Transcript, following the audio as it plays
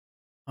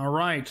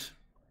Alright.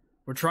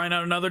 We're trying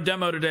out another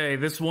demo today.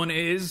 This one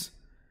is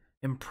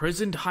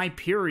Imprisoned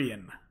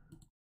Hyperion.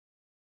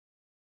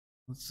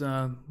 Let's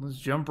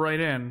jump right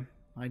in.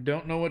 I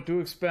don't know what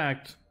to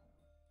expect.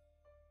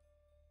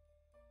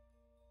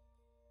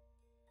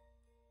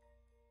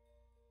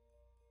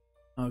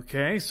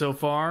 Okay, so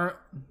far,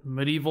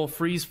 medieval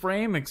freeze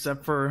frame,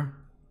 except for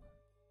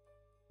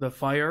the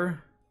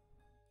fire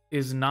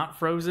is not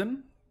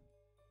frozen,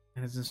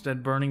 and is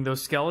instead burning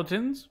those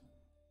skeletons.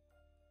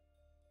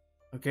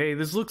 Okay,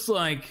 this looks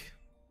like...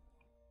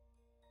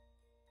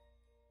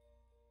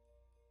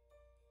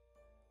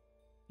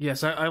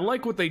 Yes, I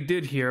like what they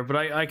did here, but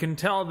I can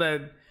tell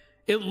that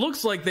it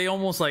looks like they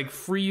almost like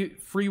free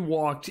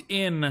walked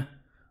in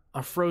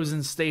a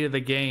frozen state of the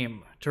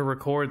game to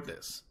record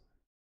this.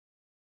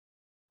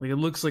 Like, it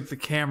looks like the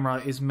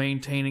camera is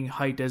maintaining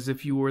height as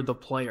if you were the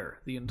player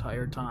the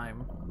entire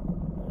time.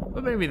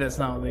 But maybe that's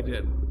not what they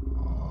did.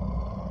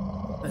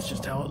 That's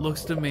just how it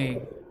looks to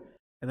me.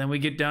 And then we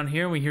get down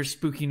here and we hear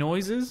spooky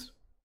noises.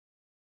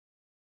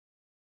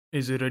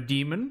 Is it a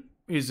demon?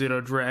 Is it a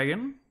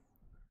dragon?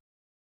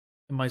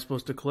 Am I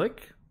supposed to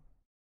click?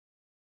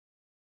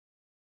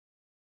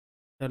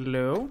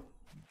 Hello?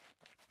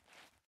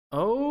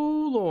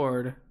 Oh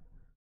Lord.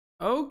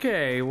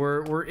 Okay,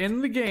 we're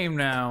in the game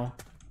now.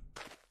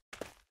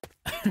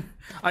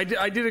 I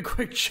did a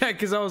quick check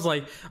because I was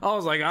like,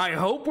 I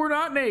hope we're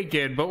not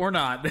naked, but we're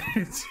not.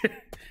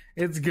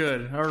 It's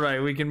good. All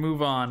right, we can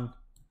move on.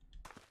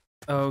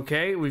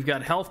 Okay, we've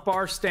got health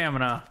bar,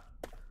 stamina.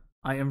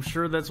 I am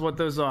sure that's what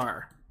those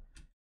are.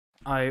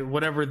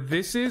 Whatever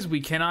this is,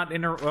 we cannot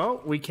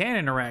we can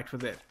interact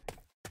with it.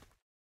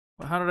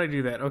 Well, how did I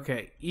do that?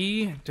 Okay,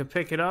 E to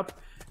pick it up,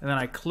 and then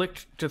I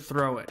clicked to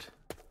throw it.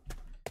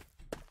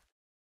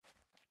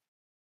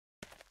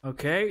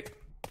 Okay.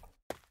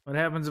 What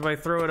happens if I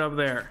throw it up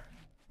there?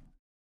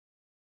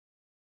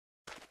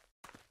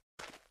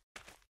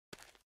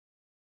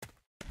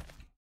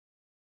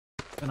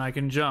 And I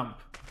can jump.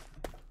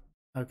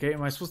 Okay,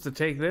 am I supposed to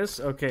take this?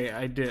 Okay,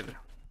 I did.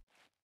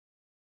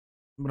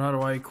 But how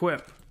do I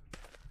equip?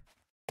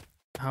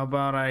 How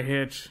about I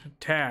hit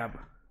tab?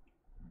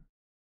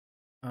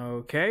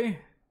 Okay.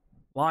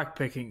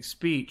 Lockpicking,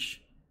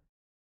 speech.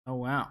 Oh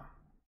wow.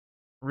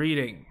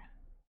 Reading.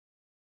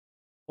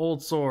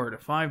 Old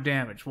sword, 5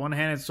 damage.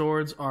 One-handed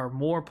swords are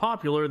more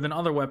popular than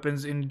other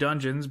weapons in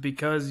dungeons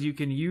because you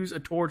can use a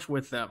torch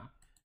with them.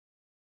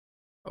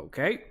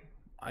 Okay,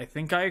 I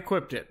think I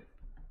equipped it.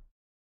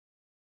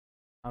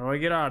 How do I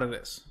get out of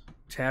this?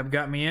 Tab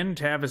got me in,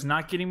 tab is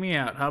not getting me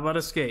out. How about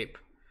escape?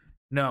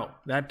 No,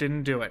 that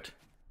didn't do it.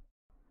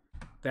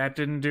 That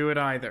didn't do it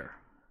either.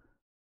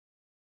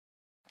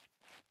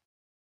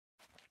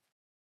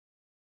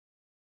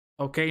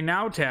 Okay,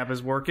 now tab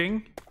is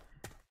working.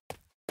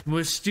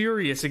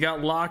 Mysterious, it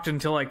got locked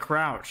until I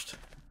crouched.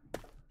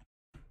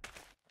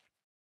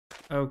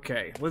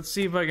 Okay, let's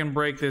see if I can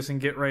break this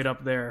and get right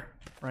up there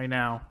right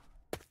now.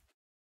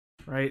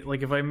 Right,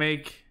 like if I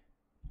make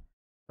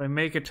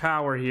a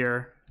tower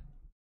here,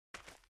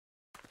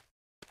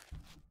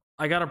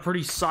 I got a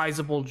pretty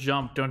sizable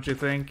jump, don't you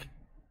think?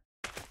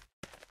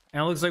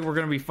 And it looks like we're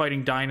gonna be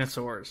fighting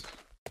dinosaurs.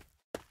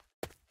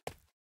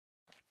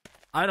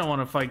 I don't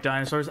want to fight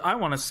dinosaurs, I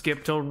want to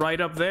skip till right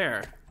up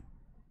there.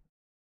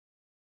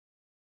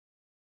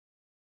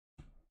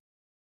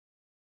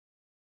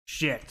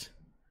 Shit.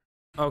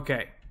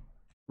 Okay.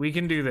 We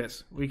can do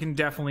this. We can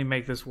definitely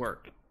make this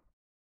work.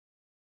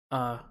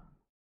 What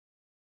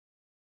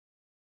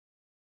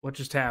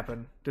just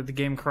happened? Did the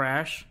game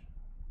crash?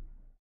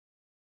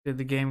 Did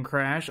the game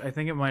crash? I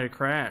think it might have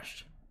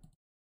crashed.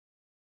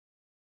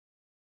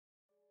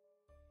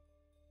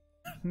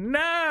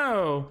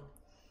 No!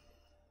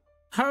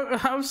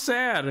 How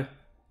sad.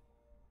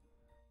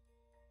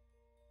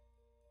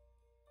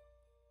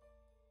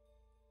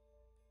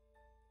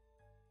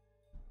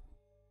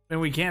 And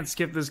we can't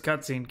skip this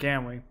cutscene,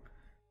 can we?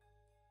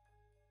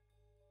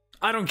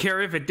 I don't care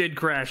if it did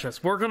crash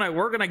us. We're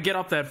gonna get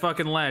up that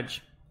fucking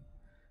ledge.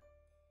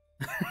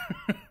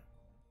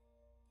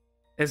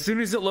 As soon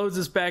as it loads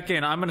us back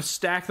in, I'm gonna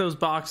stack those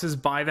boxes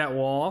by that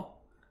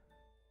wall.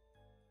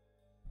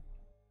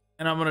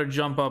 And I'm gonna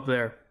jump up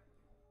there.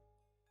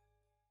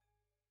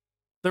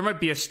 There might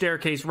be a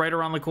staircase right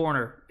around the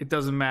corner. It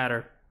doesn't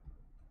matter.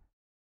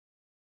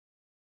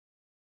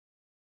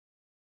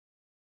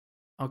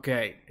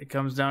 Okay, it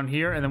comes down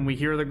here, and then we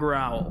hear the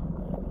growl.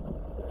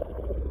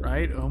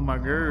 Right? Oh my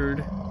god.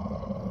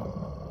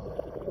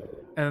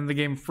 And then the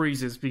game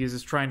freezes because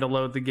it's trying to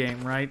load the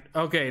game, right?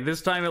 Okay,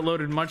 this time it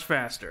loaded much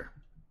faster.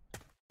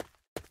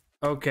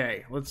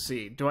 Okay, let's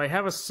see. Do I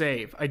have a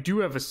save? I do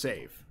have a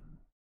save.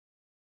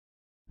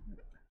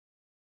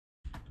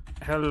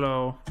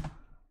 Hello.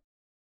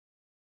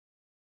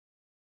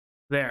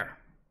 There.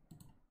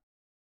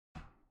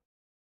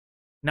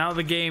 Now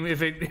the game,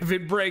 if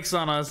it breaks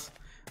on us,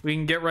 we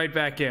can get right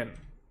back in.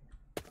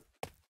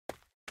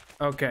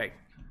 Okay.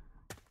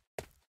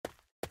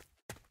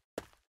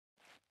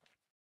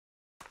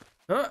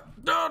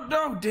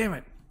 No, damn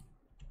it.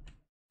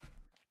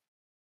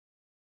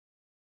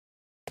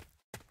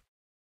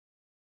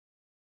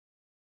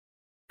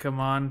 Come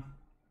on.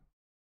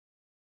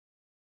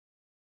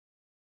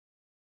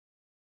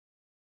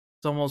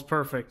 It's almost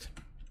perfect.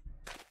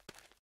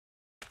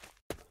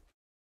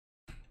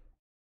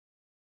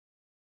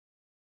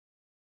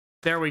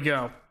 There we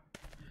go.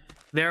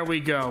 There we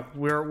go.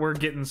 We're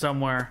getting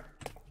somewhere.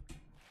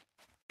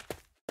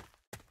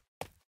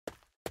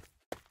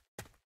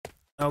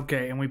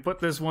 Okay, and we put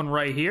this one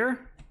right here.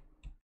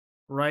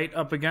 Right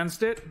up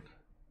against it.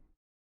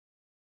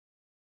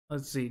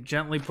 Let's see.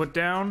 Gently put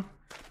down.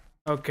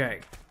 Okay.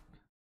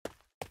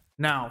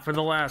 Now, for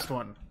the last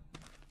one.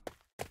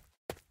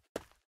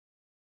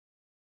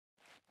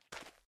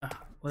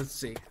 Let's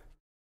see.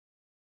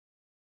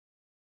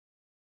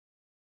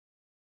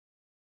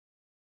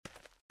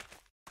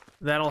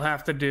 That'll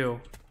have to do.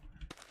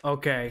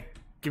 Okay.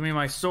 Give me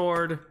my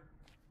sword.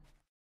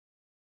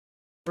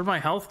 Where'd my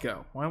health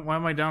go? Why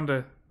am I down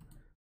to...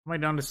 Why am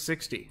I down to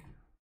 60?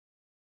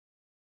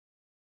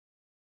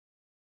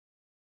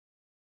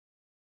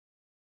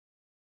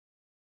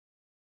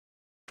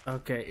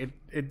 Okay,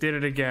 it did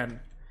it again.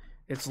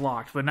 It's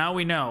locked. But now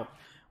we know.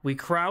 We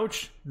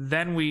crouch,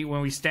 then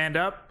when we stand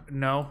up...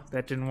 No,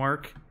 that didn't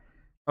work.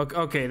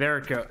 Okay, there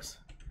it goes.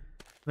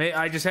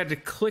 I just had to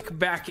click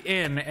back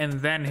in and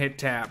then hit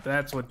tab.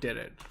 That's what did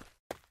it.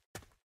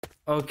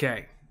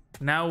 Okay.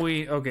 Now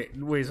okay,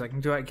 wait a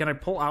second. Can I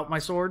pull out my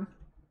sword?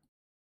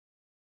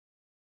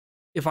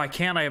 If I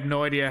can, I have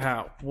no idea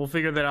how. We'll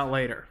figure that out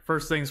later.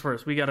 First things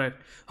first. We gotta...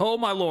 Oh,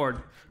 my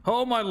lord.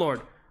 Oh, my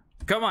lord.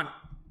 Come on.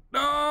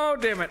 Oh,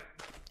 damn it.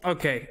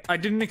 Okay. I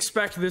didn't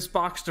expect this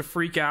box to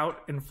freak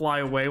out and fly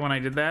away when I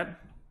did that.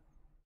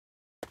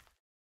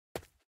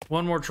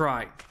 One more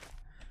try.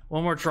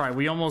 One more try.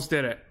 We almost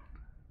did it.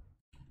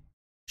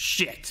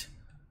 Shit.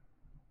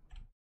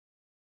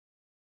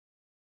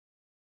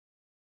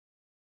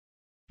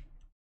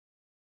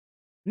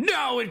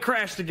 No, it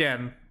crashed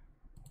again.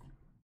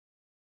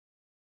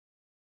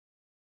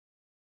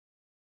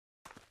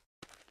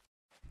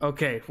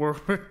 Okay,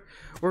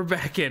 we're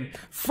back in.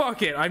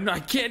 Fuck it. I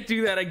can't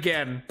do that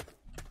again.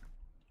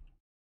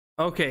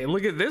 Okay,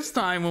 look at this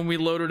time when we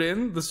loaded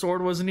in, the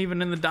sword wasn't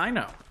even in the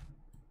dino.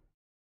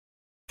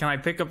 Can I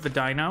pick up the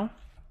dino?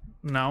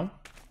 No.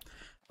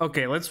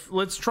 Okay,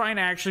 let's try and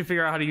actually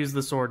figure out how to use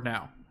the sword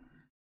now.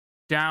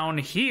 Down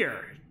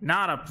here,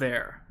 not up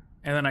there.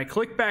 And then I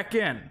click back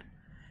in.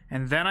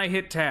 And then I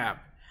hit tab.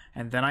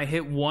 And then I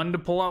hit 1 to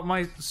pull out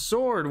my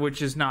sword,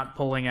 which is not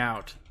pulling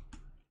out.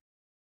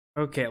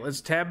 Okay,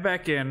 let's tab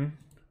back in.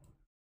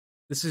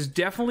 This is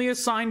definitely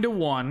assigned to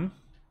 1.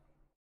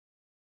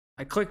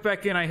 I click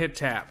back in, I hit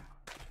tab.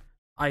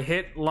 I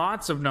hit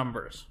lots of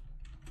numbers.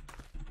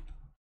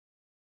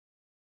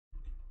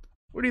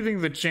 What do you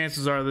think the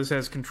chances are this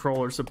has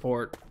controller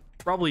support?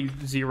 Probably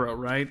 0,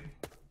 right?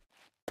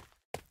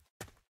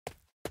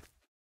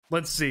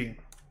 Let's see.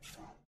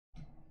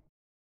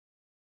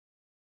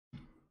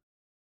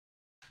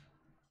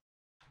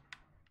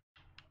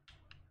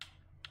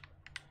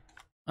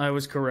 I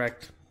was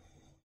correct.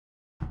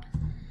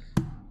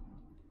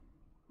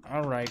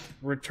 Alright,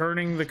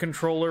 returning the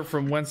controller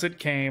from whence it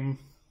came.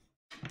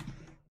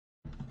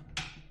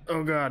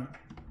 Oh god.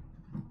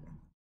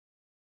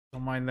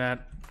 Don't mind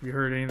that. If you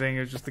heard anything,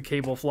 it's just the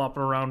cable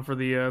flopping around for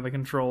the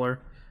controller.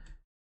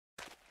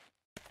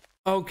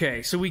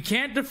 Okay, so we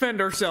can't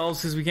defend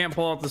ourselves because we can't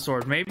pull out the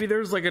sword. Maybe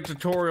there's like a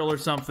tutorial or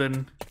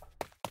something.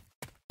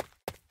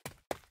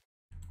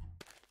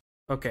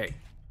 Okay.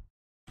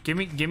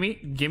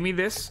 Gimme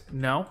this.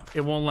 No,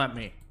 it won't let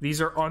me.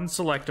 These are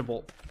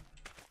unselectable.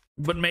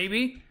 But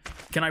maybe,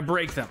 can I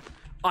break them?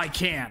 I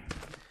can.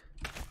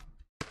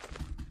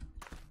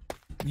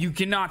 You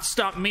cannot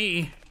stop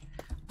me.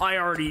 I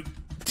already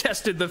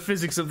tested the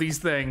physics of these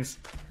things.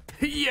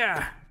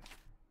 Yeah.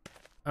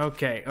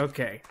 Okay,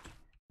 okay.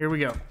 Here we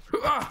go.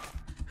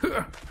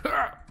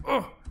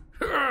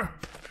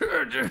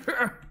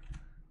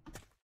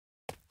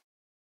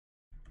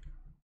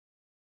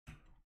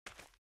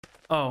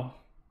 Oh,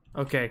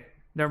 okay.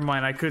 Never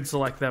mind, I could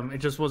select them. It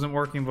just wasn't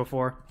working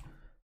before.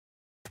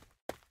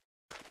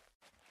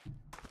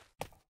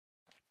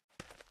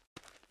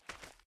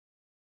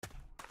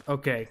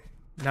 Okay,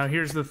 now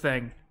here's the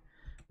thing.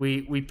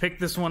 We pick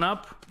this one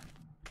up.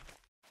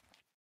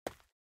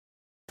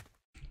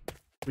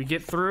 We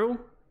get through.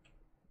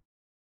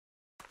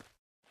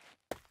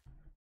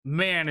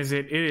 Man, it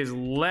is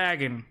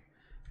lagging.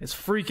 It's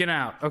freaking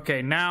out.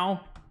 Okay,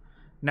 now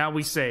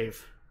we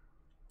save.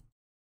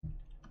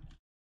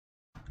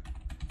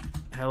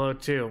 Hello,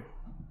 too.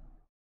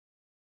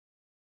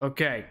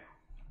 Okay.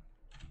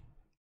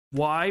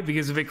 Why?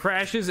 Because if it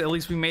crashes, at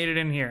least we made it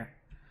in here.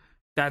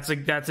 That's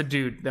a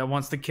dude that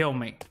wants to kill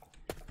me.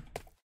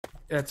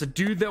 That's a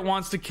dude that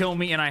wants to kill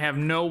me, and I have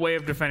no way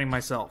of defending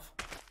myself.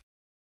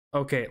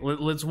 Okay,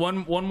 let's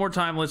one more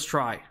time. Let's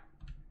try.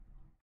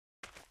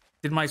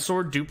 Did my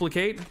sword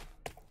duplicate?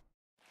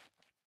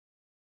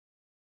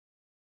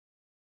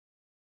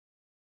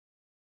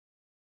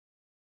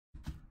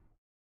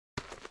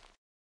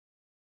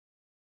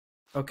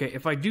 Okay,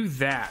 if I do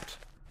that,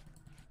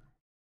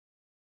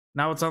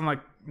 Now it's on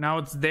like, now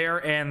it's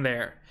there and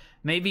there.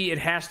 Maybe it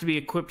has to be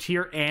equipped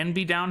here and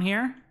be down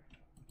here?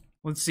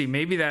 Let's see,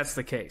 maybe that's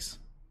the case.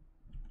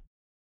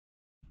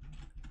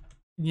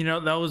 You know,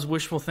 that was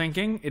wishful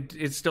thinking.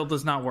 It still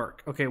does not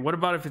work. Okay, what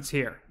about if it's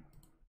here?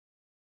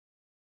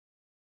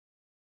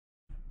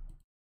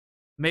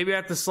 Maybe I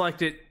have to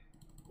select it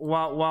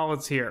while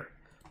it's here.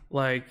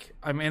 Like,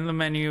 I'm in the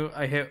menu,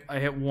 I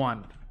hit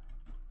 1.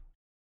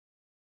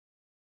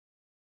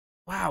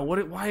 Wow,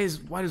 why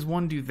does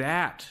 1 do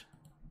that?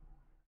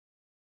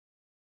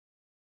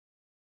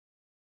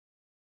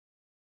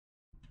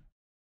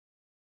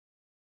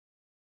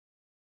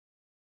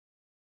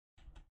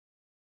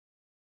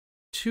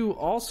 Two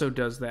also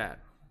does that.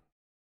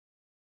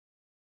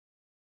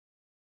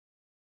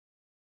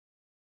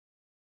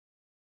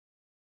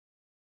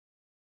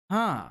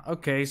 Huh,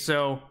 okay,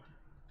 so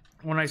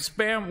when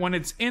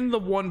it's in the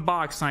 1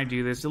 box and I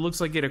do this, it looks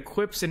like it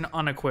equips and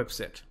unequips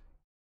it.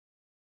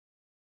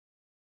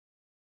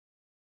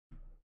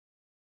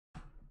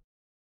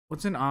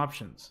 What's in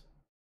options?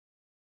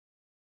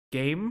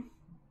 Game?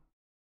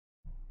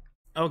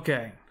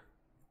 Okay.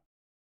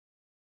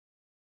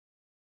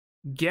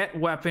 Get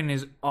weapon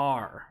is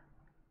R.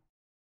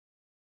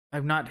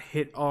 I've not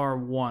hit R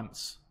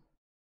once.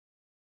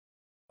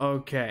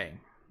 Okay.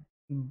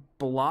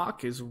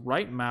 Block is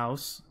right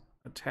mouse.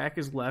 Attack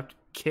is left.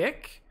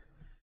 Kick?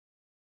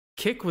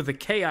 Kick with a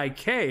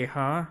K-I-K,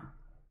 huh?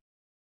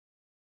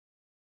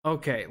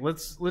 Okay,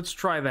 let's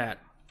try that.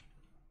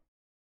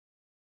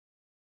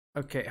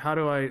 Okay, how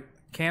do I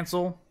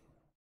cancel?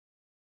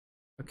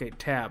 Okay,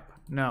 tab.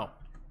 No.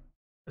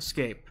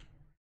 Escape.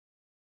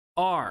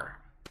 R.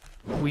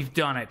 We've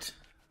done it.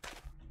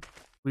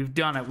 We've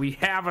done it. We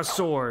have a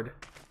sword.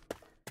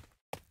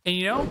 And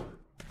you know,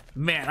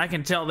 man, I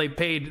can tell they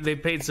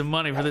paid some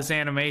money for this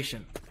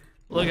animation.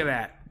 Look at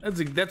that.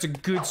 That's a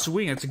good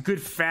swing. That's a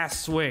good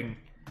fast swing.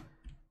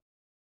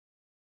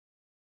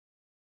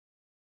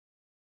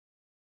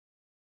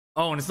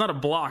 Oh, and it's not a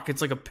block,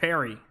 it's like a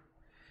parry.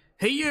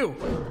 Hey you!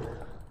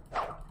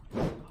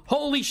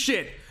 Holy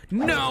shit!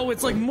 No,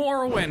 it's like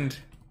Morrowind!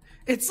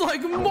 It's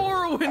like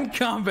Morrowind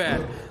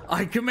combat!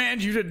 I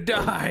command you to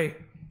die!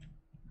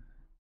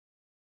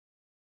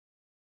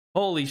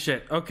 Holy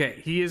shit.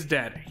 Okay, he is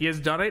dead. He has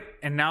done it,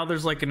 and now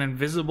there's like an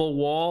invisible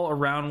wall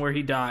around where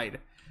he died.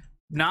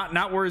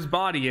 Not where his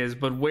body is,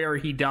 but where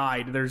he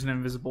died, there's an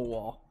invisible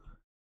wall.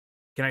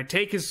 Can I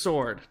take his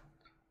sword?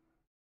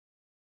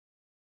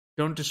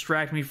 Don't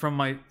distract me from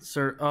my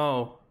sir.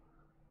 Oh.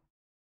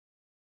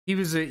 He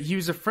was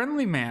a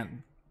friendly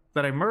man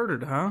that I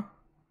murdered, huh?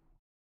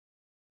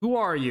 Who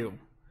are you?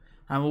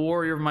 I'm a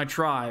warrior of my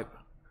tribe.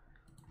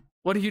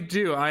 What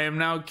do? I am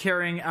now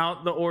carrying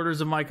out the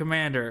orders of my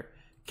commander.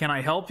 Can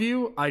I help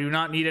you? I do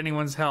not need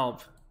anyone's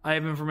help. I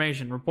have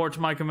information. Report to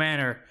my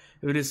commander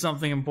if it is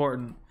something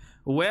important.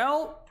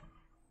 Well,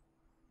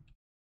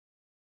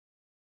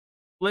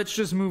 let's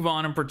just move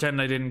on and pretend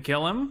I didn't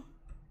kill him.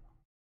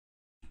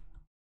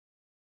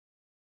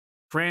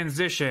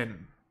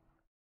 Transition.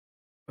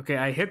 Okay,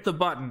 I hit the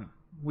button.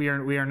 We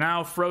are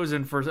now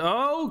frozen for...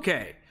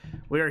 Okay.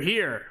 We are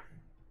here.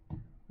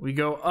 We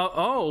go...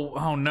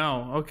 Oh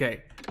no.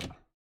 Okay.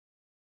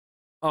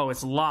 Oh,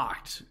 it's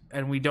locked.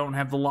 And we don't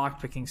have the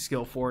lockpicking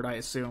skill for it, I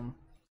assume.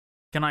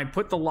 Can I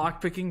put the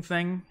lockpicking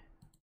thing...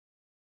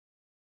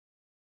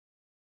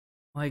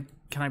 Like,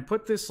 can I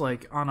put this,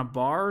 like, on a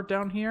bar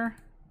down here?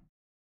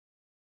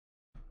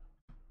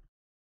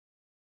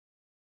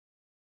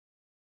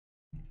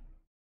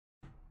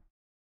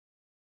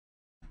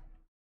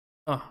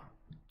 Oh,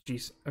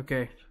 jeez.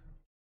 Okay.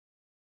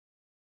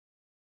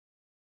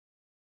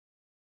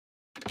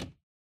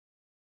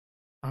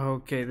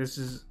 Okay, this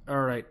is...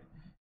 Alright.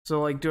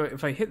 So, like,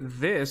 if I hit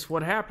this,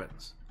 what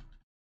happens?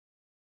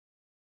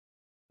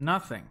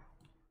 Nothing.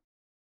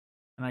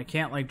 And I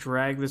can't, like,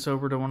 drag this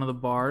over to one of the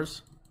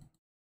bars?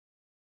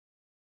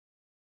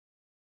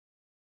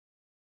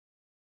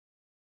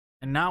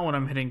 And now when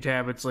I'm hitting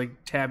tab, it's,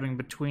 like, tabbing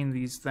between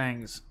these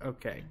things.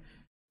 Okay.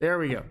 There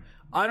we go.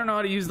 I don't know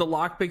how to use the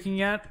lockpicking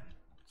yet,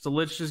 so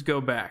let's just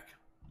go back.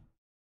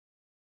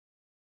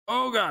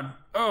 Oh, God.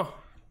 Oh.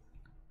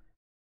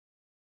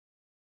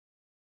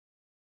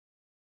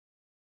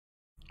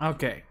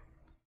 Okay.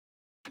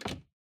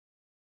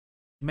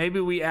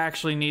 Maybe we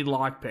actually need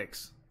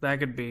lockpicks. That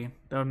could be.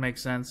 That would make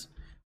sense.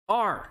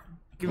 R!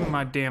 Give me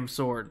my damn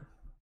sword.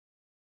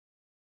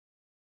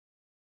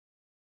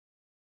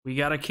 We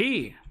got a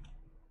key.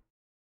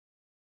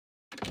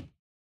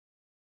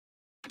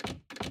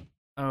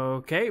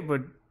 Okay,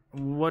 but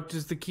what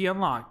does the key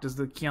unlock? Does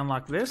the key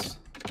unlock this?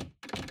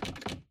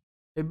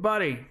 Hey,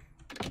 buddy.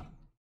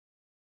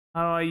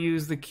 How do I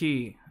use the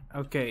key?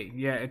 Okay,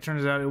 yeah, it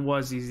turns out it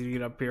was easy to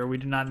get up here. We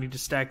did not need to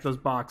stack those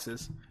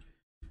boxes.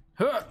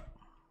 Huh!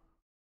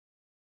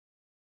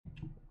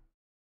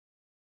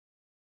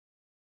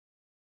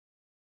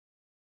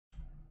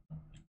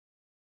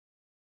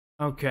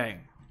 Okay.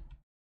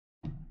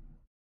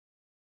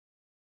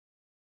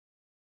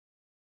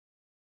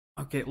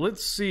 Okay,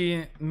 let's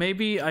see.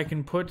 Maybe I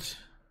can put...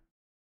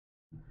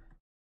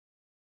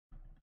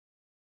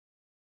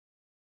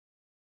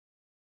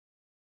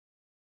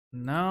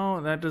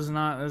 No, that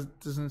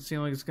doesn't seem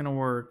like it's gonna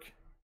work.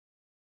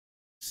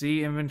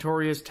 See,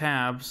 inventory is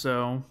tab,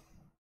 so...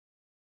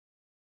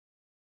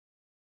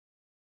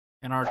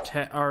 And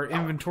our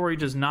inventory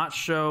does not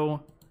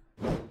show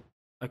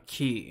a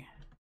key.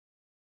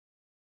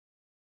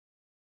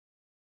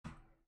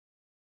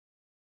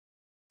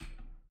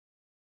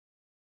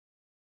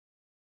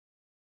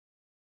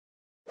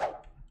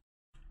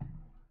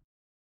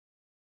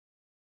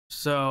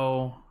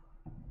 So...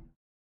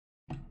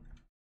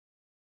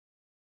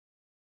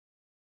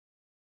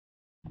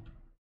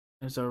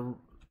 There's a...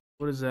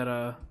 What is that,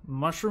 a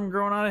mushroom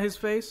growing out of his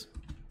face?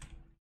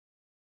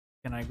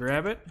 Can I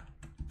grab it?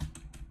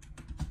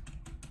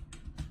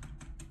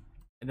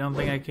 I don't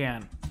think I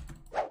can.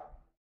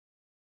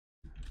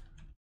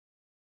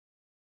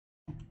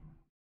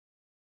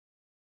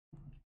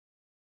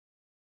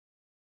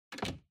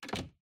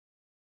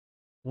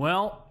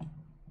 Well,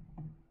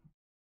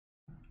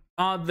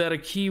 odd that a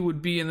key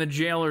would be in the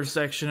jailer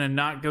section and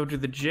not go to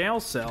the jail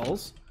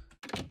cells.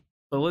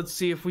 But let's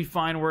see if we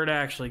find where it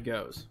actually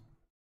goes.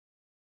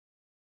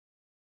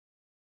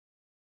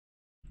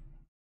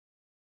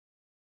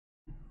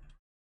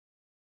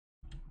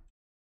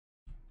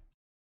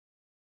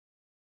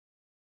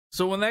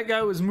 So when that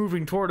guy was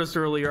moving toward us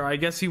earlier, I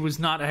guess he was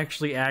not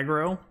actually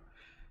aggro.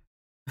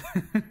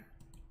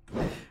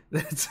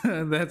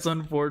 That's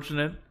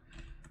unfortunate.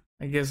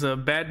 I guess a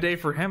bad day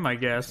for him, I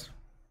guess.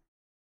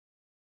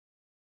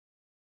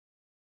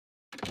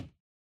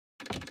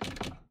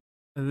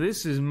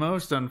 This is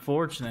most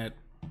unfortunate.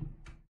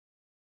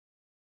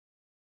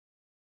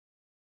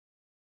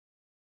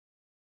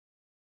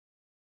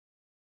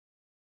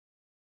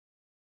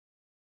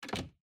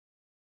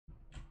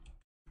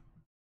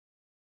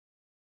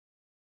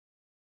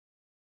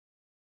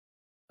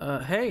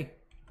 Hey.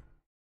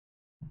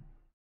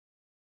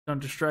 Don't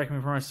distract me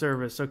from my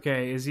service.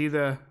 Okay, is he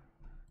the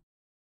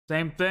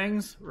same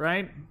things,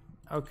 right?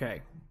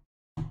 Okay.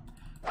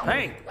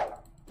 Hey!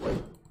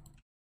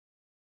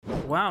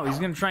 Wow, he's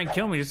gonna try and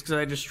kill me just because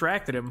I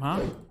distracted him, huh?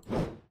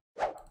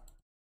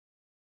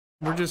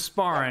 We're just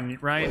sparring,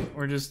 right?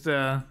 We're just,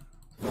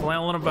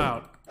 flailing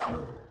about.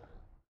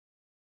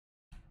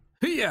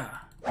 Yeah.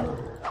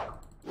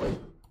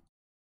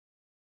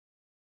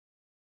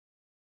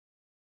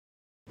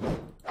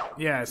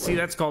 Yeah, see,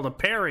 that's called a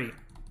parry.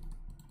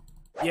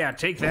 Yeah,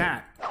 take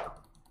that.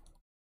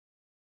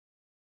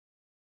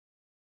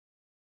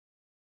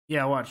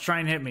 Yeah, watch, try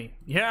and hit me.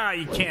 Yeah,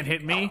 you can't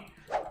hit me.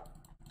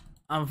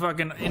 I'm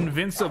fucking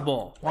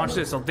invincible. Watch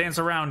this, I'll dance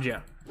around you.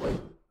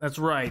 That's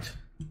right.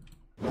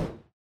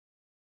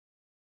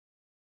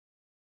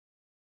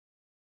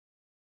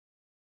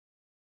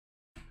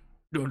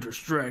 Don't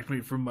distract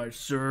me from my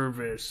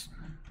service.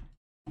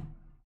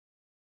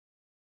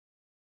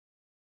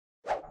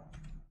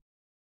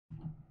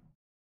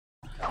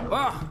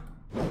 Ah!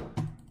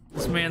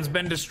 This man's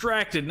been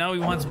distracted. Now he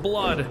wants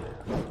blood.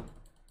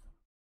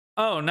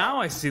 Oh,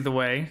 now I see the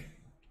way.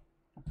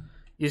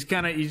 You just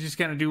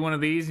kind of do one of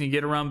these, and you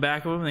get around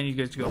back of them, and then you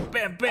just go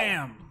bam,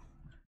 bam,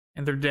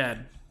 and they're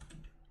dead.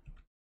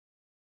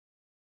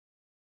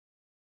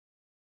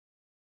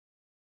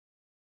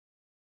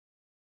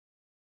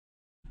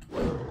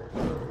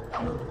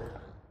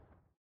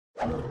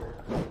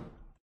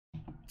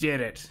 Did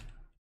it.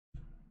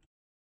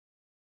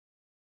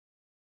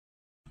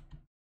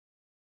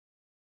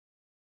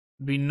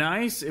 Be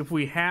nice if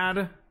we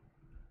had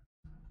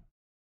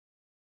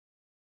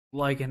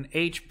like an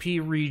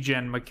HP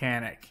regen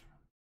mechanic.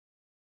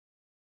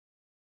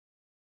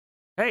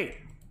 Hey!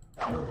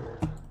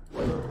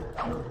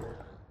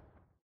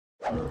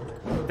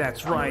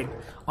 That's right.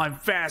 I'm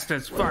fast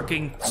as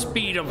fucking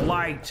speed of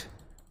light.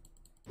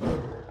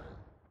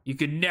 You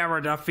could never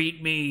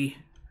defeat me.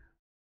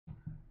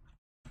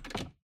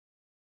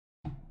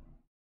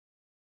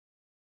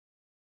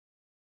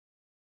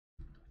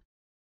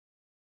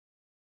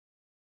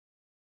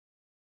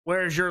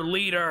 Where's your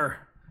leader?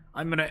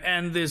 I'm gonna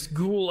end this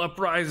ghoul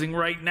uprising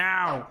right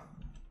now.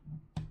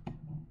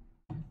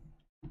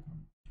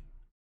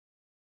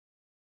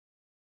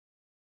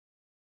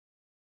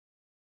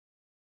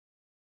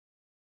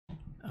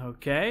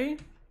 Okay.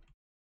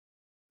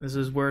 This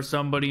is where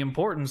somebody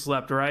important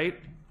slept, right?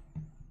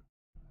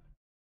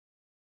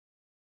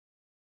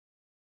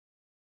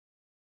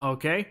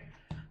 Okay.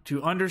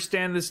 To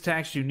understand this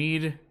text, you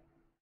need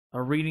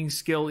a reading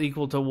skill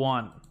equal to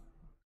 1.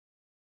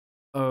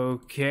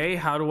 Okay,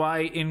 how do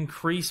I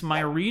increase my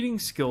reading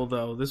skill,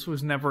 though? This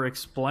was never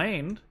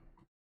explained.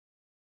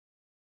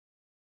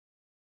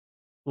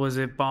 Was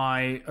it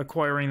by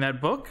acquiring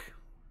that book?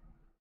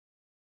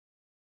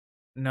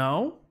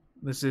 No.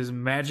 This is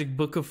Magic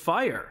Book of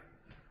Fire.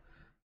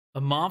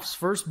 Amoph's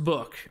first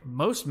book.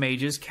 Most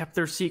mages kept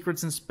their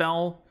secrets and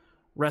spell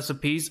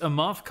recipes.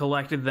 Amoph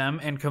collected them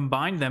and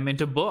combined them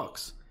into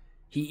books.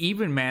 He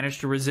even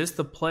managed to resist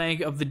the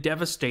plague of the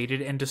devastated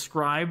and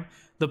describe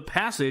the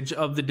passage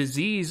of the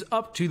disease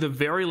up to the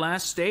very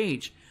last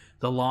stage,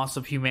 the loss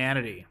of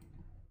humanity.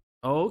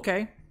 Oh,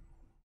 okay.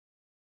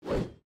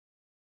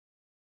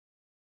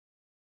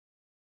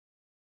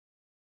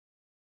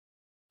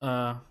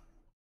 Uh,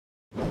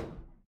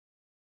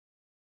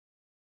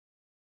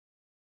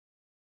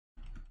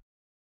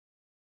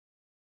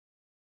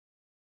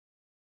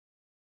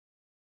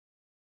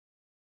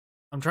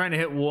 I'm trying to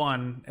hit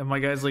one, and my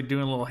guy's like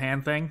doing a little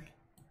hand thing.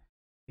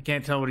 I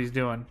can't tell what he's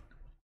doing.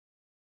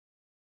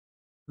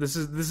 This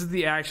is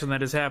the action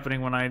that is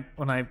happening when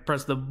I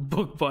press the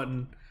book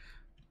button.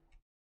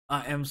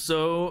 I am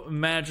so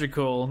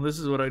magical. This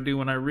is what I do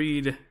when I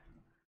read.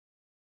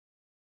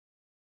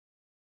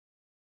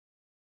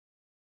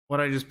 What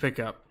I just pick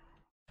up.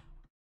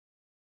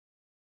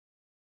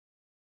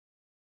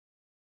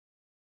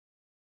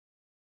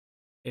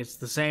 It's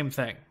the same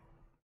thing.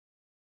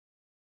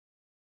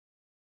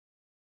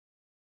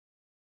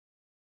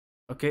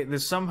 Okay,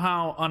 this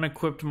somehow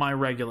unequipped my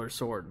regular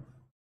sword.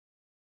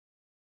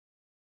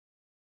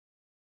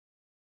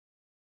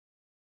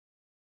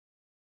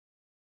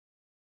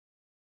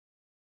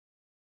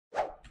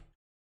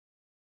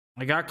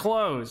 I got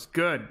clothes.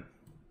 Good.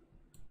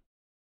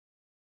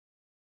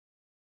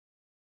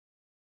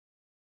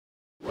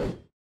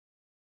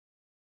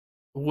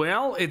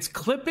 Well, it's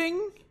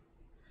clipping.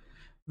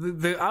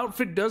 The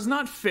outfit does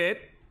not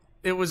fit.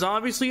 It was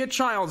obviously a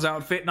child's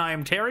outfit, and I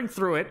am tearing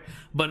through it.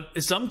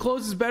 But some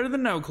clothes is better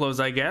than no clothes,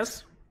 I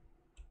guess.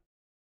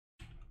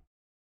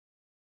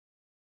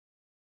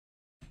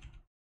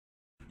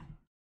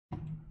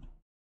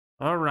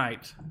 All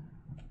right.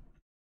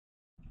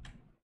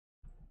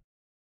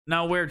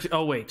 Now where to...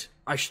 Oh, wait.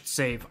 I should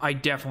save. I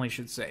definitely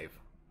should save.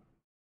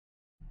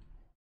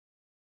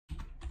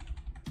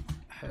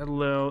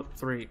 Hello,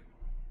 3.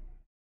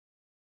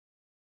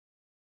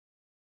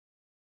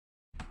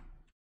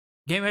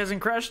 Game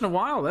hasn't crashed in a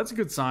while. That's a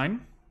good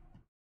sign.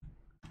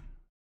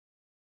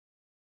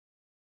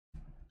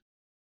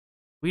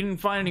 We didn't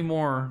find any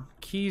more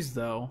keys,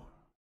 though.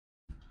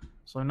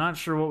 So I'm not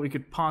sure what we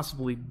could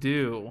possibly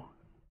do.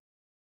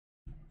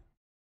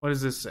 What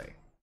does this say?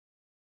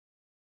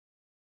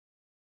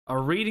 A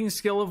reading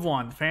skill of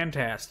 1.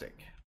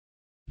 Fantastic.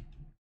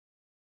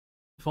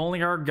 If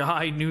only our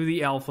guy knew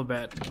the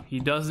alphabet. He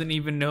doesn't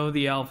even know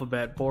the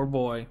alphabet. Poor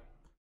boy.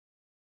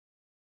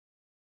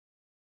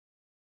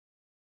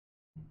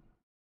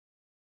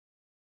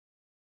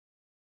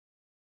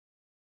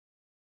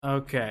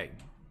 Okay.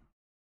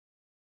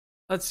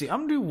 Let's see.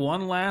 I'm gonna do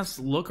one last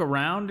look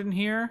around in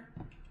here.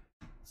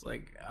 It's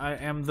like I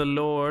am the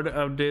lord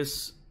of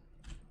this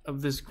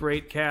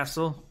great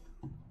castle.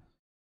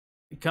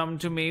 Come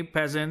to me,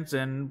 peasants,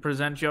 and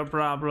present your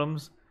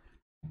problems.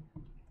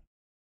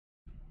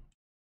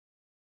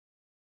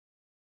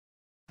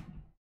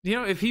 You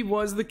know, if he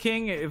was the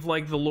king, if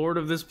like the lord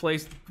of this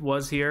place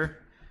was here,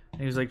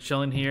 and he was like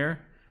chilling here,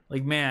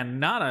 like man,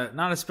 not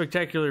a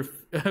spectacular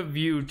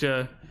view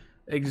to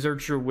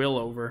exert your will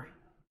over.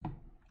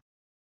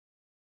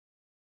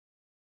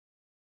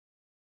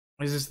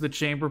 Is this the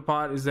chamber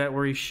pot? Is that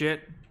where he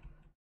shit?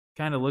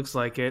 Kind of looks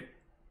like it.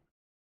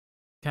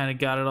 Kind of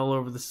got it all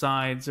over the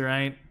sides,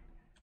 right?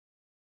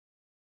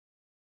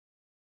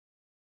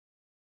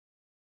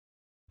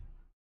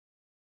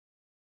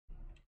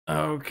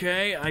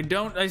 Okay,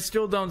 I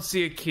still don't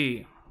see a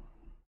key.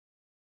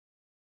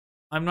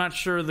 I'm not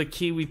sure the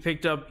key we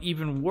picked up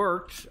even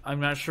worked.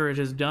 I'm not sure it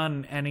has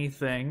done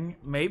anything.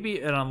 Maybe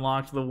it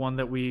unlocked the one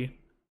that we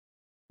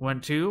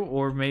went to,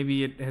 or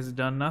maybe it has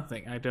done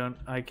nothing.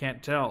 I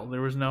can't tell.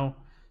 There was no...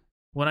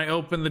 When I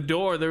opened the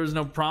door, there was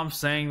no prompt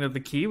saying that the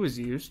key was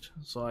used,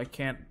 so I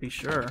can't be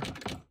sure.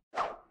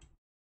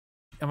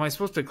 Am I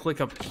supposed to click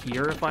up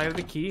here if I have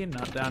the key and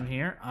not down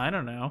here? I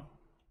don't know.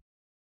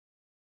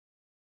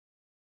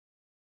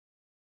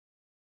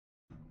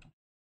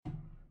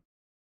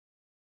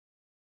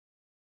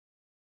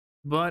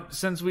 But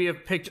since we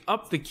have picked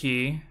up the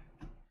key...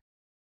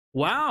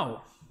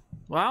 Wow!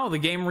 Wow, the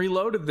game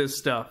reloaded this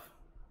stuff.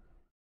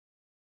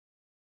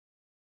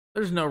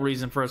 There's no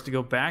reason for us to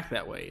go back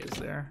that way, is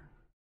there?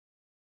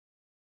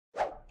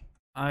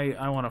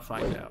 I want to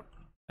find out.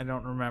 I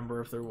don't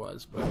remember if there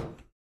was, but...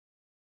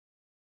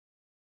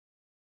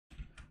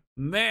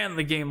 Man,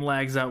 the game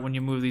lags out when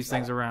you move these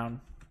things around.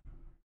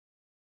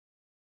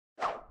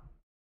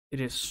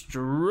 It is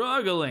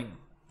struggling.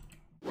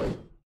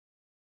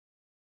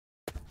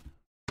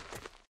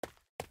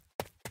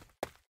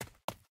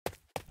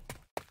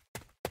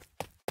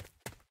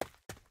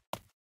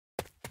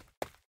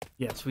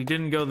 Yes, we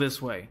didn't go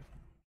this way.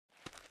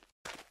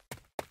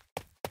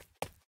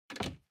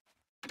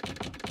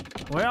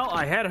 Well,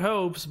 I had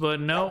hopes, but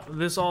no,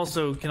 this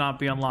also cannot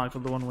be unlocked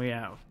with the one we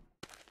have.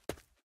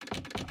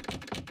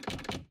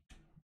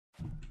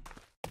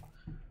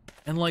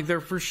 And like,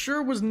 there for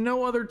sure was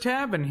no other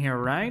tab in here,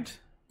 right?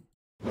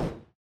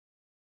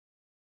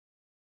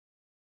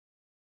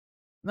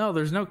 No,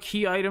 there's no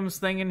key items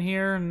thing in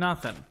here,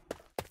 nothing.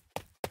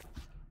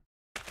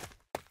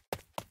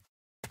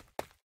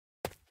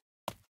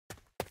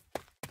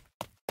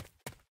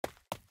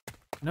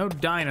 No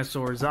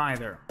dinosaurs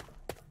either.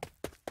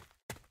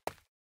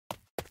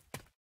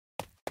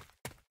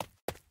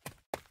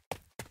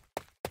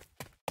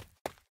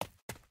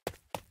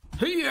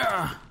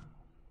 Yeah.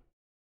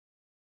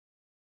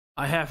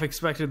 I half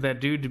expected that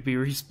dude to be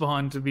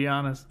respawned, to be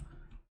honest.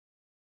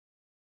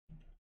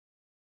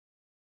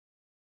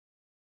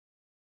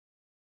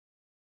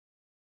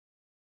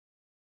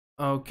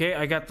 Okay,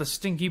 I got the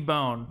stinky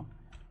bone.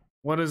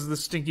 What does the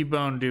stinky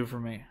bone do for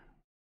me?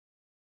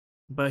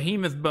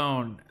 Behemoth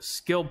bone,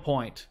 skill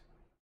point.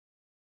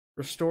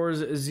 Restores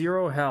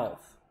 0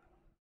 health.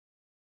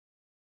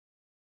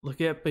 Look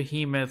at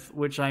Behemoth,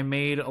 which I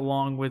made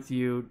along with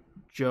you,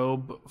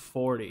 Job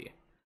 40.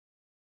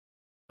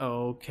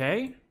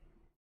 Okay.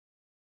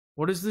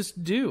 What does this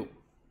do?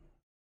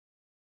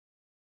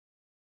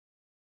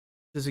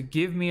 Does it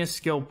give me a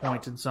skill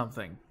point in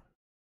something?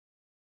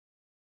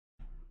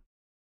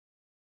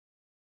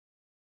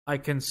 I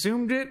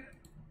consumed it.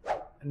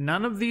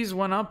 None of these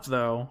went up,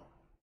 though.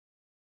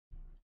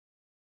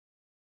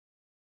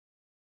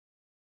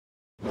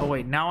 Oh,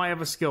 wait. Now I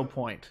have a skill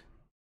point.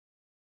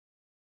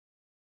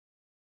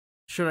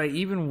 Should I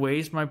even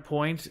waste my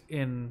point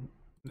in...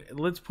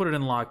 Let's put it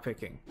in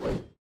lockpicking.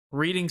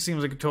 Reading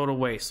seems like a total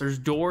waste. There's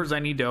doors I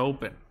need to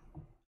open.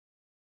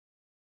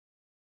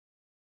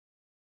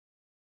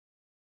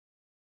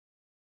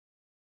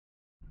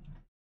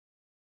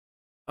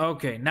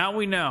 Okay, now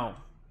we know.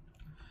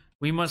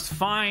 We must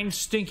find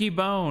stinky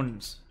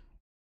bones.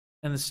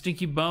 And the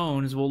stinky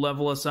bones will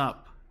level us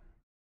up.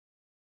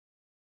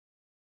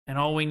 And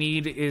all we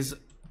need is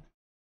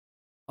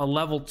a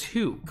level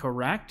 2,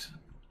 correct?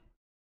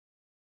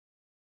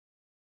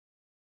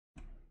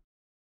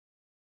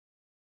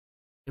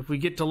 If we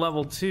get to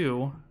level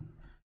 2,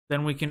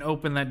 then we can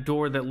open that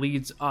door that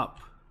leads up.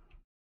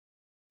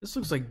 This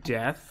looks like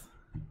death.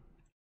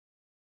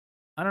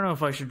 I don't know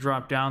if I should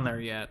drop down there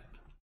yet.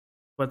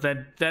 But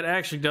that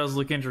actually does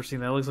look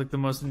interesting. That looks like the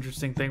most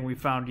interesting thing we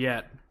found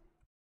yet.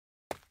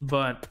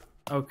 But,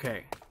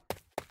 okay.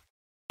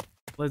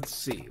 Let's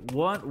see.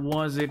 What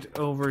was it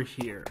over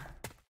here?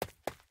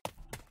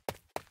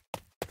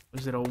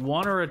 Was it a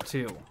 1 or a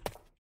 2?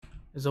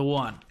 It's a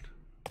 1.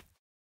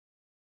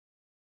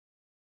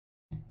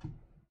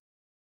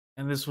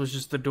 And this was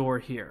just the door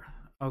here.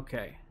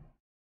 Okay.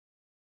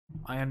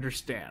 I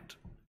understand.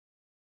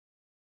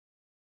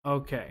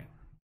 Okay.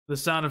 The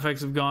sound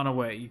effects have gone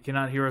away. You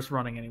cannot hear us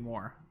running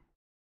anymore.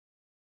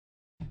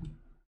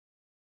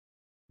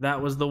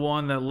 That was the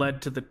one that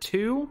led to the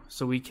 2,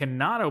 so we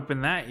cannot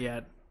open that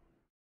yet.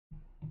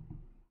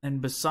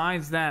 And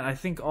besides that, I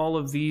think all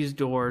of these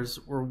doors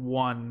were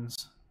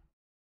 1s.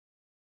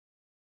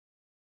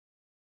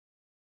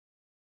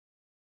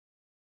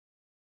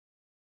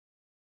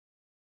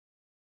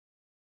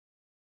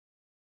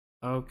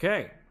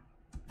 Okay.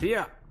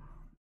 Yeah.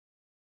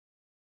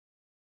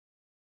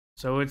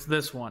 So it's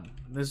this one.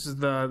 This is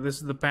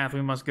the path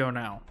we must go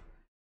now.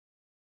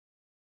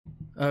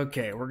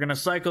 Okay, we're gonna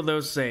cycle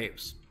those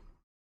saves.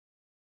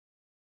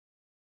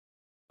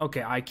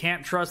 Okay, I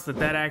can't trust that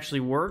that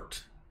actually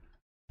worked.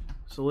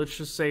 So let's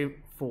just say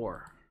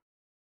 4.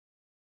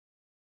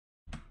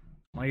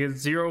 I get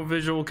 0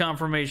 visual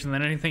confirmation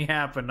that anything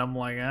happened. I'm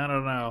like, I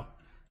don't know.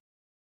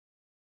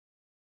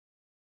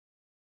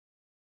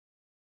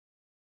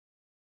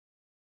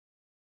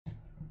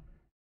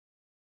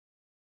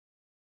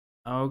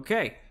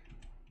 Okay.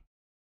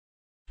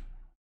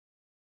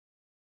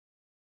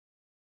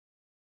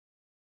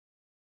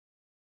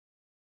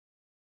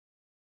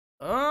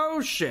 Oh,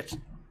 shit.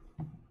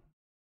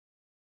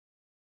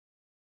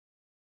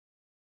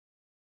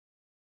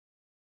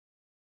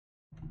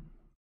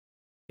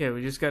 Okay,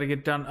 we just gotta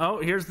get done.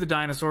 Oh, here's the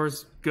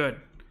dinosaurs.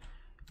 Good.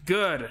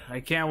 Good. I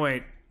can't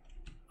wait.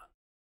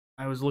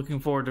 I was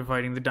looking forward to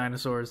fighting the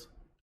dinosaurs.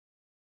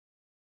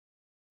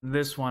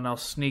 This one I'll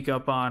sneak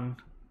up on.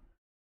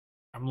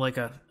 I'm like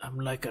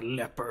a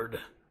leopard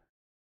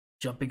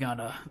jumping on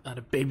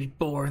a baby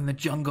boar in the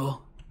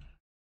jungle.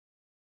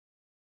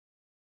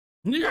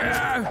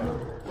 Yeah!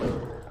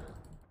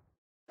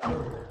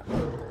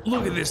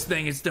 Look at this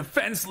thing, it's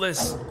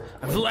defenseless.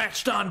 I've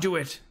latched onto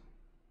it.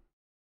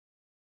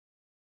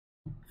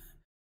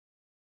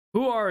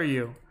 Who are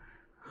you?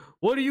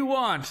 What do you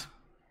want?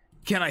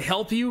 Can I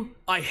help you?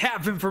 I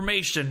have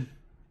information.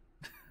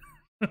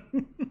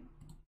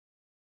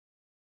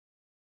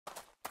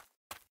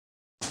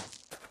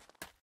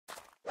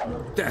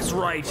 That's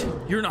right.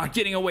 You're not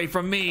getting away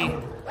from me.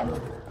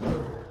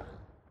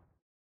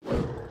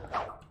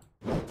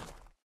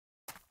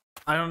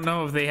 I don't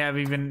know if they have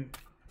even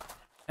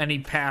any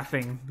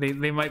pathing.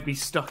 They might be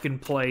stuck in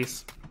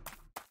place.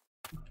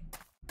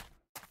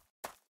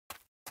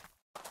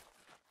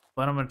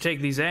 But I'm gonna take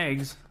these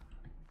eggs.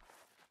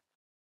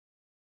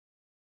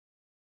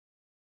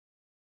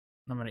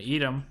 I'm gonna eat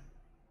them.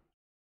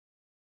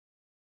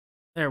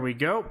 There we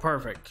go.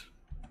 Perfect.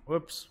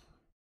 Whoops.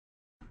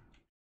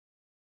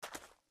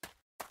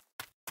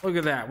 Look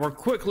at that. We're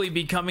quickly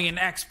becoming an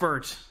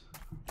expert.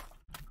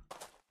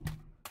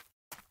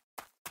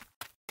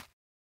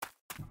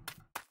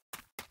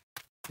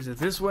 Is it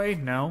this way?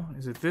 No.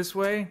 Is it this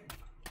way?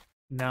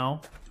 No.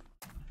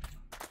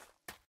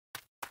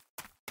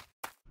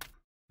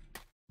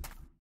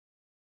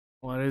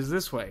 What is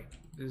this way?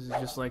 This is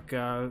just like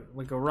a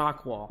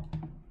rock wall.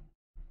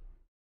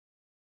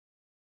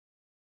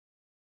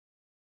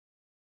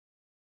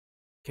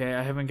 Okay,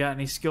 I haven't got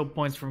any skill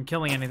points from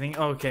killing anything.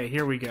 Okay,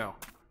 here we go.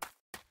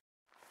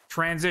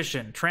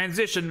 Transition.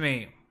 Transition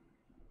me.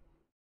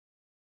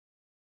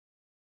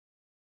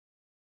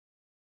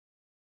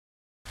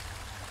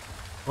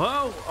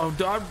 Whoa! Oh,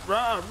 dog.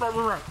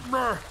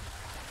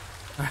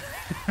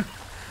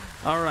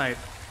 Alright.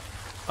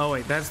 Oh,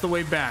 wait, that's the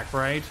way back,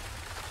 right?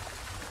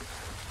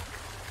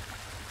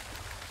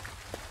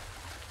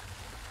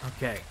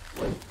 Okay.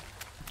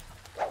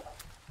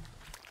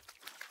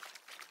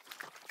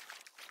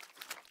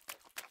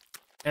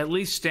 At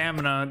least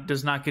stamina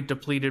does not get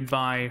depleted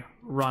by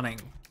running.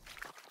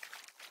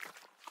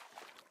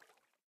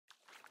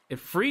 It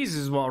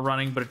freezes while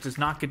running, but it does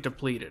not get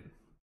depleted.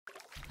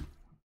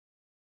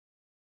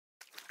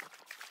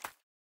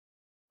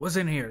 What's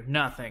in here?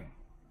 Nothing.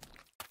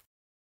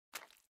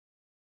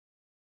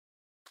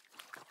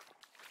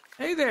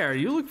 Hey there,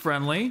 you look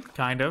friendly.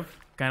 Kind of.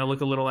 Kind of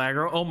look a little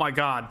aggro. Oh my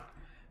god.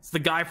 It's the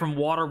guy from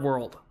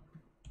Waterworld.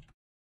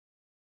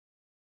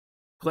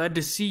 Glad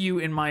to see you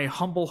in my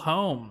humble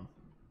home.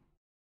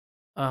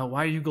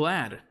 Why are you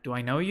glad? Do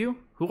I know you?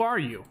 Who are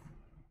you?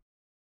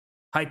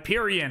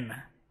 Hyperion.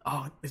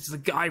 Oh, it's the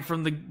guy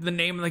from the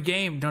name of the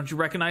game. Don't you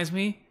recognize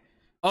me?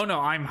 Oh no,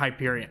 I'm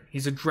Hyperion.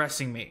 He's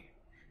addressing me.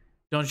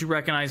 Don't you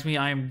recognize me?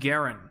 I am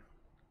Garen.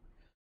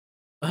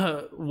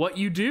 What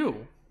you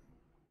do?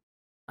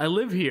 I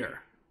live here.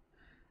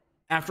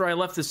 After I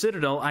left the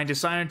Citadel, I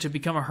decided to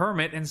become a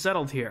hermit and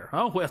settled here.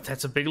 Oh, well,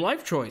 that's a big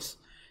life choice.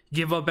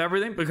 Give up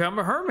everything, become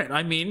a hermit.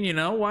 I mean, you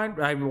know,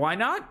 why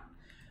not?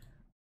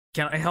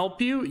 Can I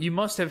help you? You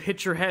must have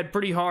hit your head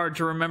pretty hard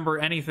to remember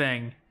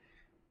anything.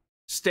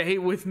 Stay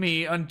with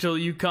me until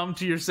you come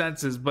to your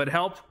senses, but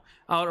help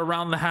out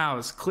around the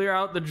house. Clear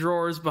out the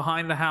drawers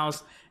behind the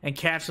house and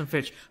catch some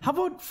fish. How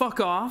about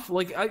fuck off?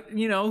 Like,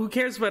 you know, who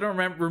cares if I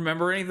don't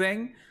remember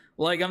anything?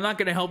 Like, I'm not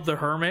gonna help the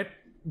hermit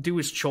do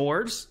his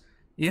chores,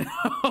 you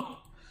know?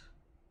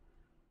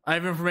 I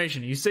have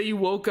information. You say you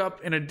woke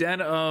up in a den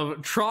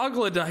of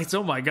troglodytes.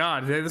 Oh my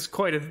god, that's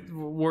quite a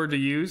word to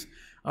use.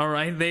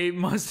 Alright, they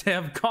must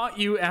have caught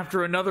you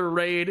after another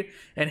raid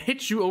and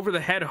hit you over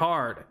the head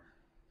hard.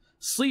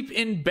 Sleep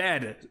in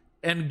bed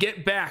and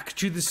get back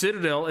to the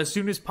Citadel as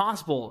soon as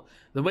possible.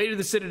 The way to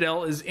the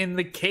Citadel is in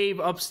the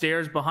cave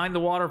upstairs behind the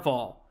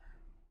waterfall.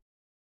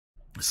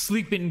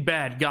 Sleep in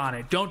bed. Got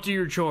it. Don't do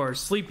your chores.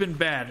 Sleep in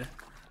bed.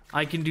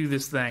 I can do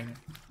this thing.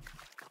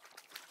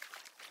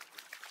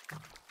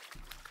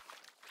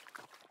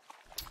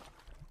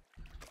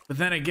 But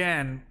then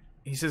again,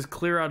 he says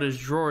clear out his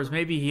drawers.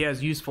 Maybe he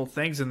has useful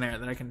things in there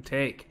that I can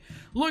take.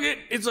 Look it!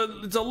 It's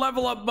a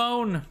level up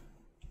bone!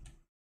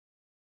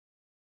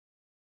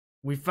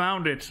 We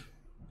found it.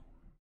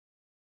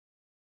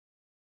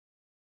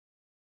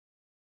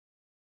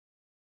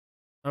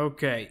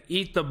 Okay,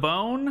 eat the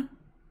bone.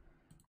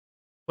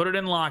 Put it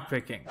in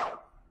lockpicking.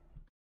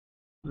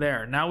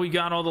 There, now we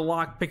got all the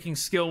lockpicking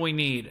skill we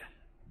need.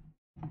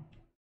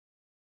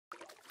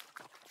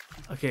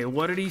 Okay,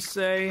 what did he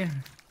say?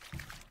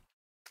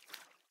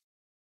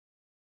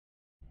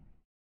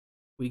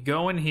 We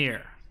go in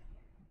here.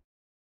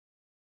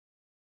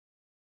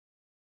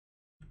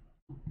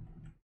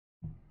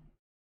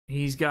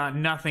 He's got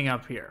nothing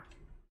up here.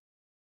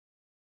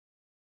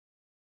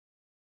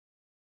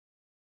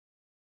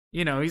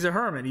 You know, he's a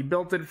hermit. He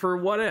built it for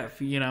what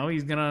if. You know,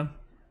 he's gonna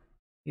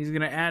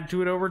add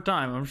to it over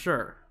time, I'm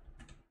sure.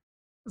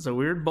 It's a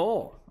weird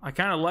bowl. I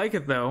kind of like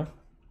it, though.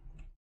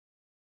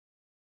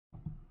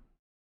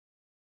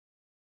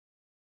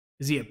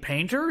 Is he a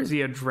painter? Is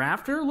he a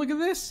drafter? Look at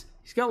this.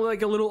 He's got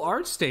like a little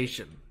art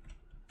station.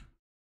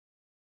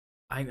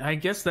 I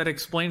guess that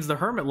explains the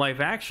hermit life,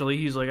 actually.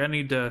 He's like,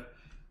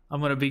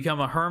 I'm gonna become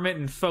a hermit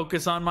and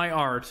focus on my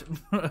art.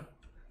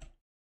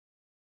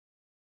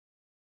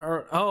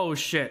 Oh,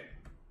 shit.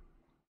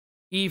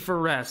 E for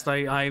rest.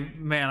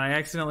 Man, I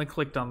accidentally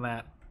clicked on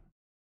that.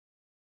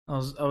 I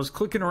was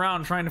clicking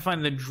around trying to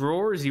find the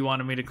drawers he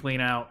wanted me to clean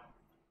out.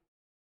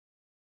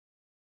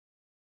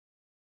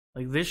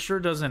 Like, this sure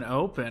doesn't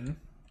open.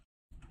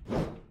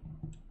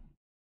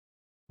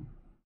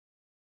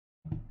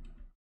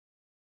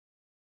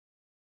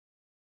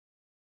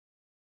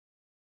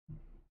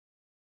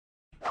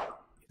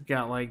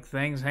 Got, like,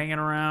 things hanging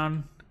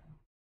around.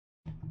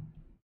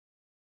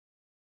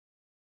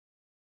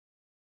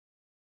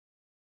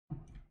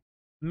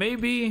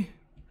 Maybe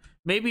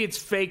it's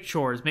fake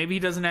chores. Maybe he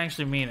doesn't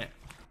actually mean it.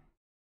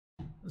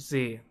 Let's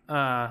see.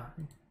 Clear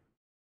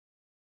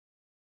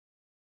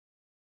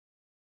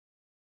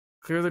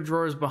the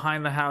drawers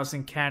behind the house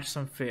and catch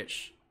some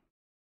fish.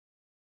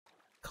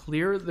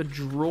 Clear the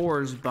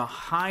drawers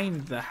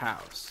behind the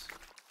house.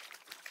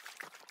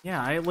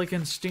 Yeah, I like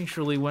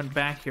instinctually went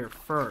back here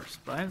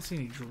first, but I didn't see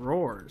any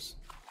drawers.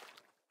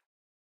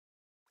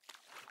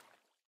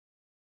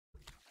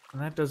 And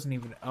that doesn't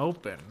even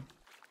open.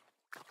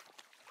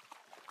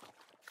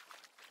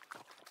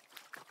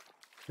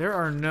 There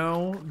are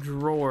no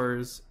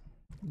drawers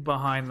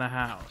behind the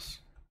house.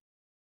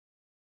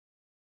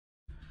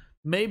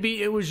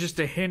 Maybe it was just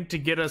a hint to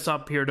get us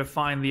up here to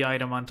find the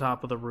item on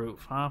top of the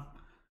roof, huh?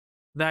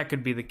 That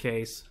could be the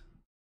case.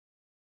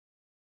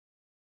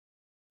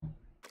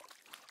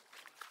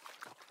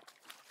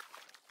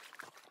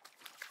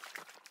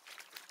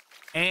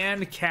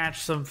 and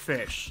catch some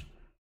fish.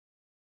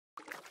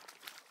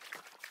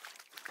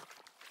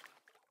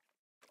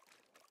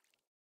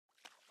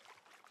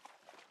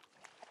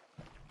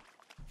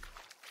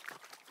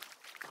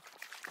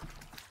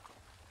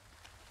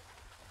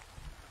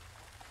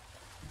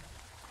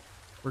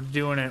 We're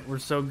doing it. We're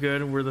so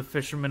good. We're the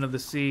fishermen of the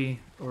sea,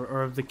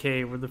 or of the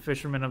cave. We're the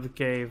fishermen of the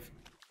cave.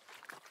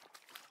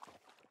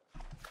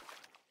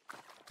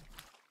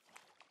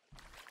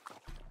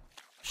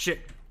 Shit.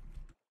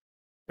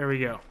 There we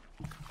go.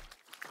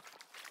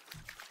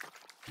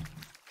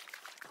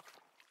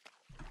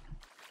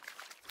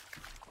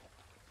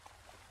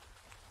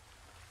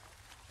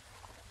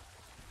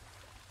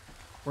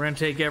 We're gonna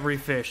take every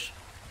fish.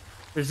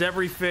 There's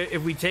every fish.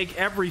 If we take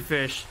every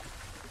fish,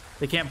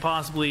 they can't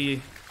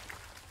possibly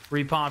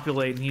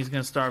repopulate, and he's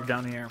gonna starve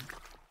down here.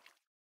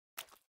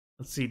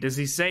 Let's see, does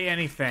he say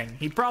anything?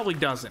 He probably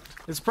doesn't.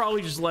 It's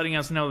probably just letting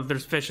us know that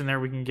there's fish in there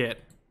we can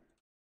get.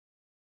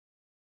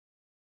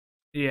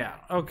 Yeah,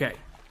 okay.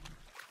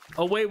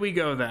 Away we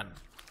go then.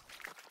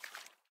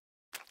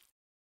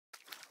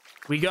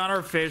 We got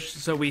our fish,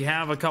 so we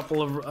have a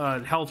couple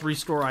of health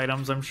restore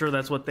items. I'm sure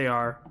that's what they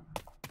are.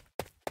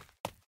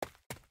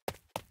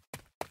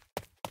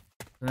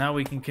 Now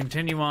we can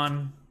continue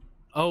on.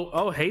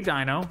 Oh, hey,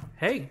 Dino.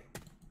 Hey.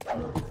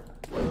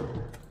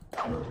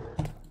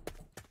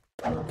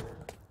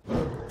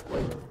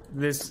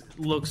 This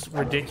looks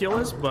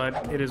ridiculous,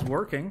 but it is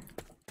working.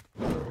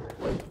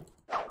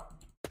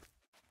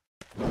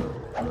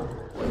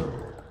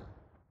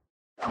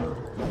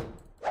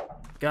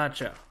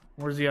 Gotcha.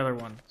 Where's the other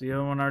one? Is the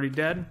other one already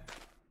dead?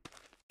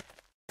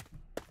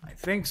 I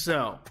think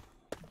so.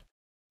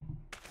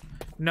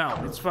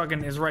 No, it's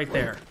right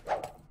there.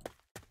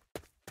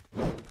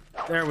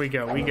 There we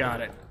go. We got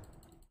it.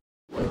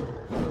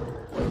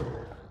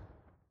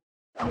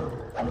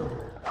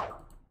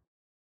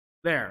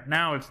 There,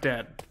 now it's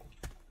dead.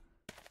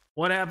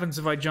 What happens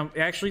if I jump?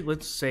 Actually,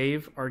 let's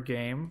save our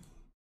game.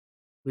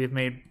 We have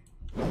made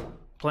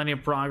plenty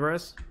of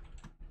progress.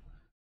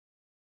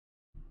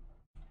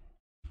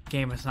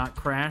 Game has not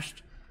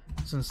crashed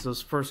since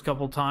those first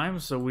couple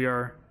times, so we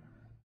are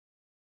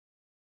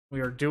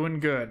doing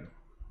good.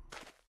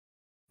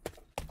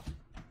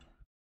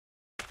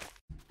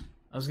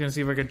 I was gonna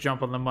see if I could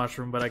jump on the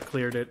mushroom, but I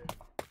cleared it.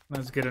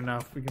 That's good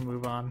enough. We can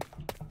move on.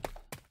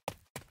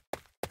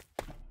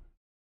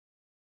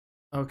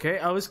 Okay,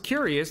 I was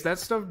curious. That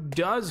stuff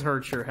does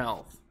hurt your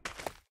health.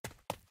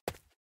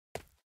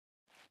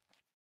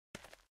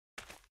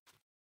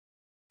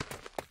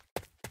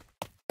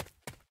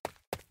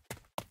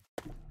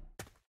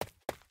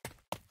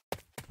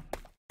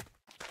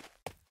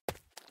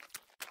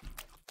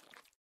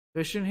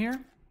 Fish in here?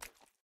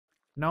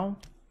 No?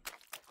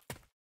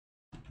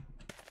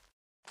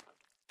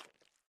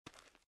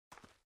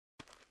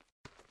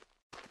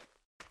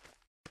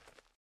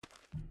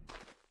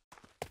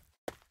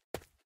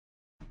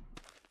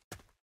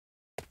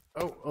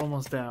 Oh,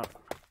 almost out.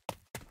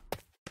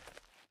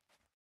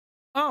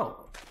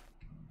 Oh!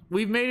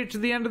 We've made it to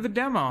the end of the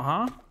demo,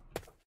 huh?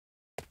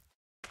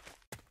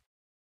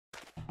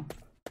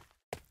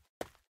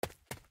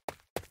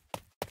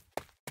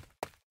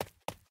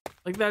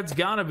 Like, that's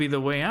gotta be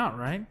the way out,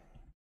 right?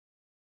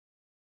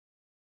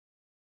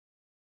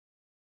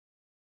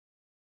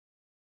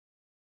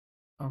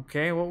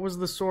 Okay, what was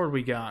the sword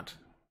we got?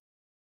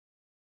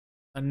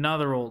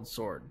 Another old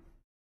sword.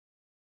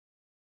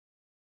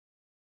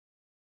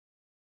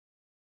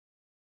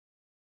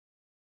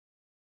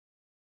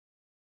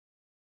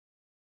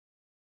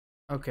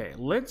 Okay,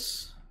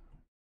 let's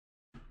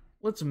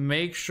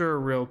make sure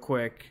real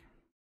quick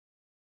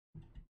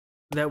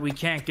that we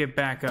can't get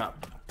back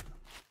up.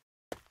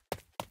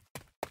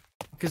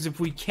 Because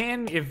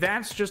if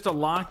that's just a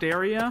locked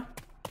area,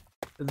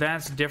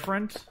 that's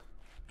different.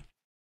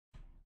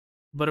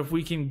 But if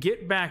we can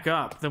get back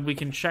up, then we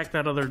can check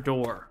that other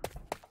door.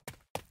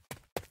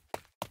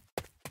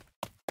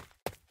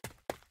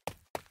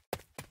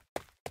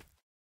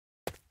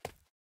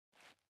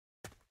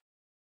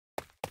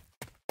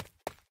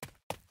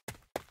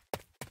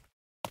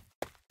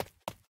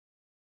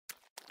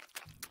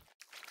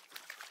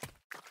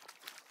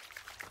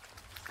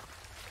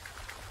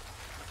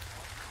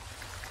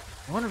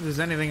 I wonder if there's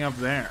anything up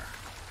there.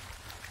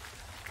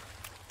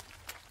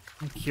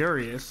 I'm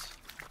curious.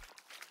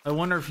 I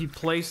wonder if he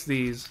placed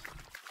these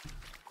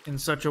in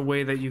such a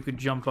way that you could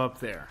jump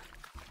up there.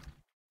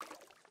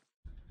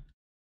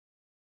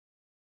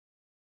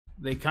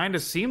 They kind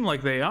of seem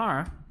like they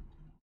are.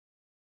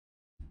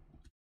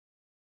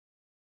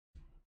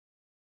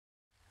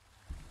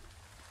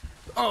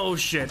 Oh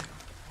shit.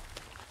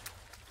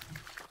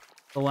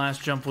 The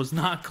last jump was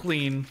not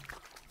clean.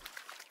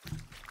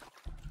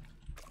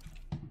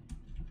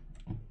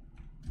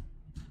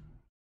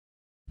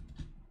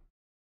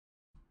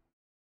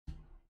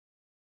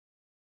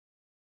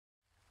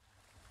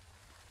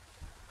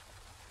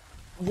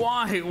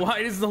 Why?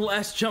 Why does the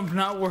last jump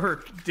not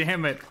work?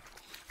 Damn it.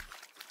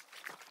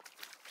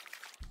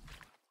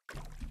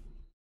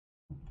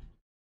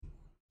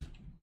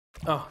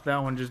 Oh, that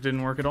one just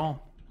didn't work at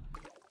all.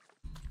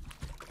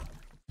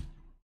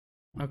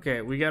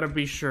 Okay, we gotta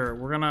be sure.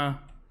 We're gonna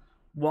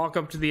walk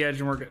up to the edge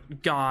and we're gonna...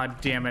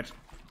 God damn it.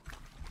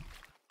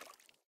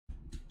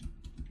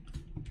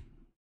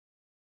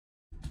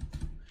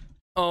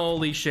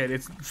 Holy shit,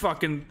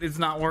 it's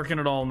not working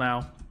at all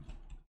now.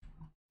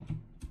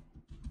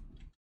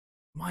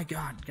 My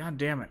god, god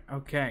damn it.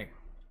 Okay.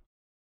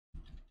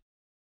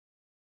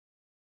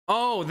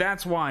 Oh,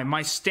 that's why.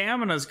 My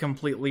stamina's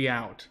completely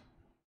out.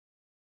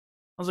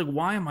 I was like,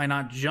 why am I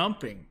not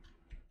jumping?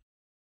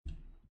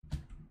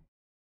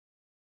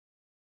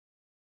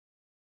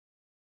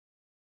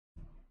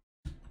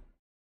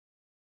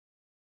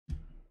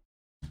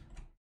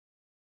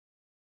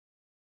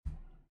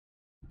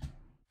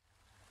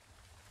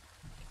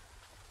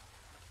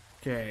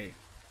 Okay.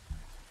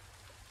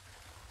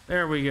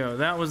 There we go.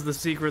 That was the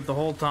secret the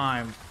whole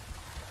time.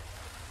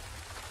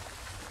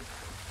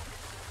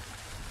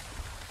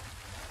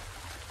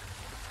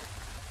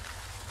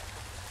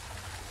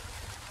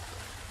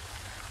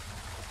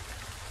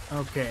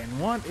 Okay,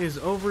 and what is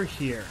over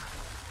here?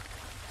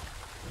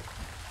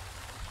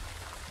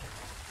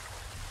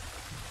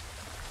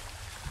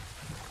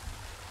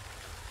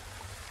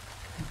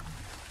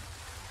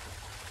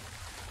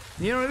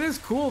 You know, it is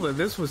cool that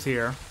this was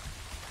here.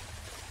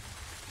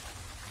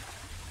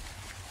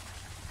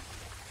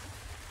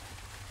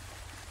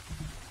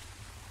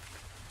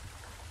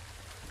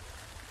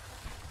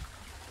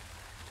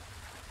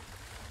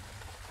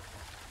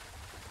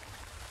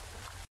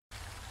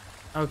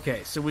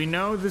 Okay, so we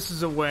know this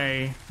is a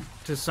way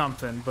to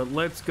something, but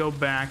let's go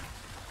back.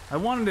 I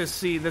wanted to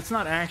see, that's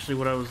not actually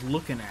what I was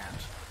looking at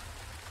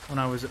when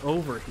I was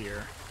over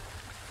here.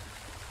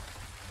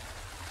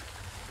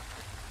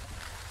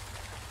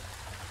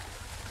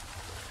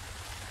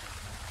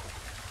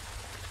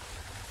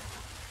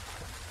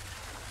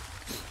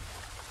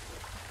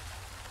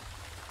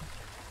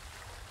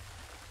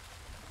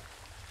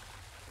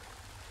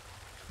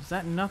 Is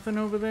that nothing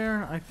over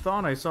there? I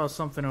thought I saw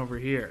something over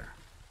here.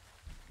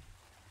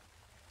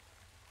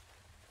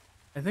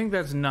 I think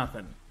that's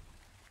nothing.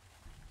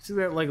 See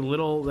that like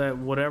little, that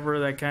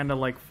whatever that kind of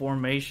like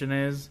formation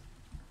is?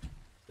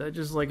 Is that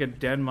just like a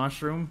dead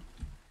mushroom?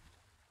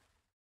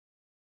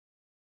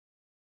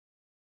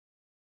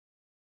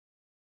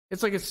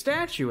 It's like a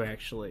statue,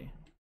 actually.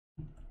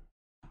 It's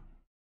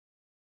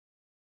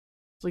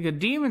like a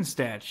demon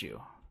statue.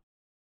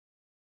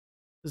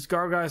 This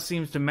gargoyle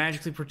seems to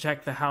magically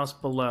protect the house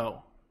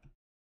below.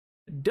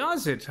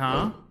 Does it,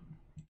 huh?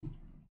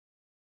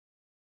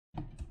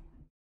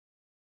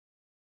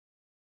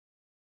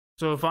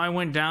 So if I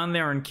went down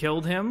there and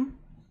killed him,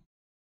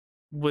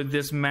 would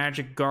this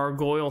magic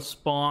gargoyle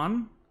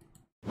spawn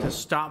to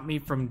stop me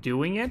from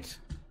doing it?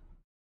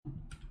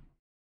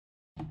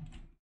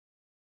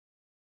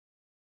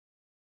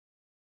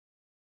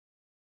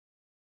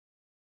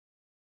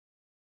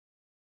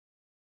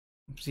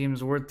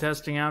 Seems worth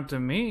testing out to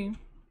me.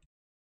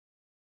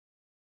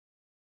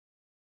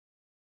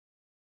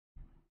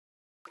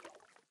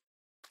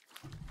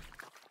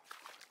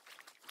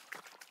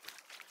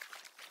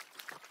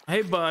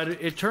 Hey bud,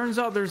 it turns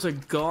out there's a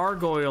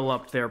gargoyle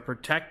up there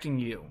protecting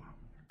you.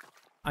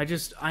 I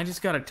just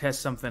gotta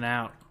test something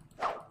out.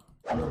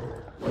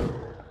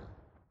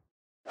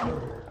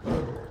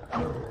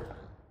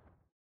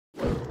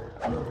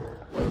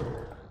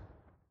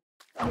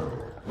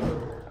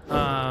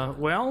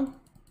 Well,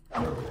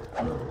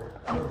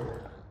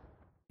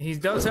 he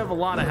does have a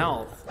lot of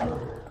health.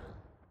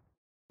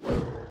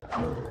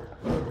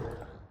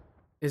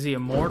 Is he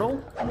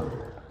immortal?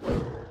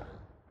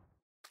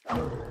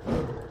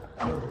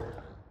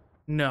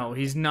 No,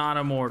 he's not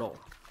immortal.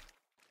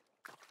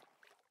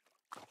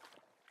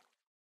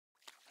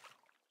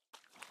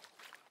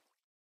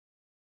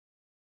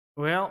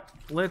 Well,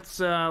 let's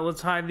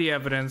hide the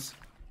evidence.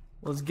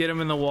 Let's get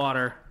him in the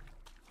water.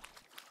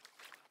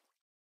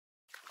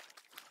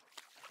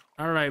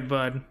 All right,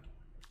 bud.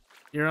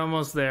 You're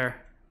almost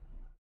there.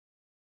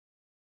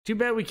 Too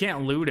bad we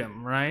can't loot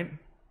him, right?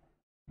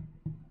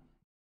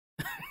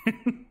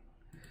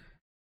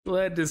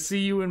 Glad to see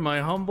you in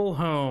my humble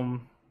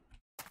home.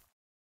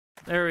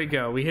 There we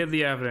go. We hid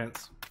the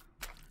evidence.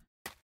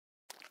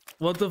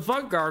 What the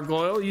fuck,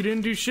 gargoyle? You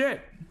didn't do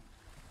shit.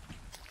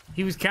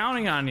 He was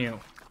counting on you.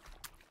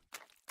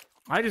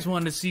 I just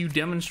wanted to see you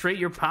demonstrate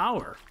your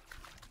power.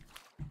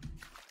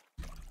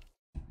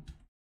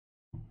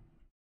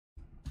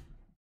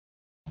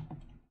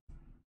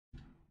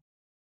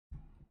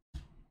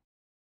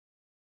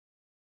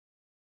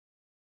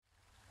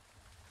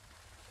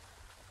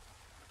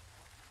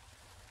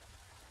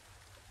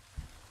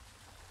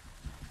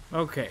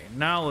 Okay,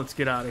 now let's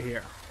get out of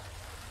here.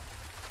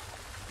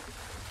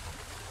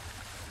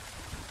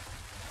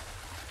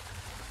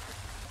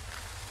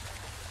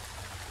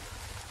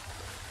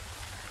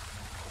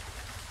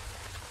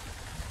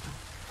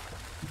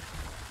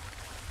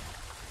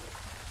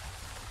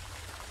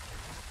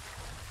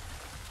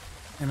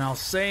 And I'll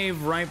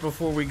save right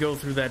before we go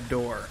through that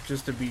door,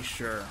 just to be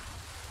sure.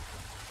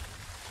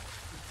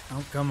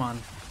 Oh, come on.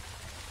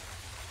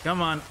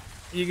 Come on.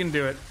 You can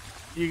do it.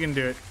 You can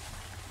do it.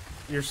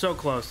 You're so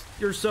close.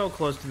 You're so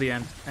close to the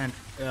end and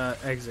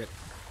exit.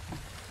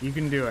 You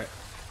can do it.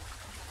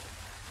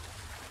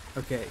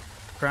 Okay.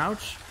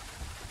 Crouch.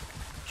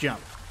 Jump.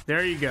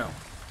 There you go.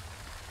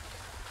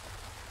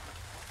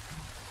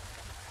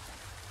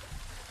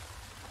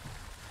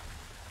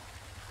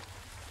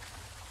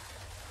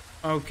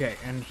 Okay,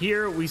 and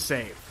here we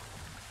save.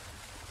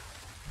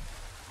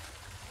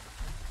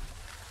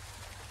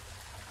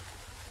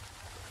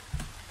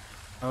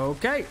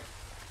 Okay,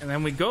 and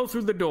then we go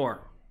through the door.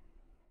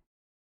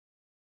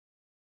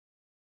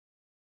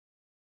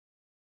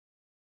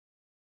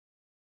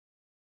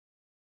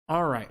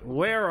 All right,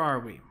 where are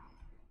we?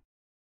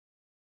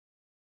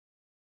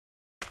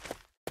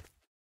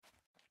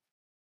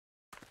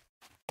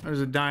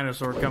 There's a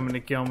dinosaur coming to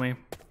kill me.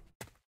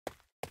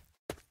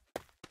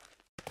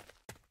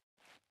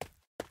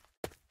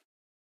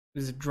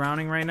 Is it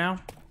drowning right now?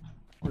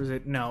 Or is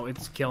it? No,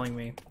 it's killing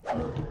me.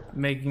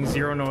 Making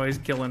zero noise,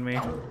 killing me.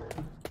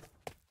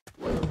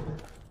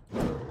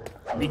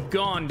 Be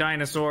gone,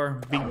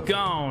 dinosaur. Be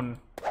gone.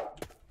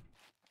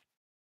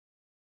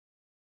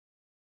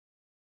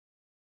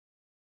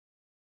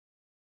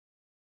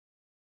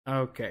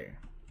 Okay.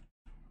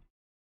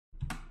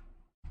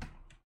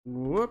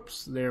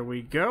 Whoops, there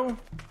we go.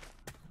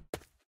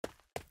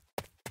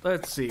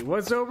 Let's see,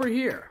 what's over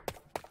here?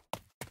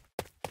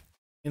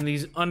 In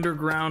these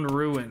underground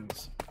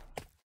ruins.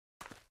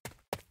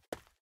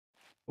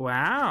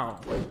 Wow.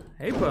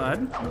 Hey,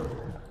 bud.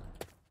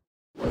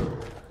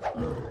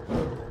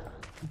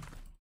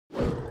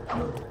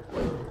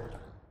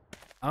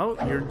 Oh,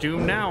 you're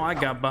doomed now. I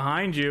got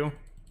behind you.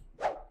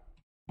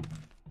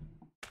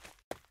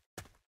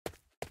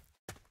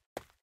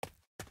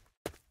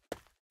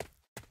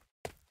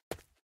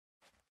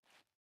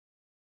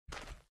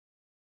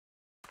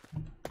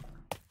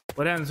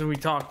 What happens when we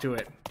talk to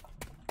it?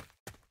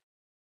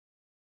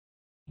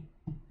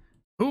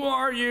 Who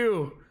are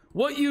you?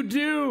 What you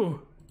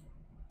do?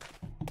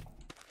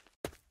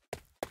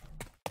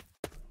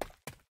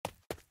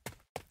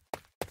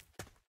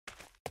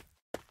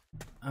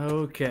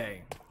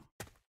 Okay.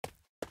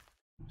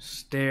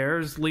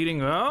 Stairs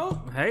leading.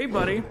 Oh, hey,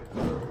 buddy.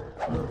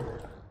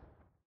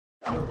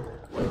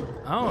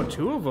 Oh,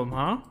 two of them,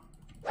 huh?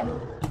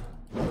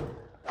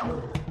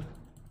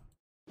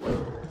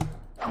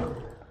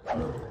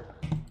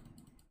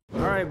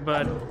 All right,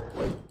 bud.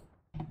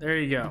 There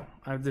you go.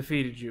 I've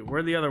defeated you.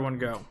 Where'd the other one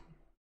go?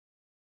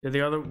 Did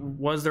the other...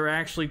 Was there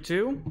actually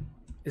two?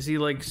 Is he,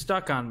 like,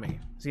 stuck on me?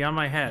 Is he on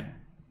my head?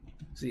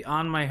 Is he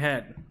on my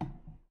head?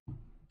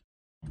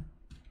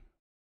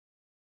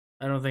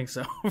 I don't think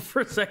so.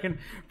 For a second,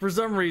 for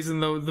some reason,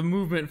 though, the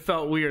movement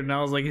felt weird, and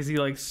I was like, is he,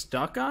 like,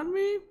 stuck on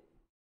me?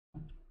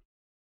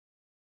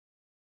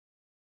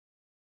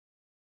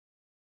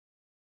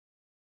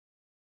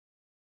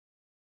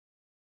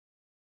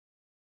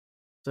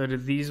 So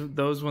did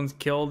those ones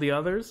kill the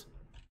others? Is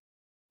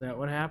that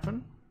what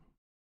happened?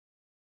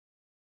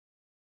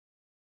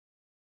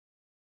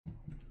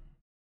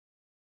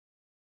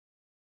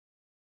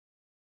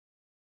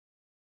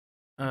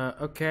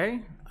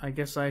 Okay. I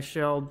guess I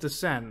shall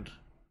descend.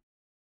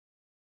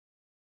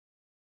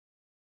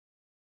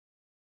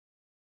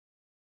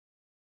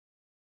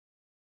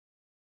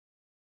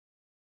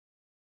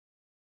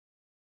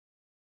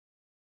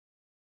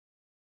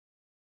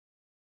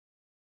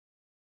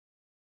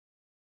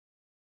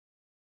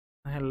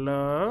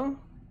 Hello?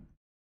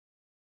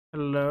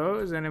 Hello?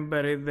 Is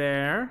anybody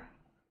there?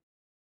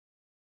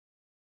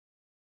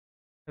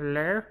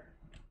 Hello?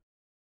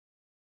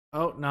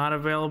 Oh, not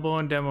available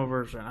in demo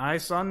version. I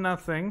saw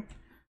nothing.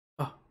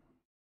 Oh.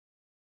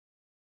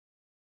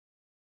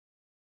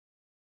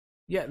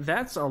 Yeah,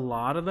 that's a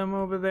lot of them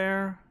over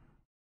there.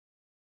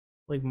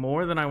 Like,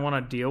 more than I want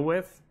to deal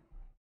with.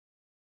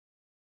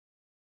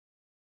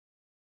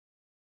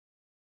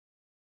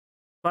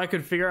 If I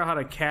could figure out how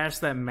to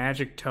cast that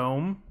magic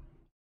tome,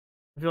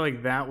 I feel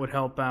like that would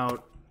help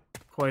out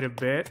quite a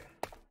bit.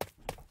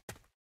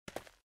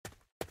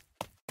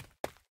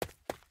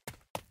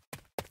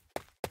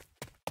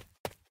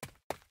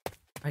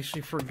 I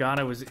actually forgot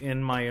it was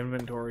in my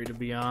inventory, to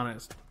be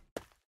honest.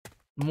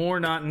 More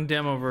not in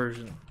demo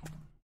version.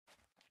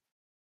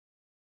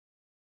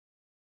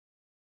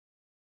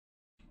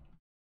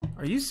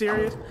 Are you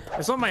serious?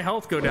 I saw my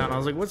health go down. I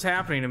was like, what's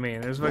happening to me?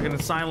 And there's fucking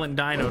a silent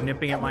dino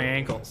nipping at my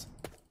ankles.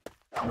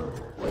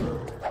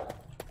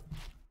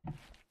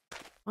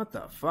 What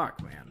the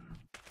fuck, man?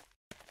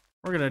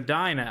 We're gonna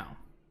die now.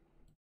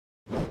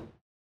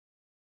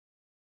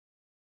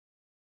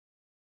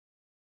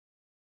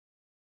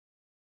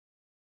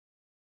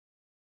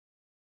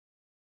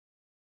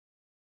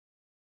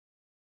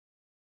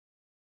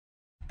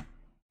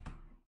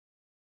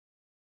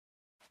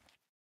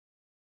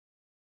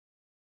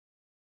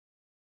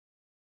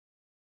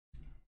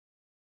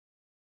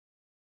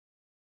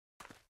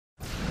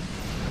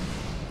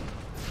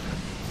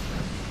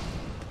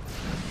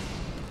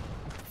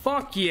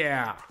 Fuck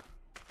yeah!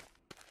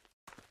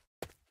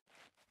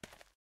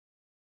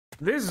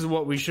 This is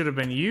what we should have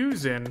been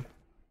using.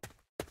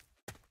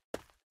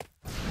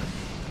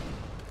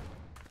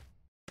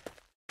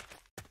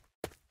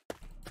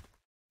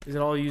 Is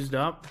it all used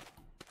up?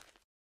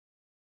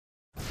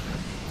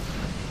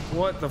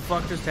 What the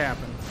fuck just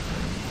happened?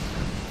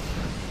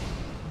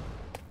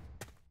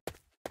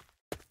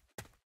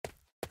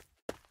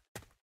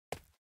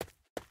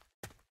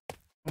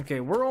 Okay,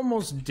 we're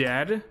almost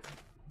dead.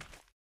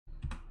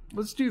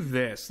 Let's do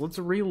this. Let's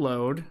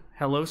reload.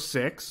 Hello,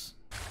 6. Is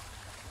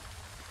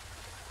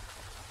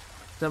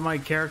that my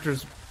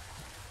character's...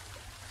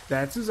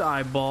 That's his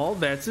eyeball.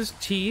 That's his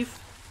teeth.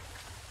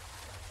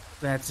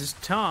 That's his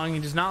tongue. He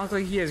does not look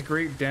like he has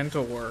great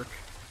dental work.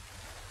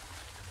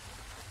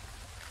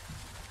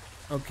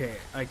 Okay,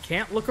 I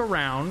can't look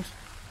around.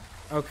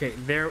 Okay,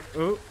 there...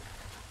 Oh.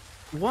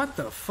 What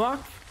the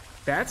fuck?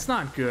 That's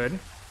not good.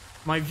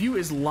 My view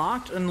is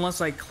locked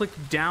unless I click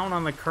down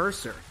on the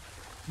cursor.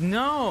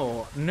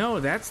 No, no,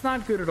 that's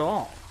not good at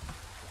all.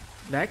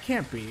 That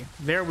can't be.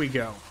 There we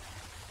go.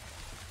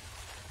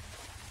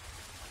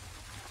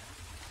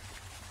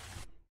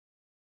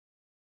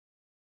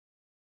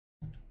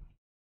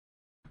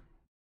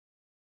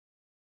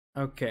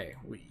 Okay,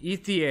 we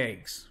eat the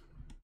eggs.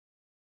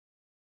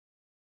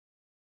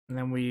 And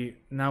then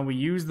now we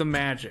use the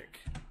magic.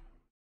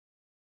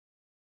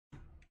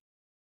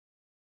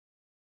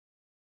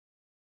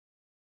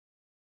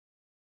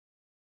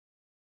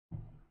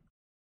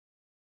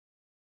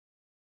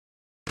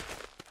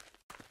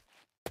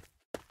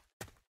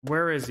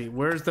 Where is he?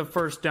 Where's the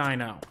first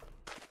dino?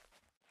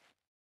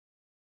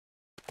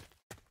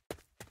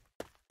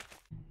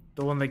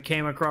 The one that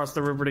came across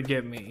the river to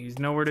get me. He's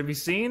nowhere to be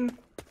seen?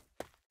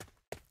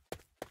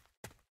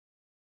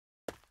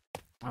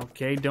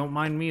 Okay, don't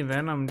mind me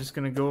then. I'm just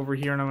gonna go over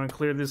here and I'm gonna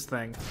clear this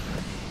thing.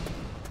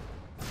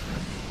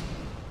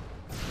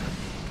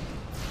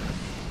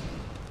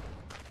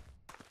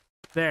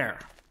 There.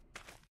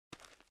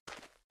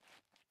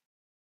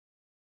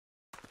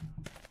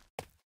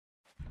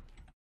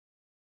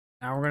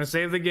 Now we're gonna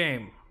save the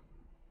game.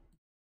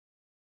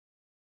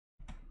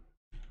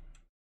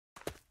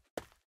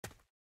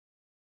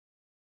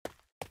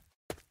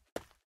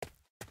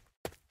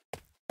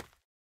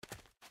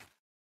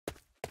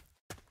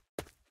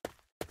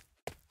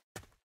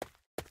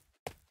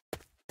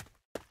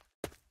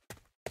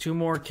 Two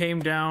more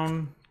came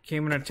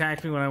and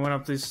attacked me when I went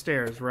up these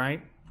stairs,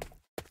 right?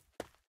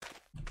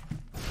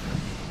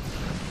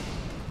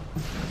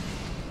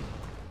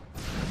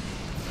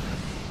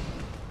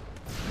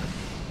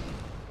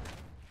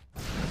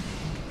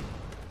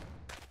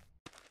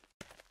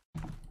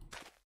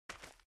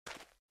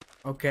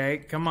 Okay,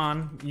 come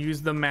on,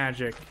 use the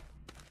magic.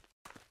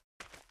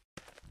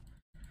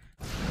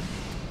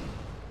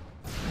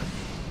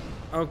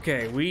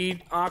 Okay,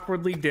 we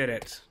awkwardly did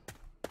it.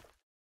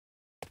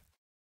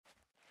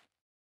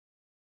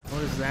 What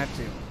does that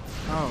do?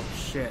 Oh,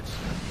 shit.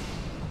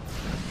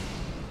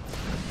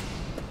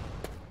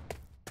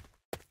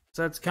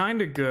 So that's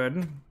kinda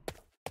good.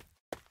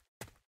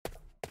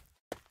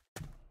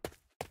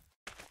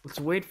 Let's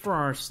wait for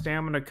our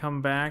stamina to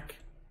come back.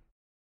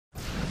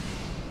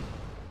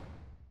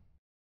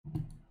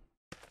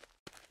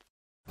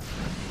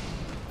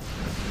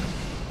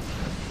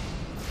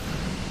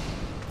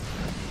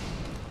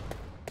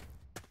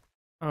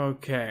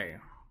 Okay.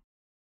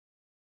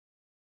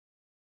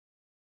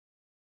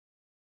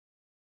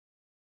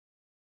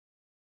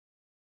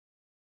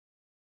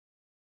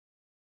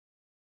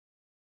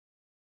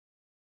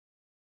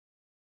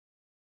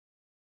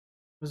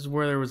 This is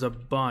where there was a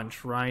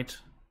bunch, right?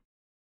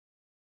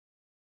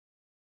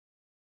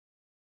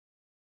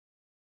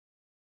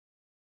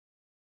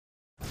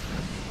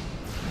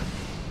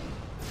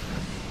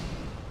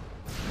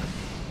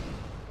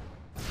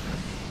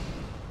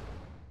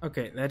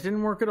 Okay, that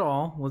didn't work at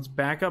all. Let's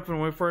back up and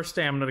wait for our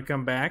stamina to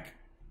come back.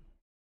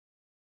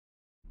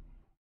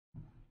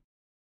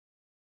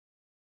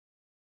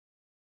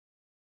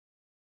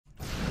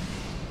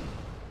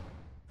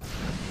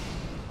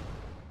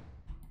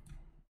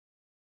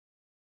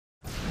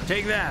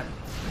 Take that!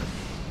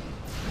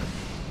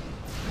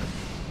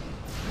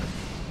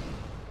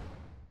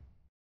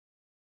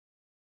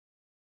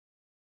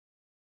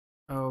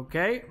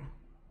 Okay.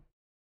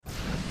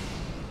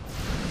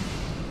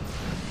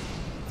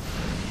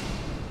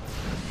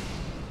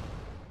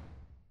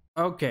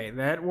 Okay,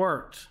 that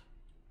worked.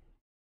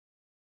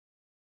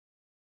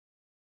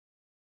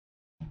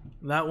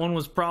 That one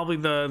was probably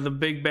the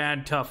big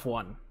bad tough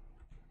one,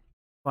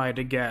 if I had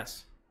to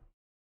guess.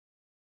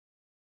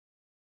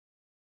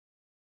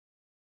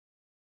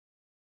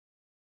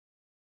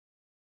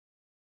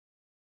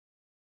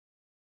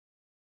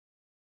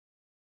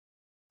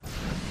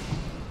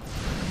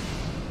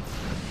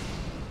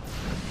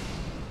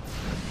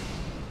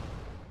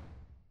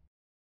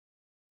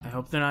 I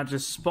hope they're not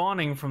just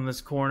spawning from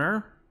this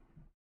corner.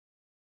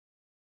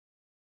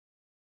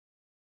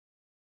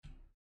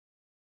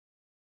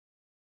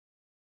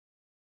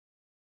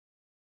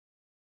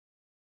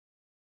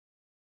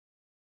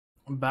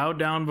 Bow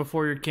down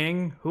before your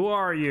king. Who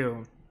are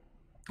you?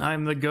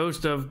 I'm the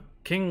ghost of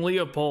King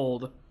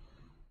Leopold.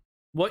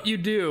 What you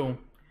do?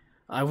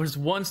 I was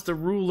once the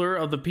ruler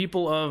of the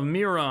people of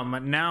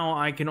Miram. Now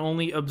I can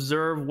only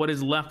observe what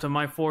is left of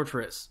my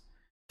fortress.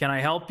 Can I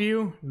help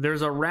you?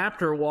 There's a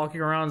raptor walking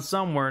around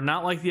somewhere,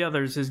 not like the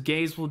others. His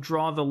gaze will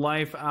draw the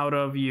life out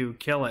of you.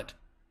 Kill it.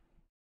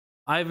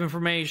 I have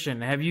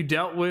information. Have you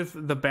dealt with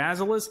the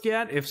basilisk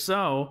yet? If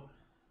so,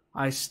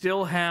 I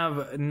still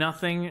have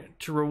nothing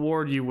to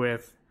reward you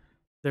with.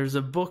 There's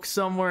a book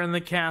somewhere in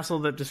the castle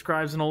that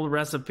describes an old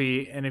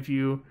recipe, and if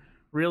you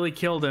really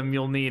killed him,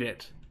 you'll need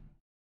it.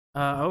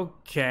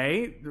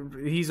 Okay.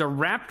 He's a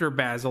raptor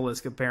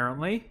basilisk,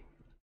 apparently.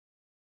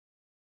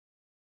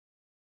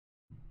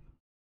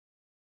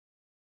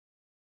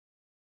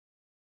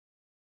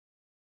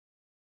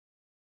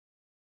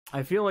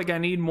 I feel like I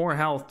need more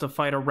health to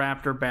fight a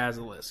raptor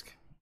basilisk.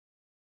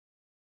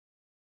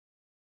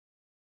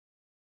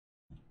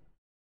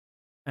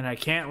 And I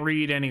can't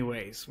read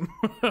anyways.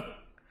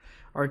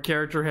 Our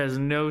character has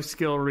no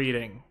skill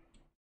reading.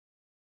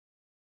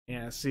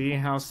 Yeah, see?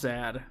 How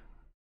sad.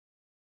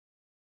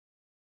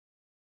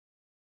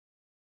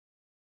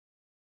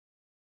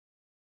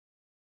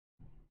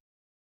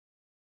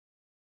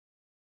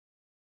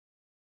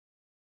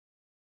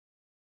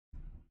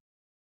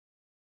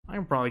 I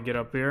can probably get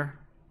up here.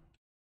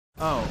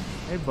 Oh,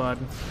 hey bud.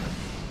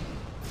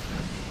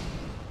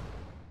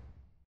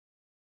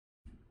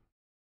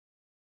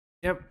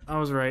 Yep, I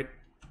was right.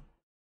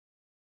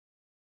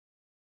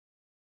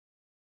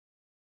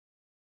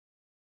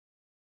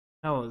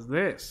 Hell is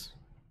this?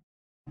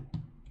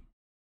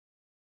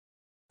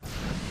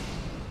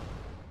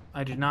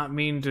 I did not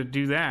mean to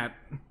do that.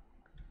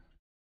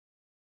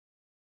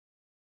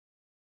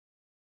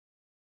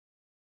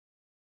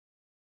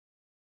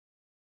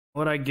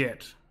 What'd I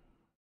get?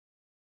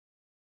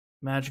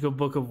 Magical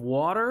Book of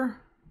Water.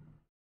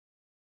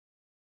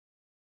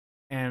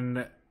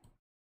 And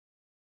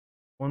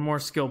one more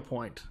skill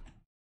point.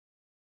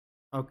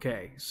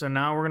 Okay, so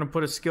now we're going to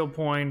put a skill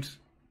point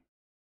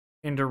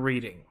into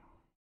reading.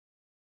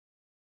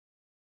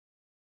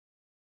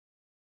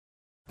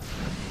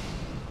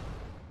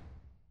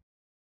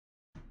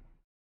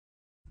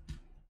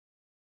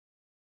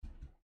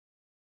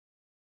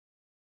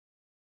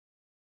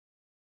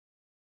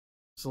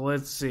 So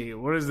let's see,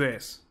 what is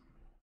this?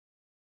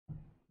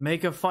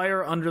 Make a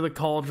fire under the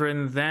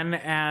cauldron, then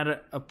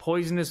add a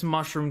poisonous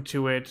mushroom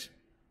to it.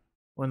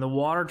 When the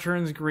water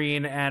turns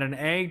green, add an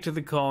egg to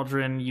the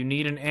cauldron. You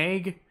need an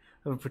egg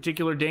of a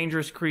particular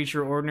dangerous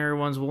creature. Ordinary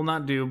ones will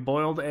not do.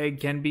 Boiled egg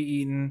can be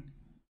eaten.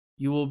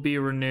 You will be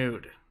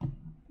renewed.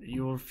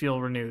 You will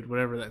feel renewed,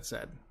 whatever that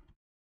said.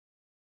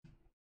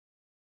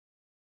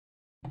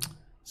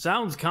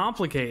 Sounds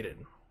complicated.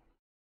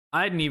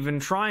 I didn't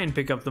even try and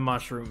pick up the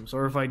mushrooms.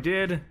 Or if I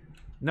did...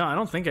 No, I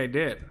don't think I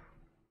did.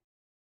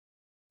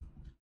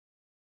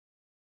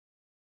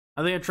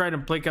 I think I tried to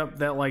pick up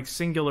that, like,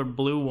 singular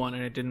blue one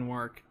and it didn't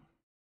work.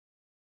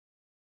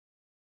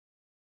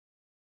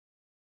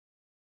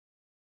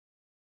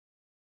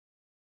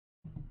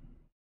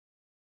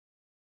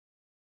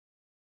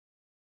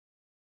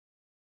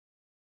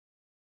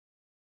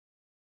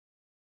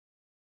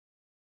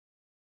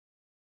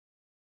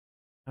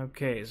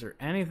 Okay, is there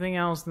anything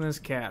else in this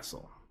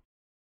castle?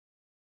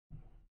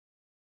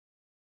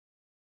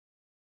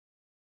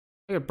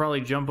 I could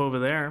probably jump over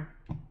there.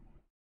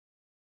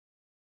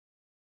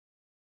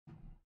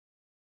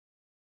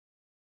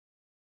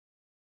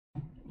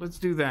 Let's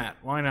do that.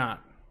 Why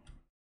not?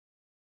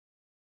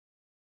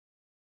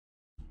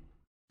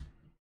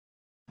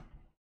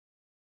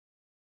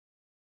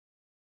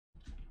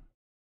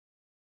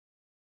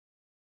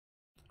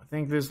 I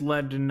think this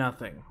led to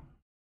nothing.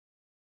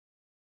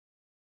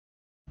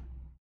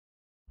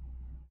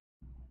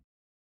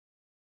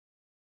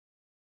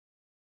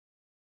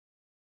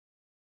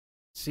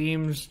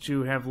 Seems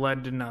to have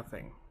led to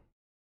nothing.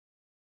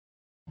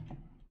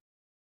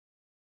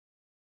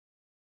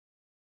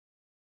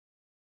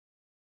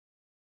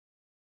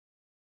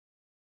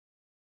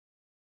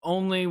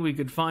 Only we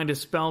could find a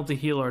spell to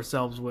heal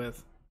ourselves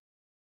with.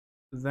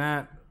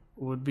 That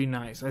would be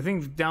nice. I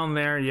think down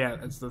there, yeah,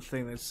 that's the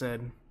thing that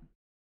said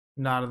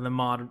not in the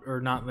mod, or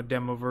not in the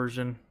demo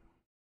version.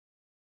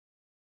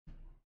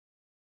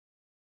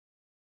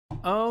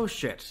 Oh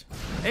shit.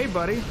 Hey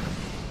buddy.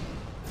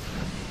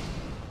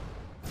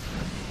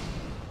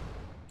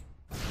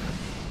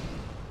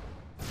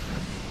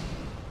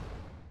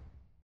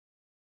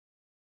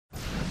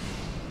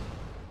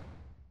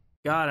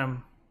 Got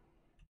him.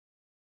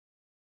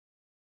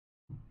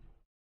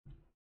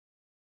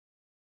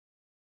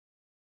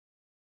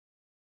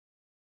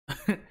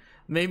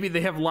 Maybe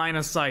they have line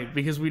of sight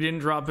because we didn't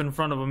drop in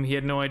front of him. He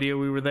had no idea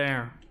we were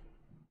there.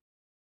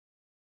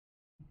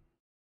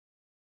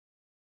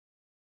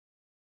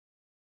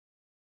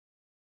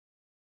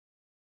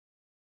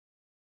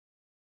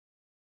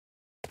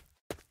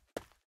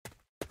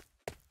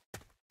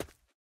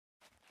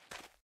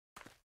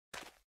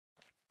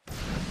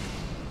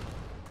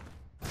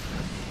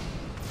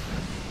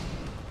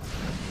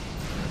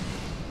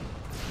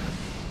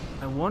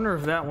 I wonder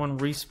if that one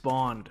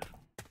respawned.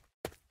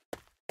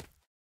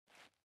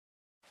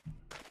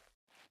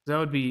 That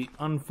would be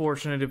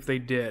unfortunate if they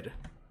did.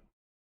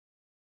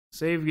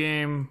 Save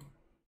game.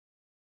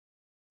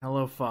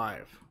 Hello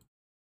 5.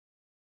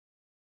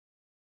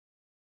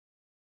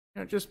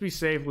 Yeah, just be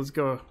safe. Let's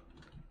go.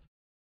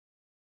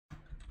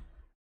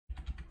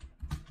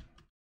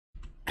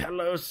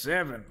 Hello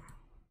 7.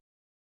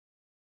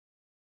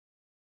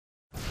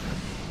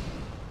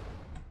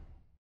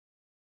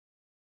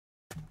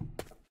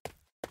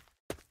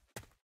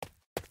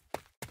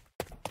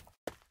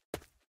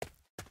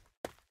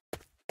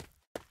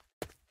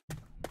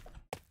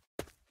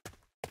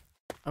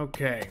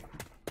 Okay,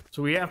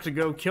 so we have to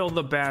go kill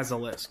the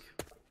basilisk.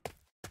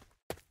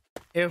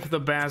 If the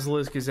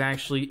basilisk is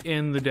actually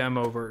in the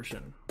demo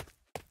version.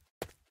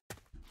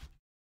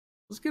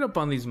 Let's get up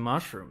on these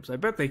mushrooms. I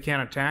bet they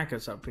can't attack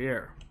us up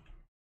here.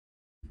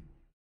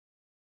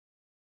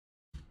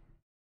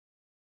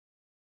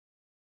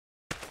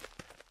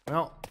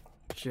 Well,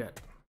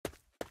 shit.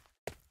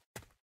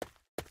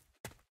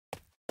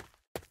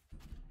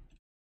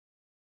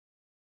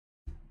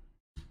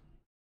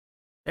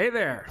 Hey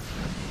there!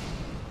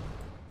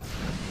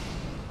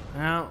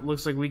 Well,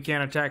 looks like we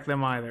can't attack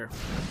them either.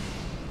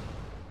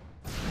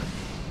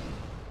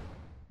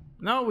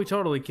 No, we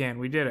totally can.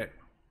 We did it.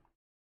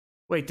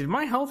 Wait, did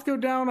my health go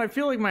down? I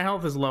feel like my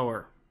health is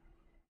lower.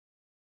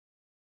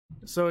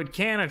 So it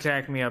can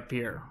attack me up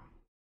here.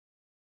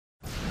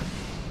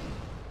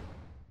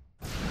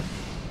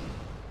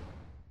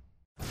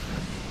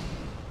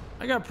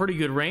 I got pretty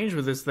good range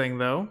with this thing,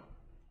 though.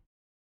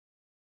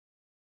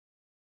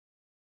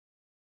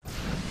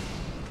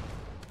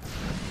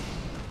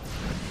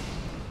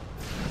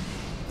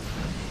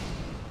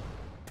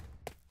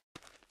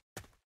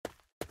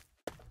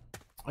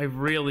 I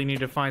really need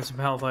to find some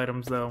health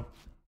items, though.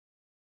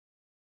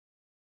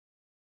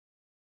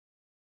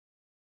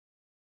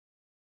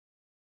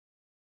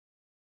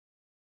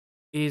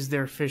 Is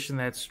there fish in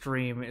that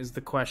stream, is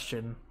the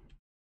question.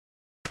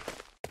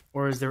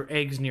 Or is there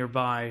eggs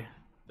nearby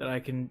that I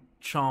can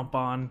chomp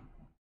on?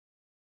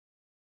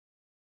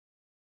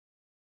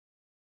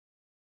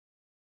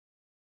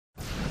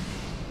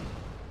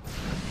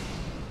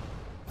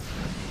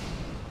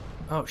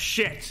 Oh,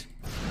 shit!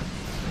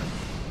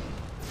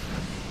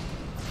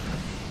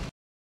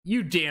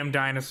 You damn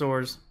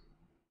dinosaurs.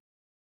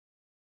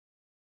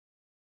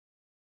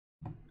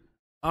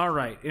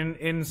 Alright,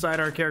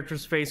 inside our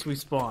character's face we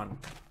spawn.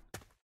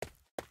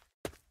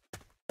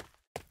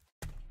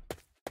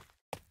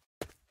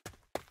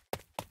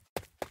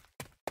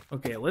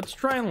 Okay, let's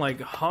try and like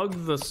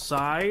hug the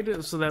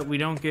side so that we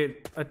don't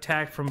get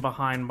attacked from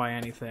behind by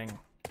anything.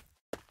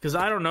 Because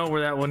I don't know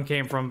where that one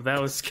came from, but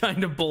that was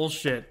kind of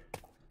bullshit.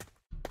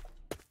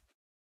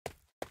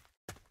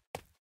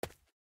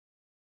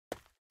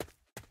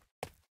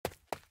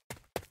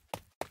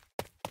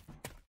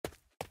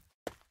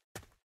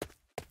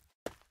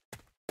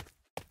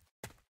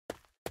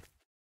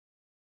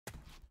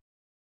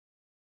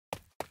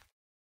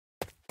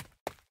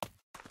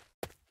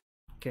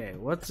 Okay,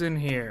 what's in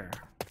here?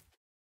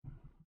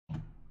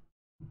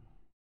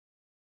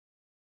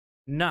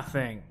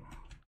 Nothing.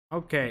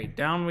 Okay,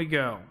 down we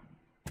go.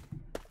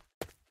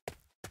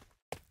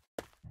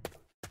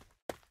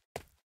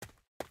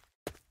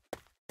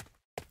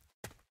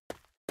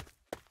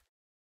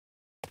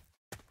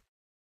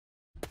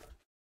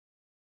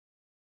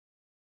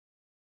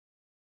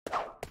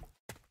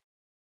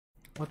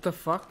 What the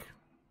fuck?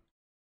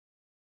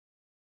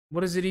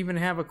 What does it even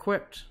have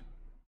equipped?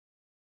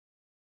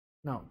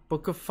 No,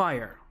 Book of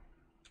Fire.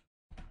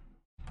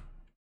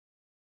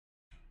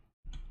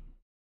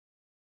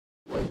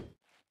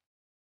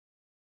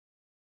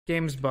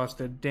 Game's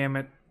busted, damn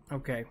it.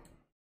 Okay.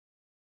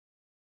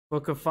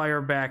 Book of Fire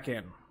back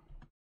in.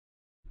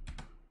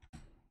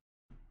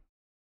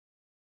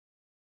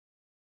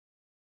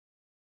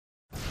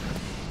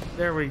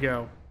 There we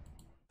go.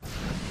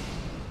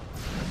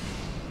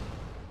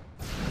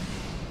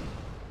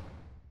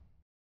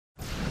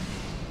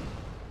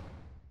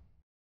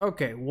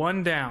 Okay,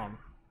 one down.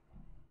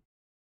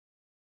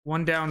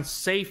 One down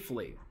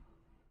safely.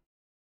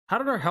 How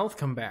did our health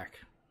come back?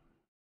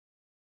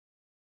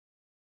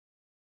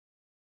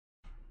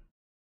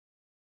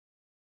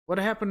 What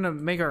happened to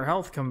make our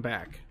health come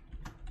back?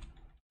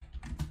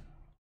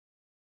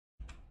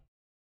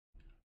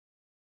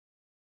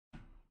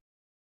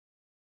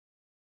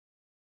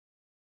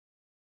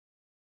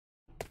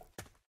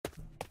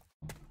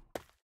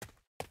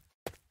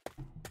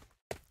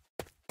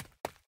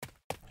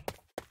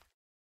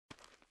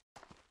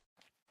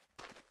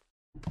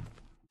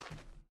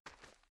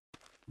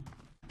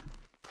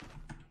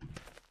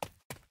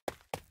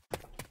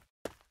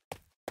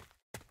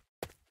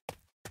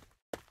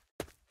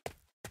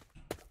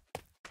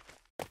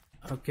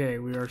 Okay,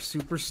 we are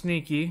super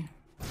sneaky.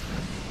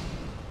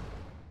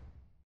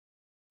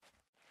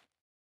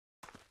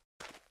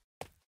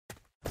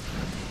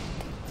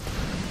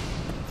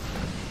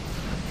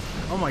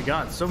 Oh my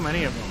god, so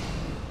many of them.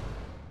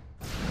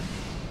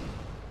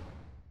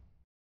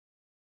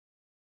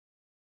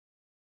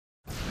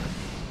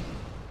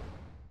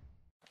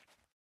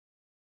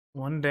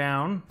 One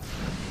down.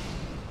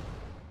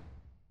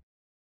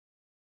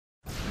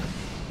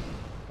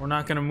 We're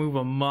not gonna move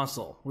a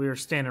muscle. We are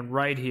standing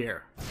right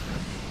here.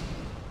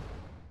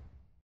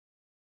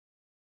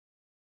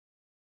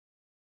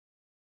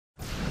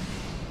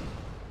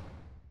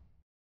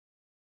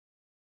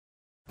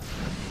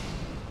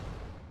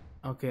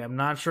 Okay, I'm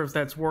not sure if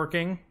that's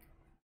working.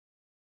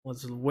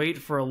 Let's wait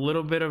for a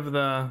little bit of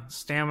the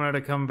stamina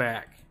to come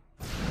back.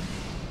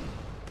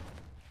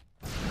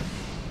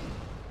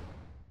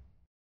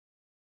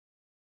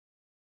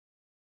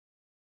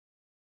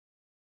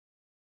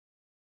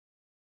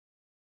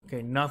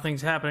 Okay,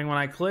 nothing's happening when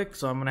I click,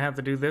 so I'm gonna have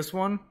to do this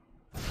one.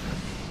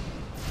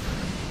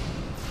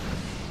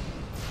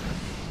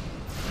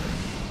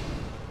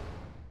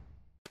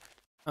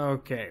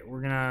 Okay,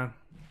 we're gonna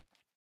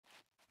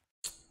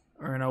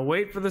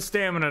wait for the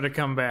stamina to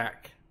come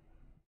back.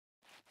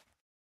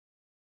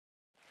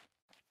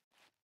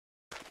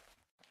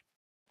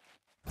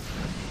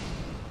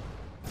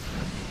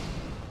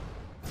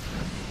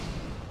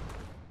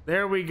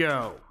 There we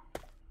go.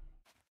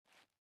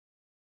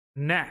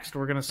 Next,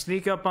 we're gonna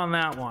sneak up on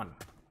that one.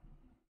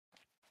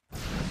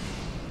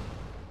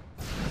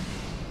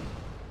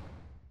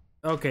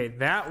 Okay,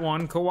 that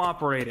one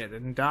cooperated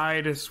and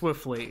died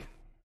swiftly.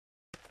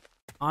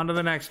 On to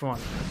the next one.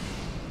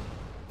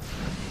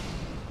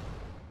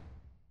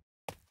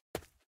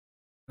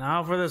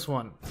 Now for this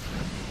one.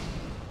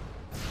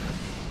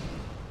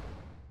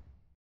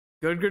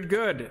 Good, good,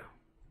 good.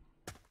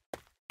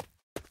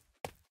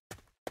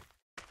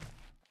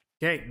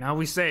 Okay, now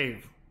we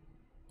save.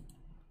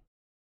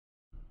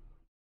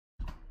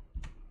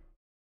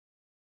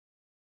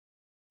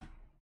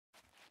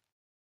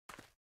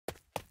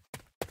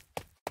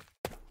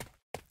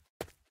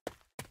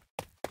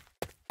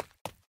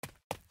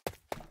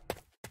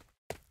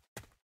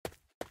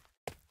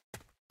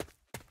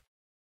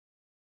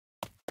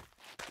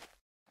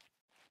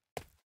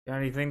 Got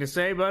anything to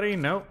say, buddy?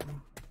 Nope.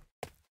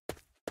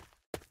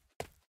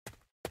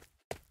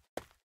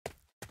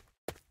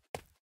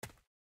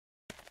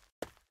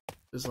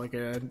 Just like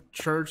a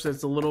church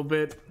that's a little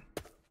bit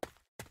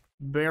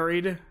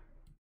buried.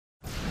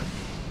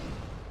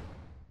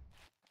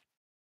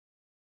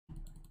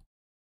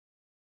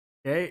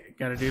 Okay,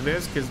 gotta do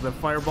this because the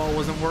fireball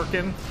wasn't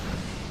working.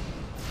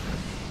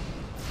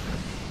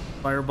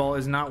 Fireball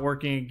is not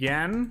working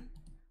again.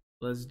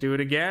 Let's do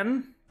it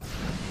again.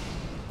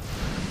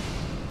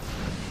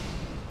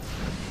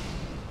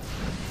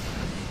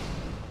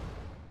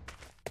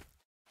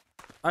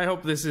 I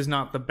hope this is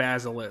not the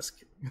basilisk.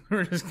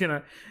 We're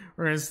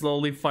gonna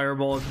slowly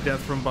fireball its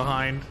death from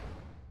behind.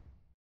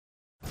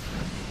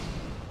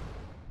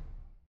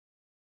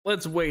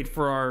 Let's wait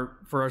for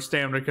our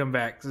stamina to come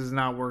back. This is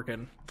not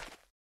working.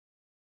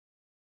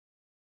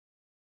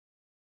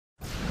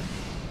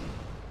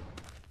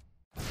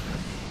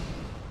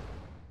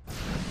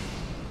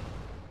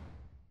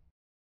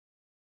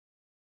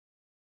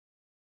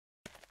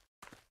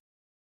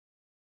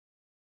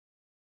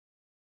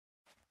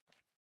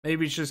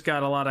 Maybe it's just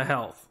got a lot of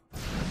health.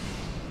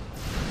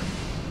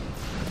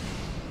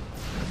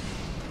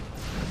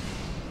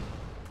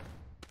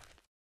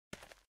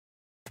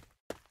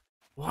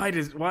 Why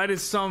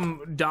does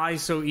some die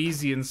so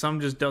easy and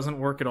some just doesn't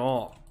work at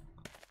all?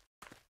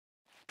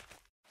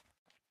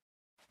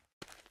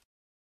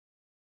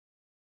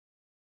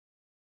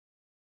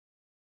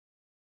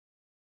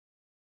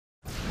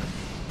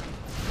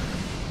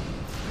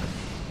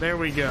 There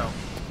we go.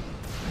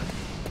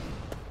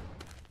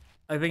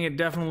 I think it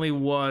definitely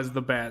was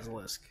the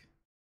basilisk.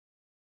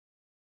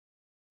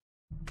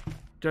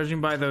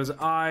 Judging by those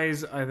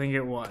eyes, I think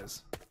it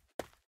was.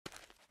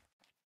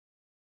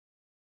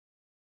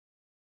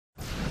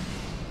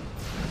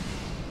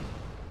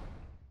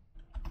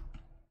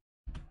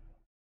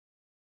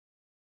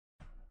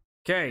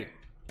 Okay.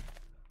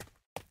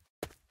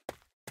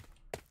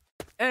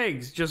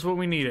 Eggs, just what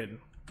we needed.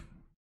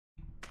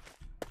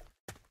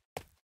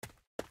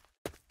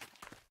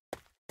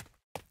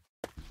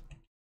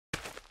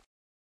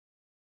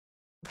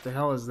 What the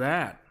hell is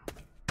that?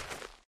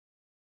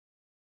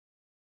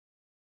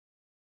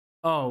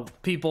 Oh,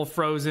 people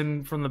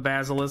frozen from the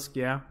basilisk,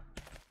 yeah.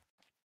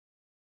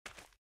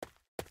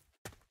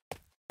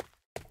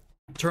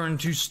 Turn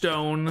to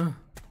stone.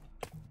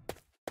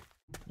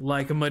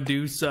 Like a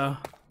Medusa.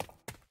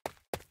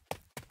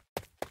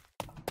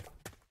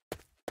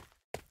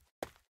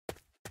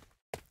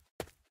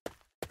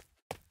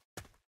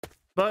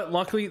 But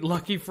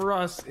lucky for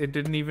us, it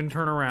didn't even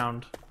turn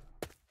around.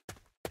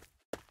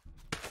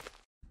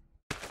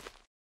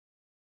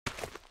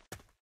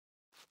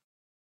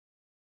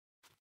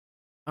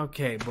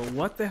 Okay, but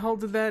what the hell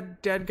did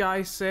that dead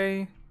guy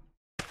say?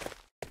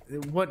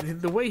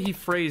 The way he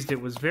phrased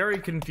it was very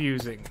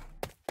confusing.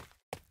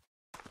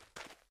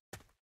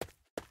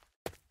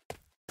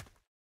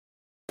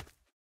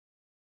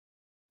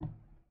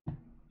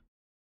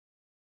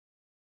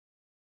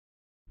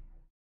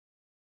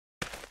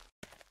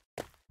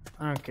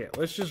 Okay,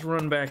 let's just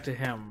run back to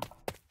him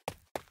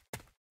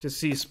to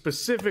see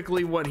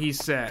specifically what he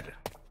said.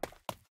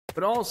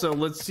 But also,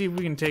 let's see if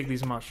we can take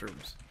these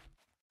mushrooms.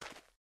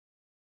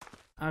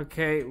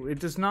 Okay, it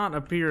does not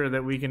appear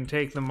that we can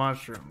take the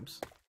mushrooms.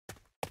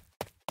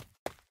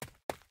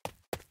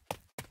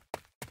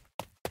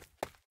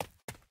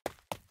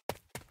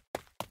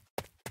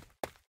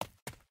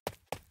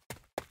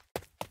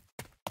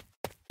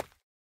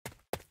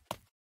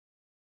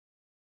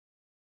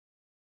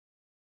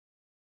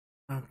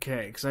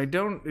 Okay, because it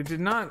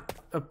did not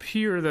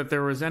appear that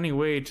there was any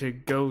way to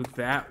go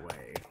that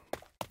way.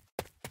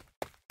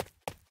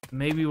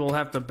 Maybe we'll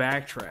have to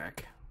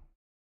backtrack.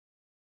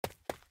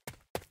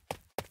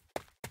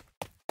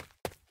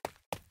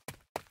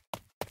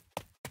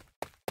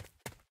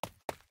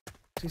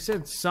 He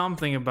said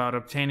something about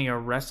obtaining a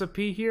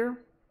recipe here.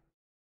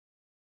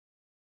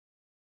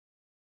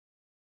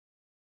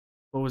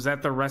 But was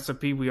that the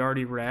recipe we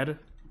already read?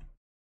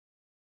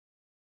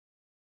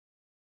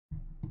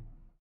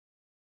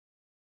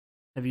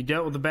 Have you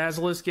dealt with the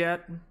basilisk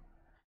yet?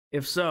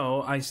 If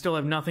so, I still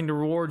have nothing to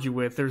reward you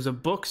with. There's a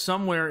book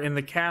somewhere in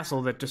the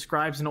castle that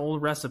describes an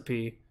old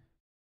recipe,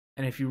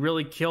 and if you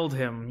really killed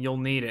him, you'll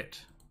need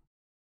it.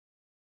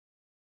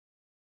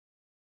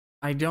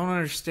 I don't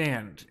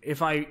understand.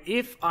 If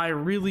I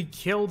really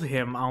killed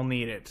him, I'll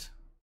need it.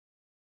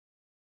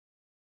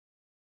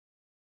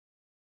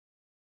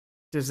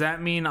 Does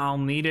that mean I'll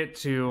need it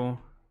to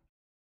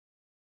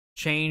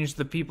change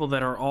the people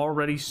that are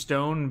already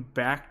stoned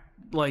back?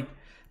 Like,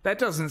 that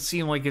doesn't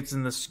seem like it's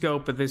in the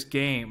scope of this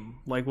game,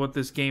 like what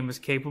this game is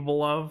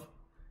capable of.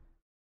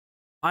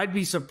 I'd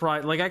be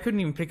surprised. Like, I couldn't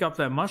even pick up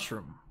that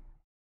mushroom.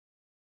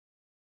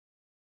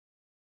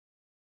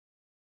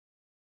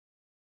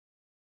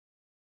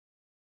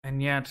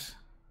 And yet...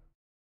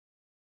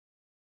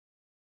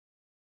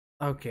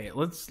 Okay,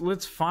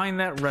 let's find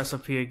that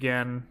recipe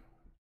again.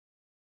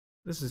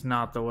 This is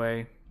not the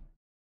way.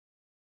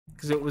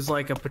 Because it was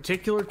like a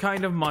particular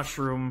kind of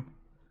mushroom,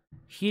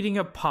 heating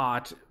a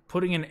pot,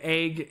 putting an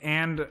egg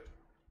and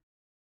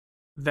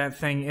that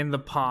thing in the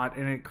pot,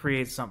 and it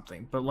creates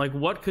something. But, like,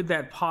 what could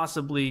that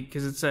possibly...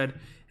 Because it said,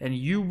 and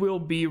you will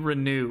be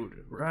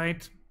renewed,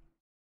 right?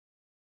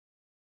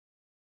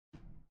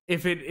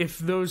 If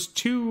those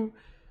two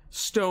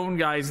stone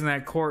guys in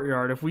that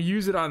courtyard, if we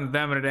use it on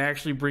them and it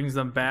actually brings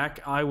them back,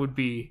 I would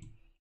be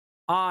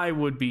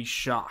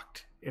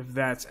shocked if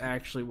that's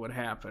actually what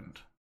happened.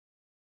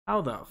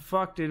 How the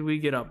fuck did we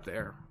get up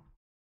there?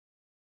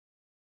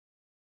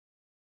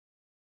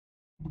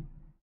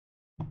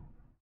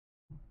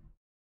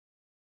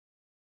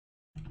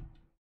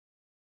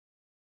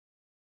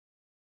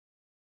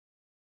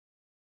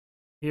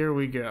 Here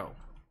we go.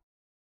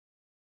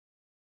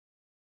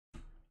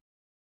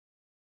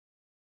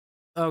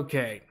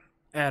 Okay.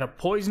 Add a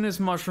poisonous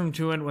mushroom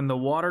to it. When the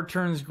water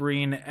turns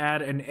green,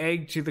 add an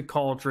egg to the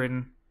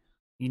cauldron.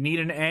 You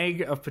need an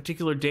egg of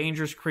particular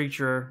dangerous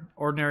creature.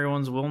 Ordinary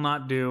ones will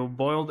not do.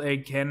 Boiled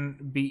egg can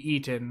be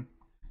eaten.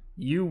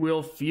 You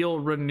will feel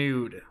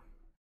renewed.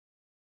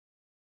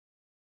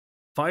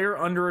 Fire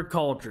under a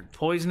cauldron.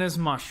 Poisonous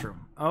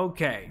mushroom.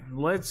 Okay,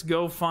 let's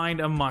go find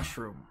a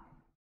mushroom.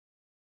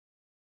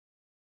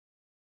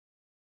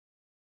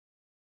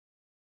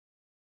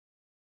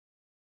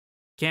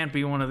 Can't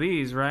be one of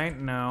these, right?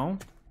 No.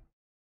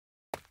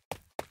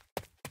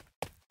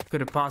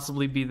 Could it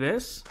possibly be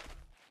this?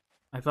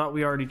 I thought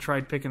we already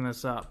tried picking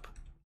this up.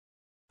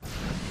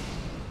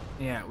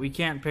 Yeah, we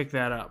can't pick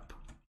that up.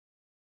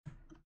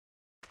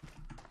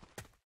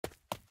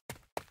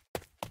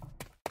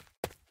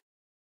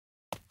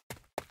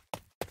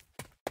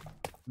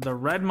 The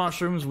red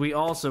mushrooms we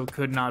also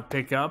could not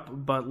pick up,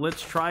 but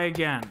let's try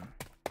again.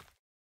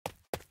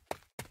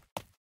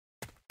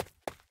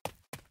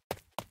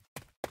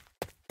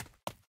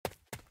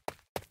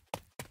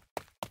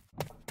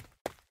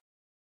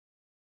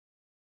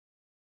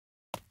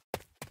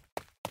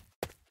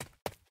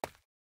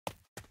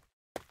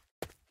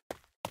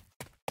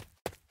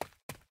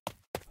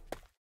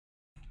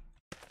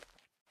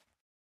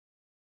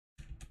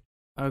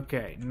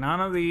 Okay, none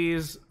of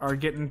these are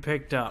getting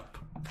picked up.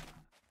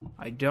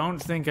 I don't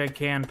think I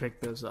can pick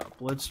this up.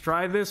 Let's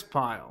try this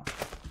pile.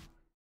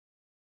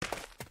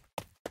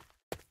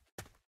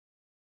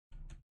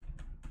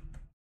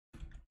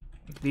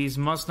 These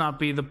must not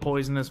be the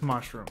poisonous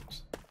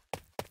mushrooms.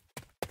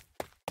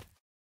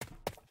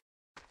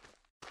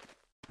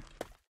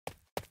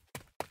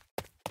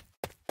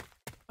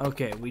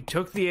 Okay, we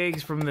took the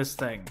eggs from this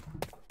thing.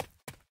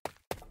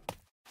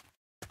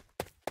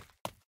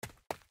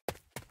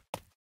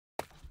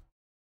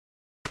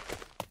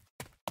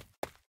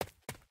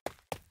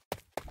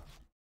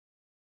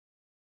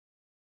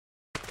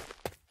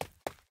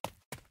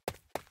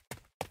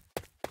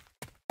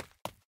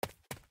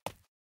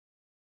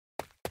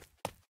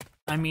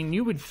 I mean,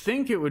 you would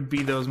think it would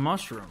be those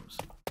mushrooms,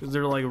 because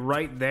they're like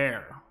right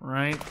there,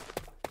 right?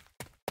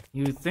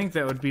 You would think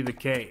that would be the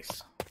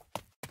case.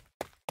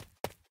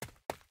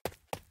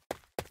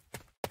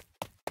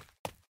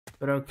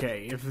 But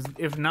okay,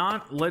 if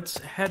not, let's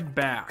head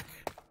back.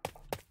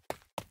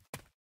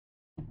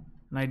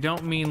 And I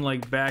don't mean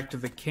like back to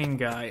the king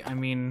guy, I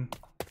mean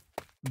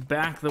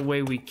back the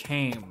way we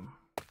came.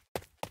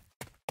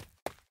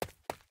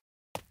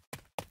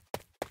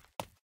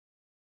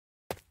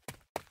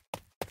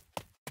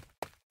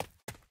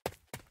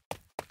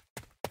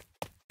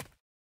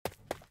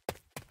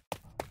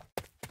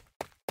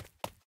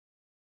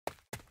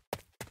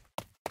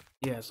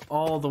 Yes,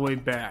 all the way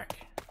back.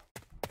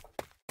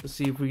 Let's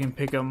see if we can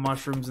pick up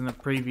mushrooms in the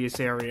previous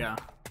area.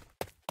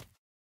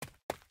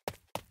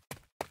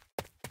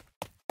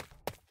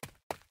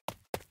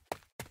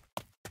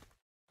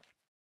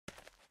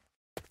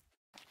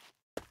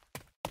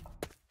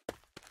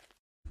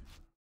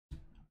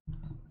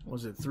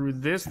 Was it through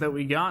this that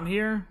we got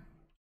here?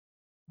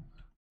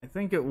 I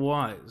think it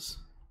was.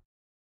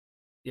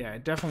 Yeah,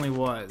 it definitely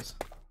was.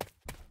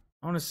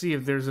 I want to see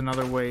if there's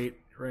another way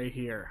right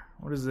here.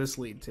 What does this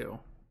lead to?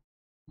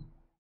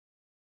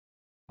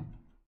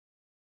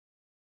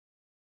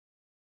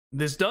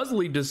 This does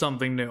lead to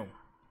something new.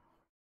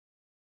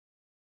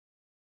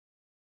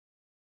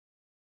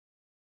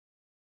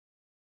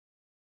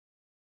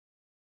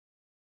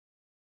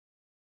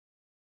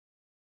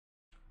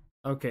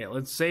 Okay,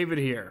 let's save it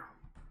here.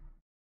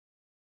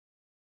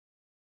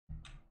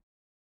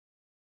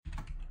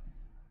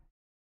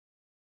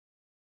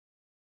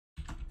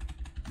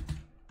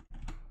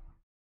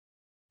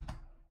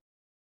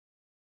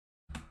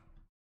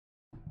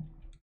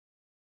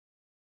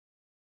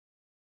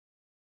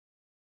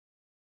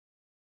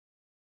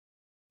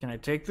 Can I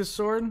take this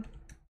sword?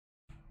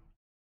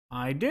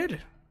 I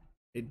did.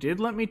 It did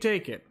let me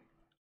take it.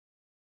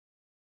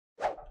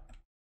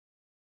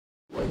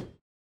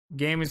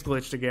 Game is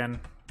glitched again.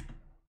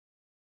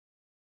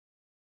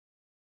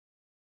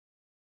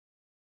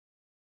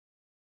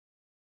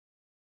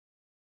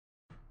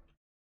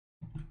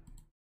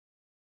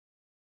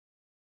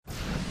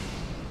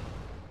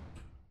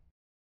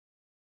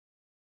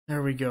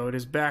 There we go. It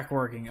is back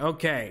working.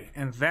 Okay,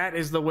 and that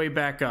is the way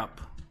back up.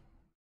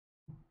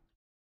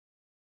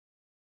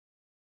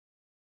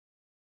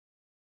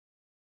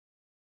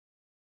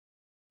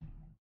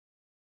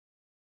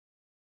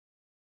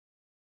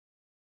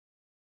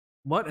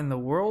 What in the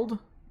world?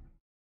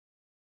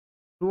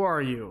 Who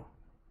are you?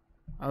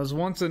 I was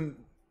once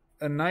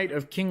a knight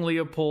of King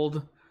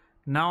Leopold.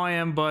 Now I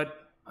am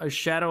but a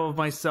shadow of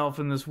myself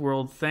in this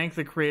world. Thank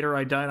the Creator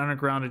I died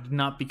underground and did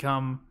not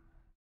become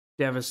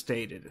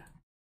devastated.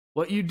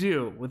 What you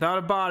do. Without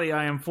a body,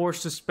 I am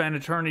forced to spend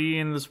eternity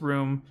in this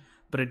room,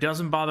 but it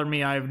doesn't bother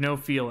me. I have no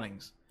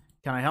feelings.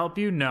 Can I help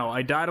you? No.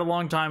 I died a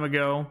long time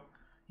ago.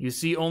 You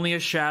see only a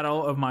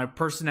shadow of my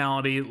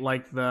personality,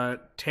 like the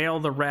tail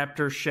the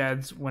raptor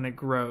sheds when it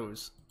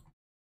grows.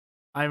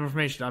 I have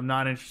information. I'm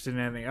not interested in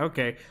anything.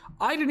 Okay.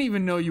 I didn't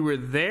even know you were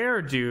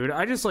there, dude.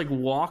 I just, like,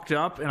 walked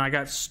up and I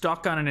got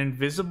stuck on an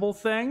invisible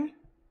thing.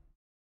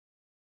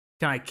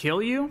 Can I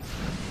kill you?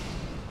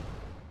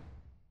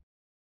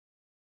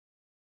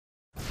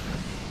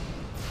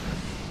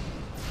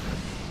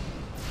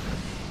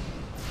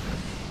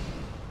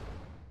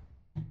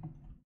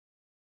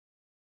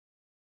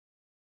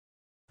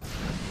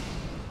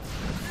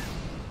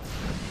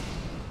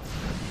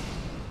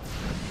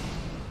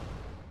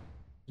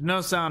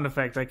 No sound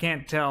effect. I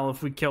can't tell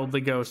if we killed the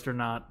ghost or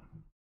not.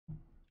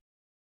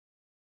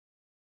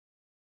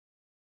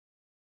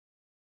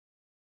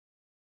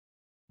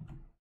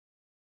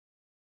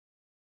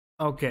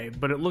 Okay,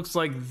 but it looks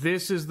like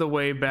this is the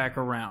way back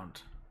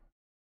around.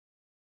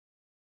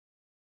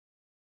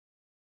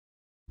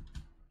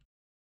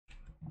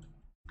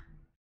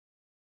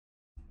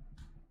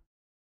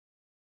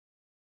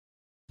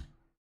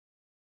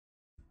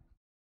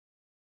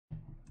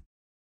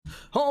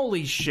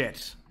 Holy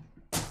shit!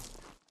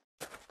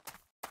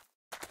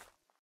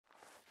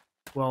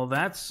 Well,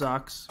 that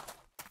sucks.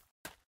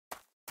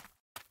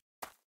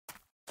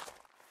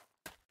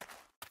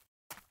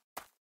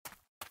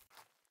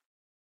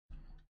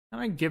 Can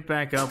I get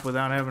back up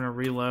without having to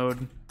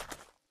reload?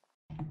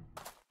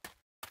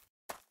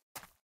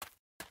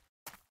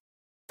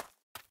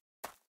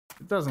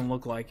 It doesn't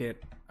look like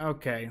it.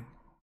 Okay.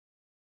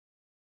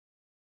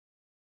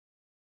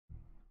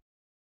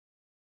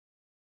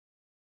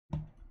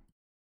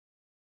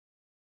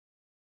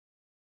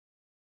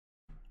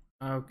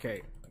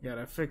 Okay.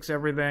 Gotta fix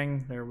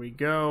everything. There we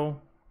go.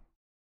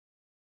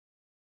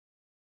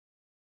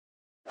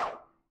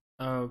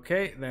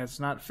 Okay, that's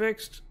not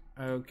fixed.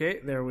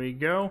 Okay, there we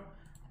go.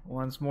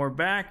 Once more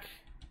back.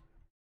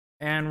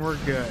 And we're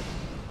good.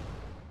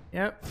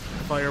 Yep.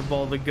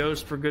 Fireball the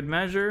ghost for good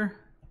measure.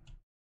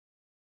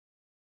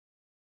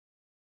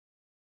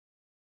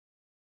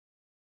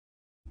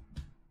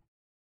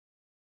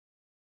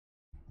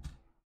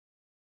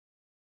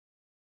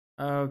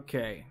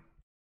 Okay.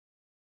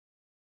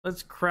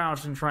 Let's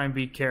crouch and try and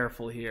be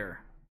careful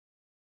here.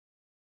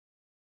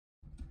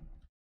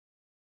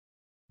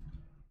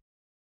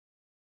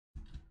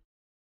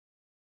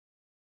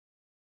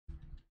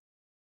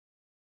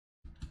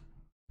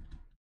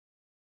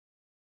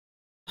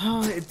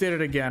 Oh, it did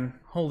it again.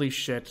 Holy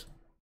shit.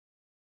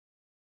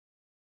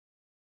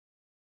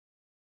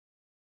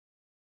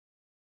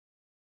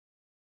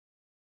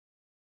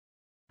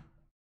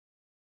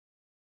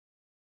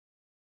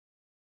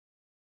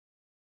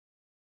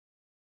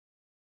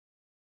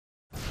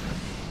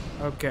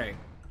 Okay.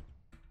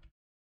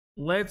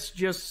 Let's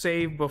just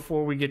save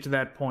before we get to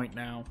that point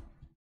now.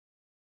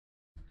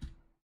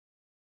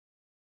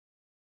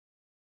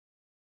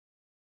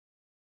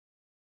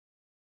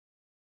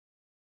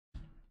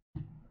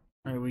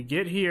 All right, we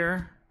get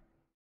here.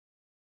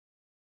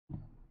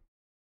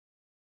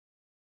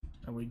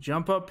 And we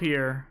jump up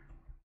here.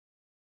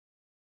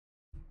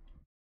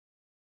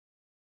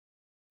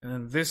 And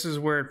then this is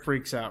where it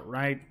freaks out,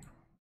 right?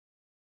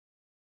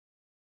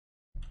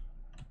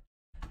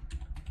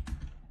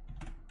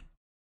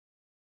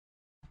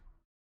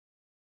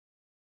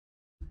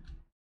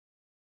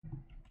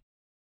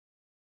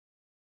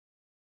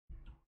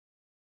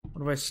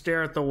 What if I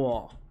stare at the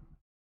wall?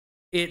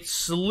 It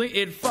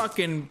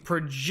fucking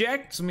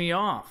projects me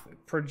off.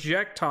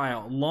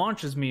 Projectile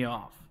launches me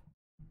off.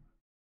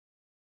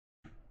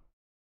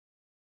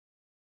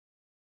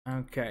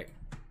 Okay.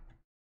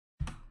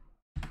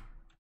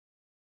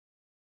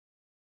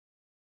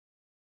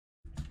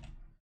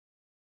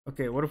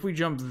 Okay, what if we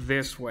jump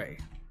this way?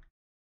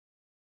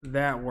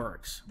 That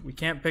works. We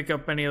can't pick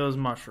up any of those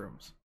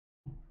mushrooms.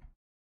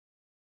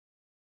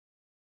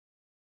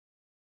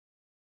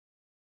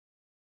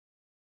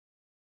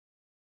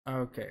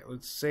 Okay,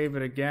 let's save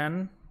it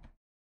again.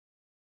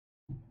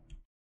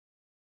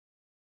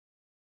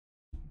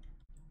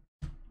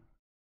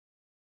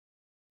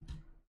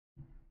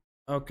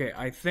 Okay,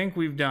 I think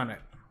we've done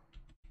it.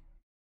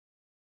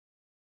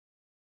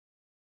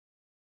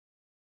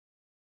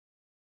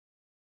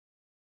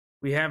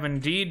 We have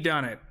indeed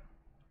done it.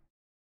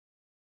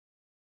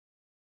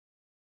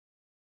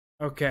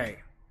 Okay.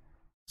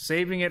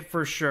 Saving it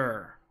for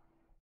sure.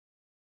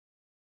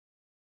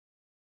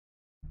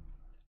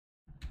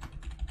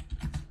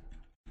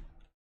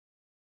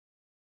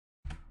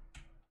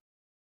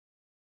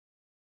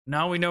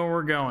 Now we know where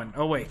we're going.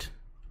 Oh, wait.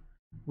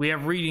 We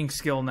have reading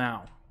skill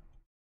now.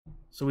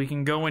 So we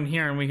can go in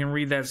here and we can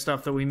read that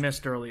stuff that we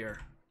missed earlier.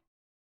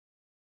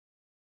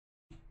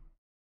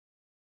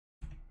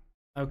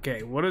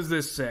 Okay, what does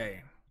this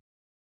say?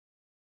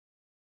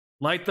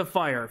 Light the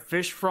fire.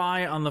 Fish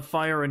fry on the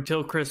fire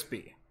until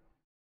crispy.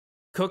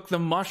 Cook the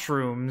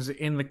mushrooms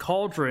in the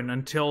cauldron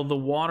until the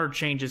water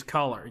changes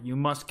color. You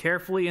must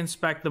carefully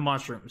inspect the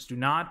mushrooms. Do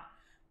not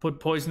put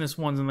poisonous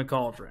ones in the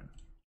cauldron.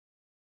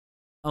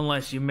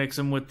 Unless you mix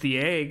them with the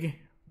egg,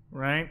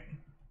 right?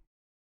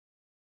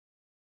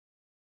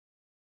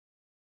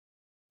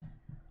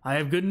 I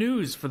have good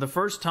news. For the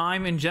first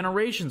time in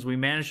generations, we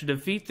managed to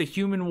defeat the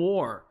human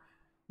war.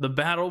 The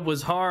battle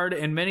was hard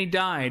and many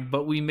died,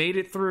 but we made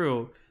it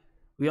through.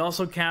 We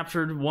also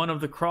captured one of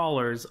the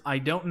crawlers. I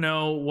don't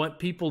know what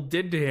people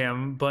did to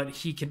him, but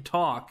he can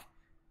talk.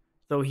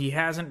 Though he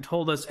hasn't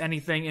told us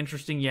anything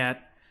interesting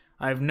yet,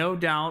 I have no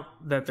doubt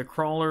that the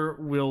crawler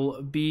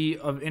will be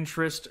of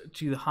interest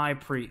to the High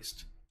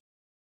Priest.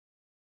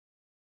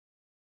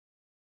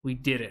 We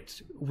did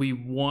it. We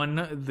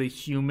won the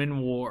human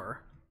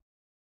war.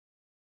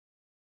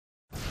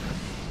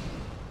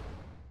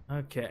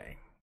 Okay.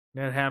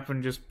 That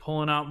happened just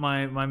pulling out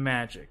my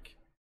magic.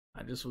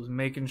 I just was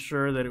making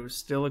sure that it was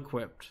still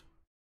equipped.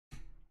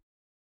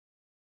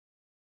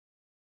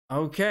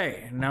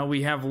 Okay, now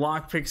we have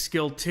lockpick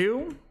skill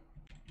 2.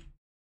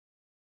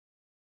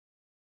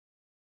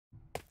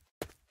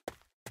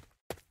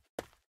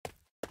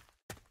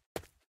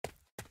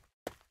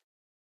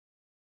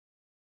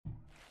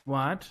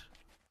 What?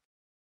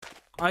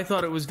 I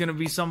thought it was going to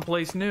be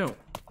someplace new.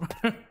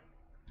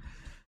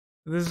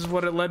 This is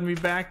what it led me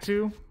back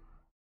to?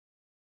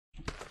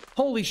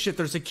 Holy shit,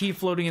 there's a key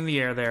floating in the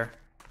air there.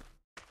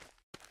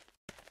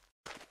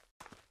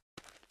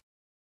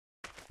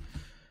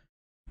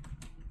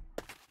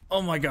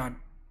 Oh my god.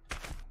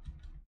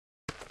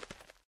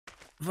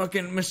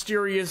 Fucking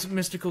mysterious,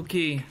 mystical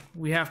key.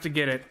 We have to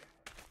get it.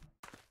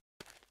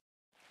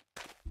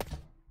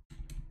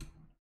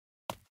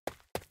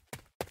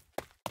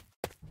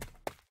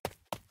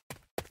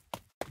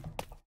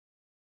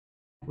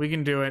 We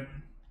can do it.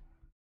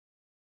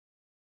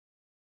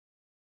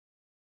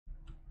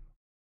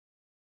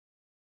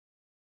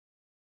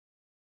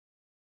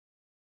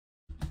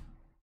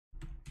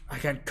 I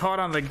got caught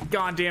on the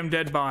goddamn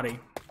dead body.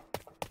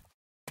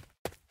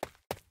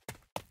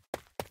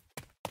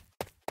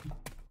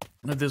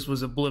 If this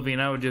was Oblivion,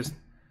 I would just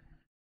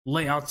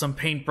lay out some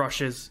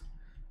paintbrushes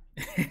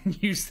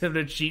and use them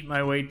to cheat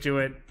my way to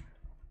it.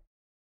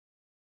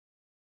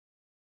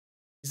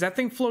 Is that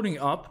thing floating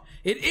up?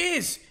 It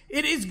is!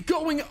 It is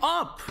going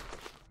up!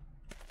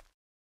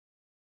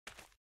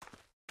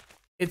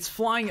 It's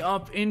flying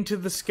up into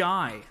the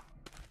sky.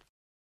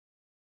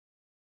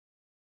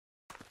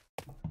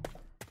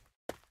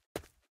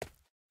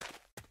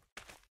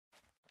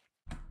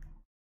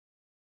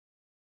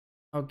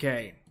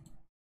 Okay.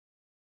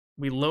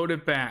 We load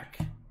it back.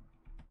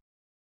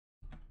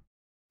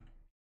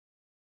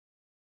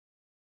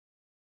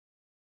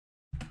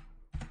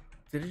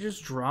 Did it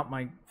just drop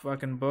my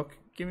fucking book?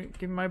 Give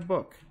me my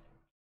book.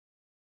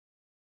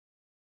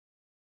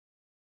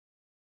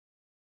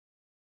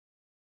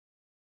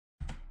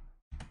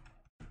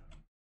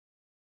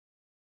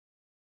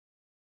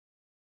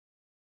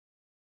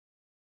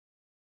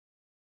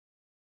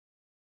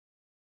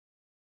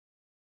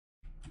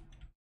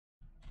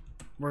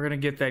 We're gonna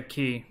get that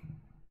key.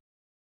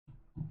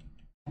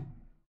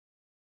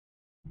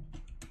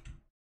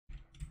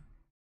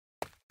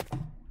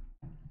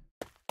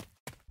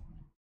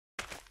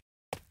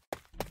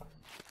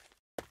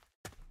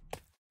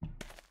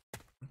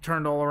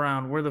 turned all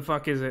around. Where the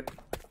fuck is it?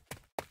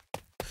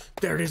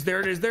 There it is, there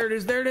it is, there it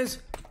is, there it is!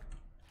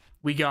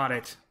 We got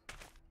it.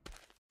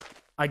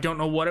 I don't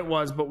know what it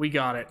was, but we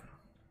got it.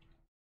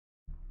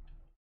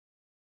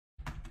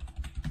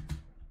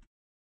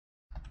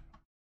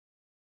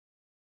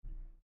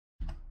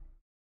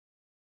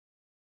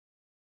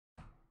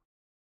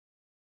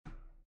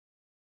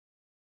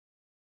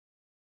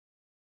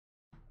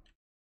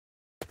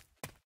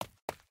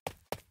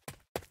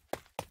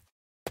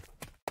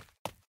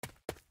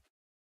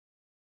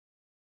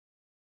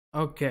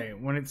 Okay,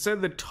 when it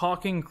said the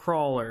talking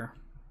crawler,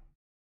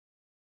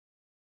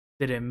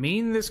 did it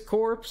mean this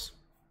corpse?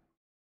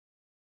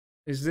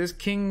 Is this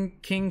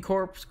King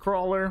Corpse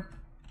Crawler?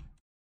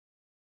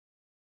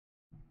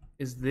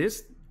 Is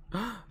this?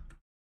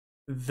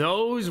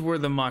 Those were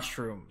the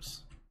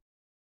mushrooms.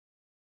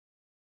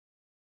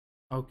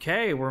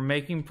 Okay, we're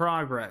making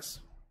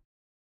progress.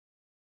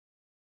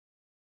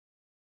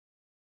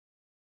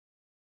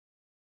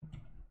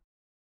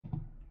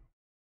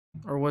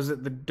 Or was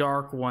it the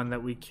dark one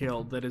that we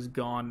killed that is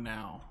gone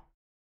now?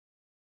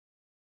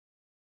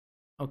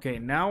 Okay,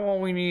 now all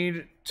we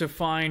need to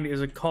find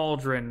is a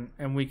cauldron,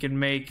 and we can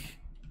make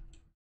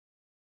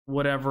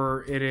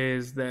whatever it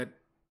is that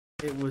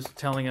it was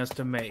telling us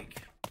to make.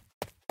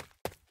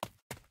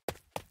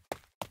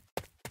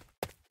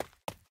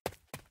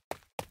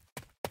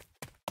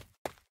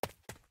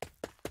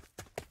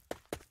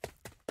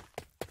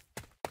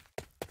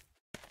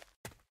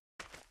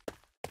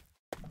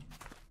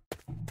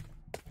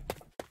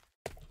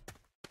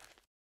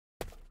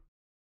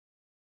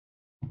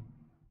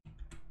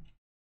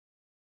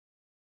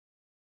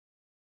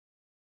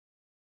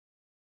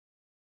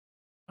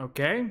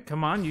 Okay,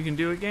 come on, you can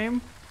do it,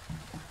 game.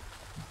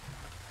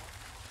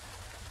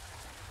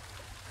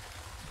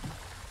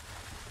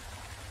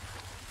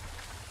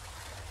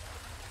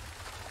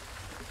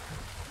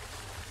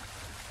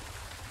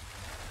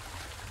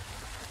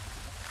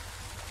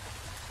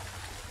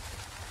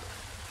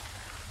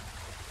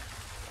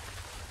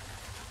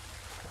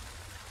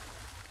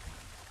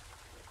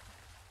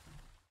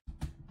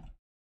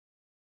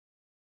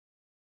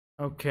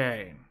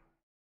 Okay.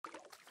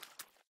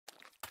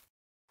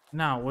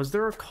 Now, was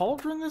there a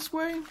cauldron this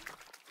way?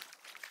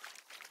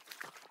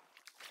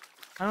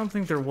 I don't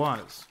think there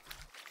was.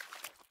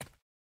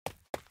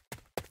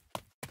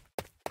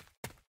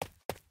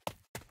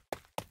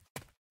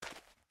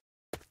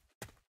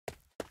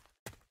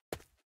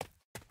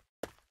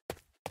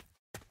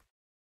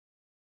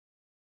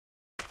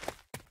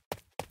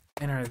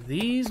 And are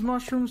these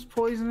mushrooms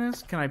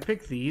poisonous? Can I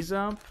pick these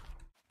up?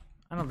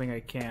 I don't think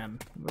I can.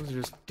 Those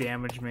just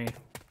damage me.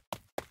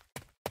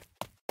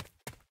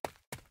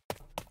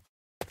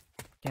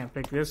 Can't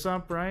pick this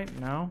up, right?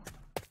 No.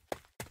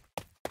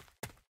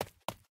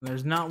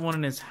 There's not one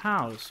in his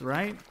house,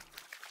 right?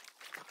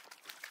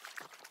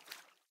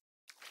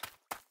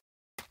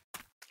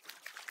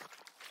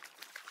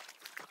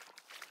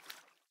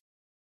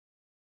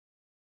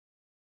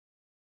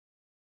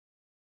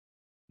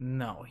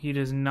 No, he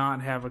does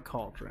not have a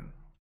cauldron.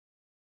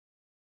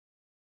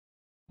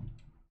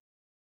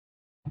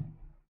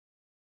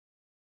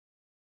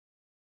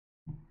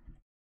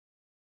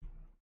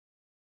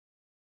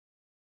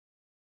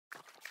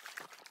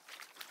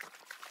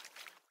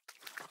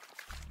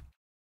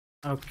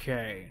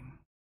 Okay.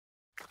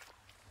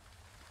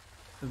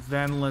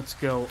 Then let's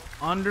go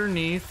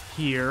underneath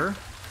here.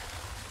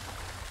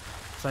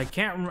 So I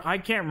can't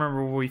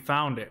remember where we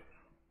found it.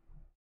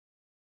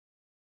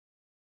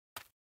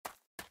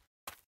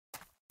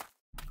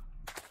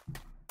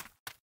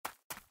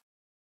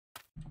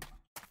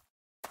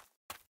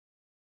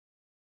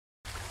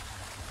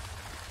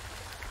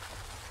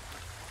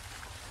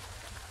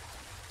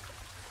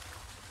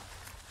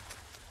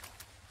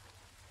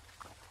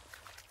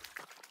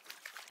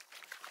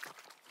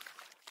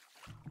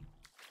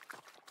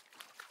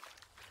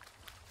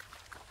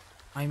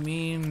 I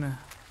mean,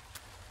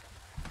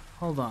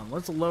 hold on,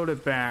 let's load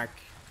it back.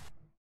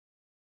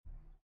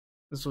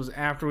 This was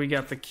after we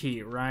got the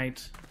key,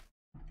 right?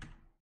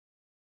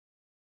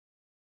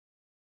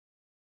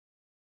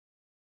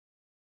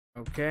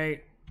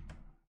 Okay.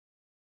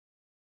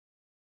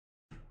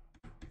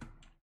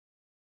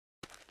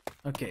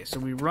 Okay, so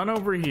we run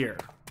over here.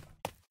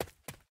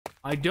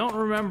 I don't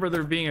remember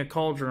there being a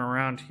cauldron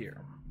around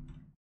here.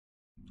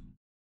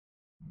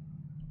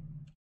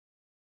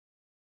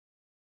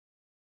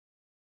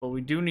 But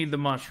we do need the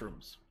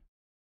mushrooms.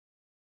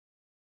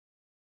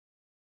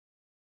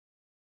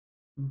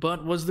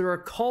 But was there a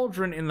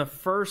cauldron in the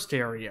first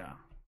area?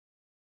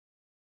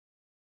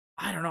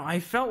 I don't know.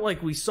 I felt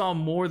like we saw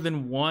more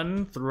than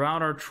one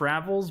throughout our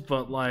travels,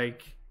 but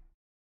like,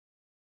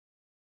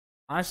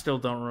 I still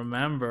don't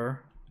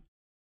remember.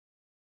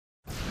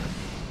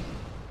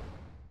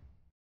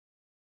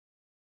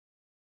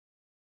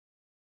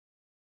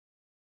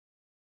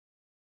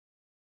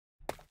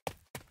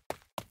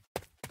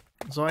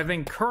 So I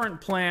think current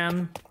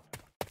plan,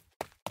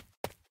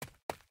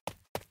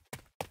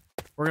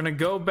 we're gonna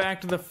go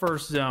back to the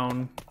first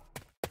zone.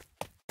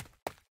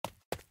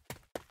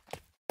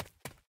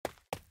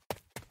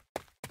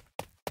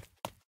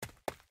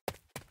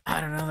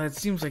 that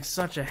seems like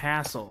such a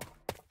hassle.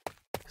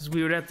 Because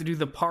we would have to do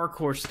the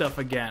parkour stuff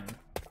again.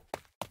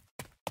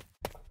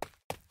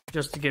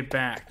 Just to get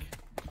back.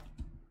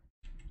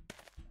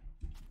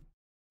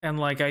 And,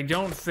 like, I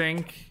don't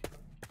think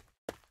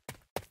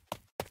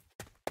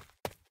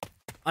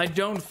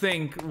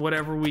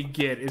whatever we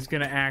get is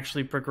gonna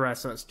actually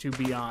progress us, to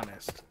be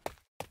honest.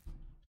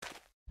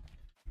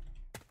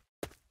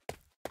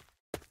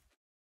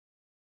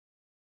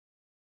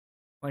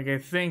 Like, I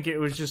think it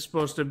was just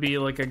supposed to be,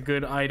 like, a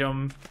good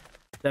item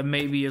that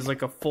maybe is,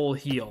 like, a full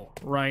heal,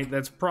 right?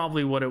 That's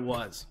probably what it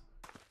was.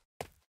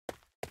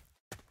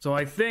 So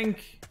I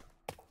think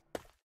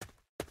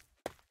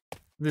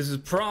this is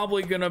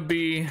probably gonna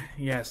be...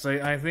 Yes,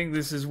 I think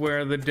this is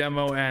where the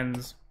demo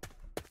ends.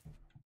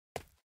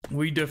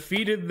 We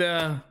defeated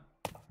the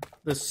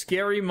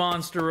scary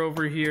monster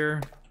over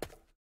here.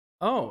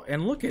 Oh,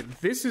 and look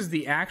at... This is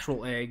the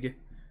actual egg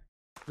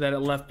that it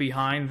left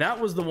behind. That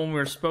was the one we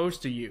were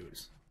supposed to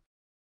use.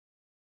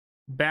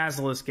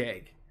 Basilisk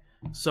egg.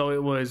 So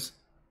it was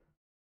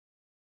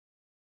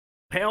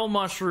pale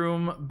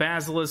mushroom,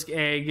 basilisk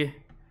egg,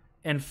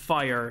 and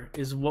fire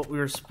is what we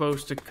were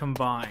supposed to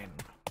combine.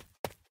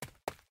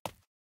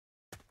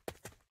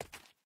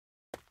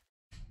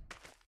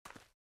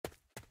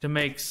 To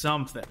make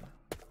something.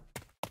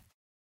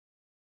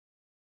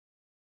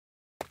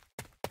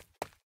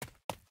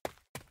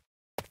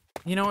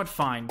 You know what?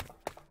 Fine.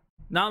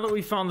 Now that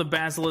we found the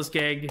basilisk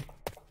egg,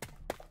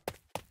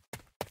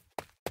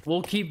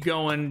 we'll keep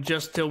going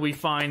just till we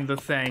find the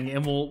thing,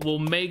 and we'll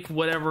make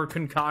whatever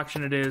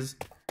concoction it is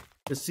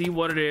to see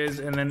what it is,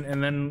 and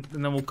then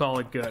we'll call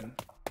it good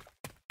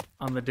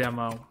on the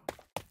demo.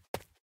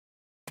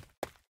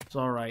 It's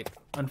all right.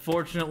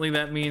 Unfortunately,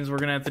 that means we're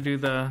gonna have to do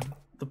the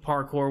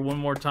parkour one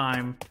more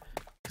time,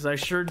 because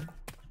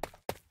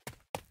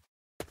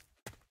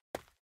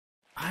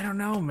I don't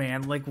know,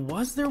 man. Like,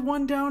 was there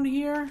one down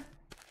here?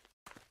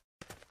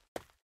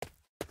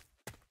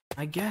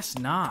 I guess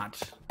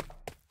not.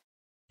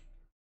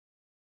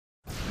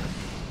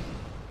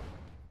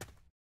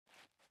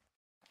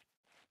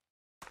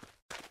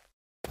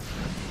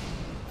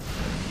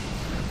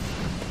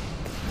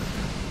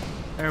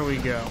 There we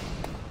go.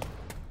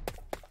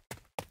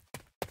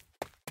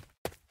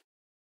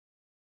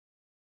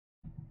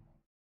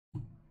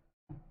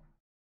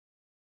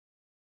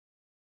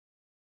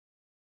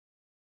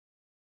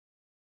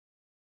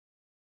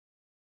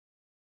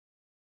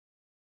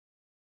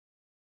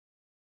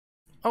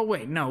 Oh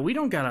wait, no, we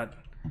don't gotta...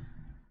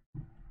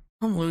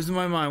 I'm losing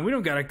my mind. We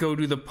don't gotta go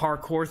do the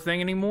parkour thing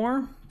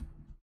anymore.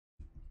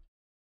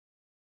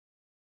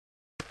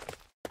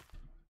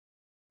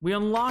 We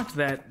unlocked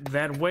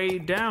that way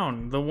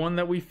down, the one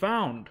that we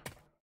found.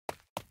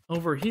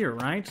 Over here,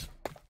 right?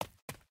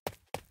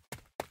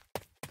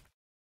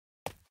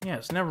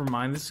 Yes, never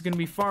mind. This is gonna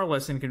be far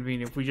less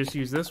inconvenient if we just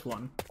use this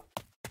one.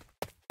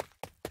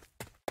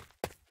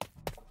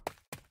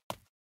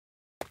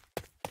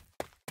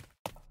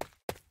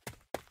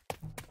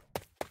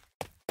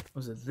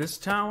 Was it this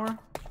tower?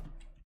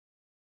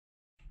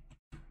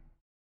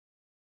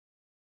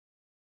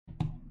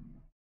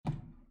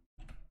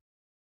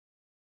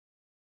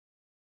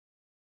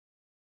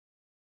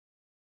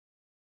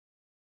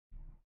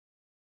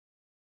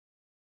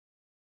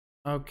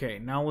 Okay,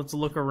 now let's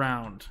look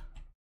around.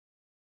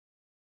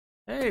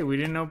 Hey, we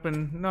didn't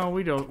open... No,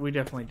 we don't. We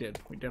definitely did.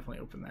 We definitely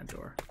opened that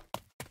door.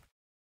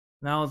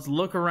 Now let's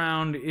look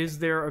around. Is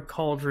there a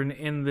cauldron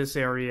in this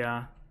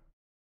area?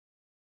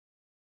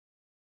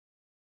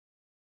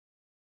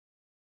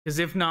 Because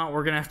if not,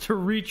 we're going to have to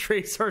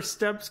retrace our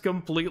steps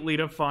completely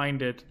to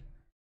find it.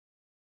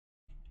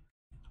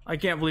 I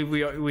can't believe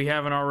we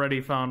haven't already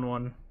found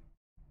one.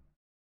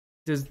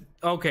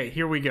 Okay,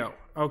 here we go.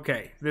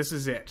 Okay, this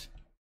is it.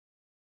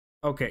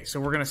 Okay, so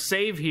we're going to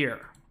save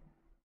here.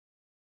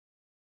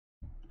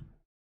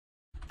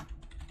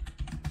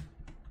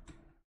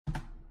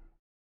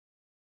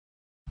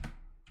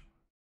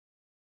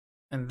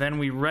 And then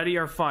we ready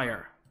our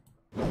fire.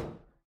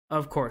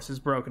 Of course, it's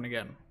broken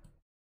again.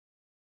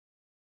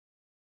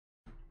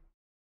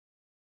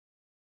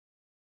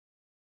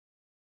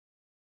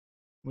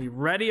 We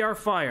ready our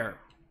fire.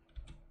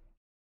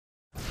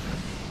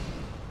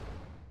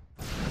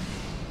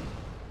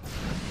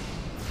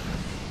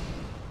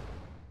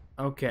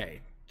 Okay,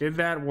 did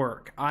that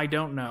work? I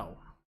don't know.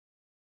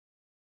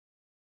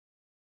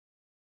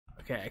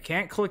 Okay, I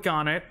can't click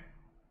on it.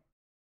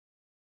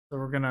 So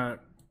we're gonna...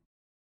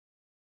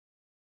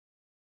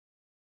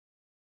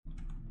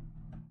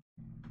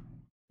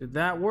 Did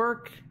that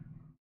work?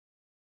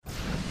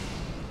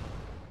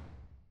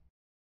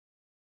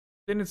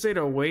 Didn't it say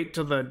to wait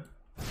till the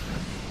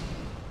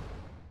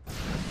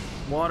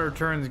water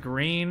turns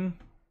green?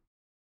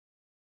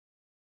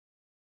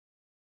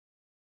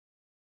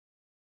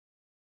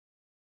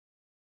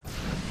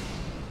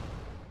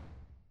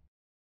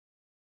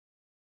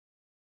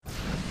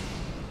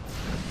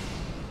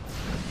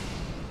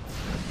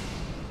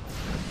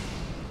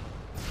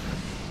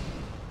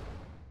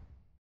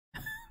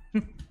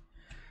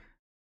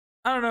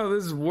 I don't know,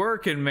 this is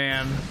working,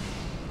 man.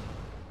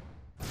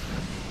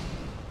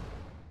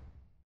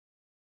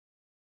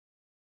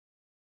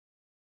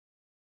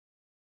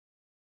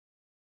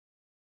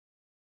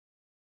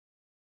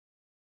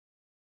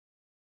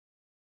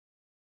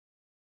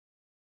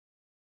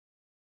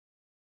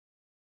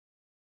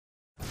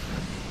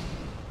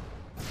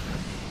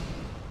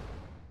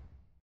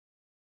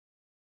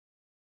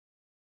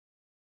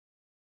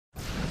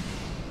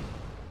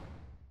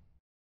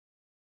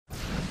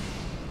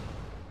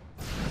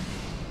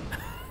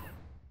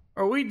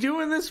 we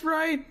doing this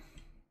right?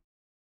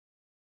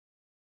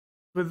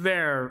 But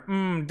there,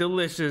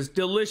 delicious.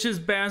 Delicious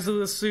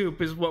basil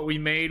soup is what we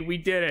made. We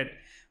did it.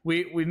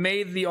 We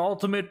made the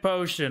ultimate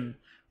potion.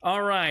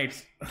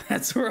 Alright,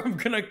 that's where I'm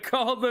gonna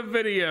call the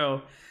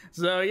video.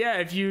 So yeah,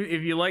 if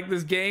you like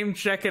this game,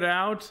 check it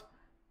out.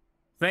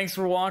 Thanks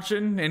for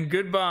watching, and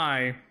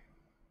goodbye.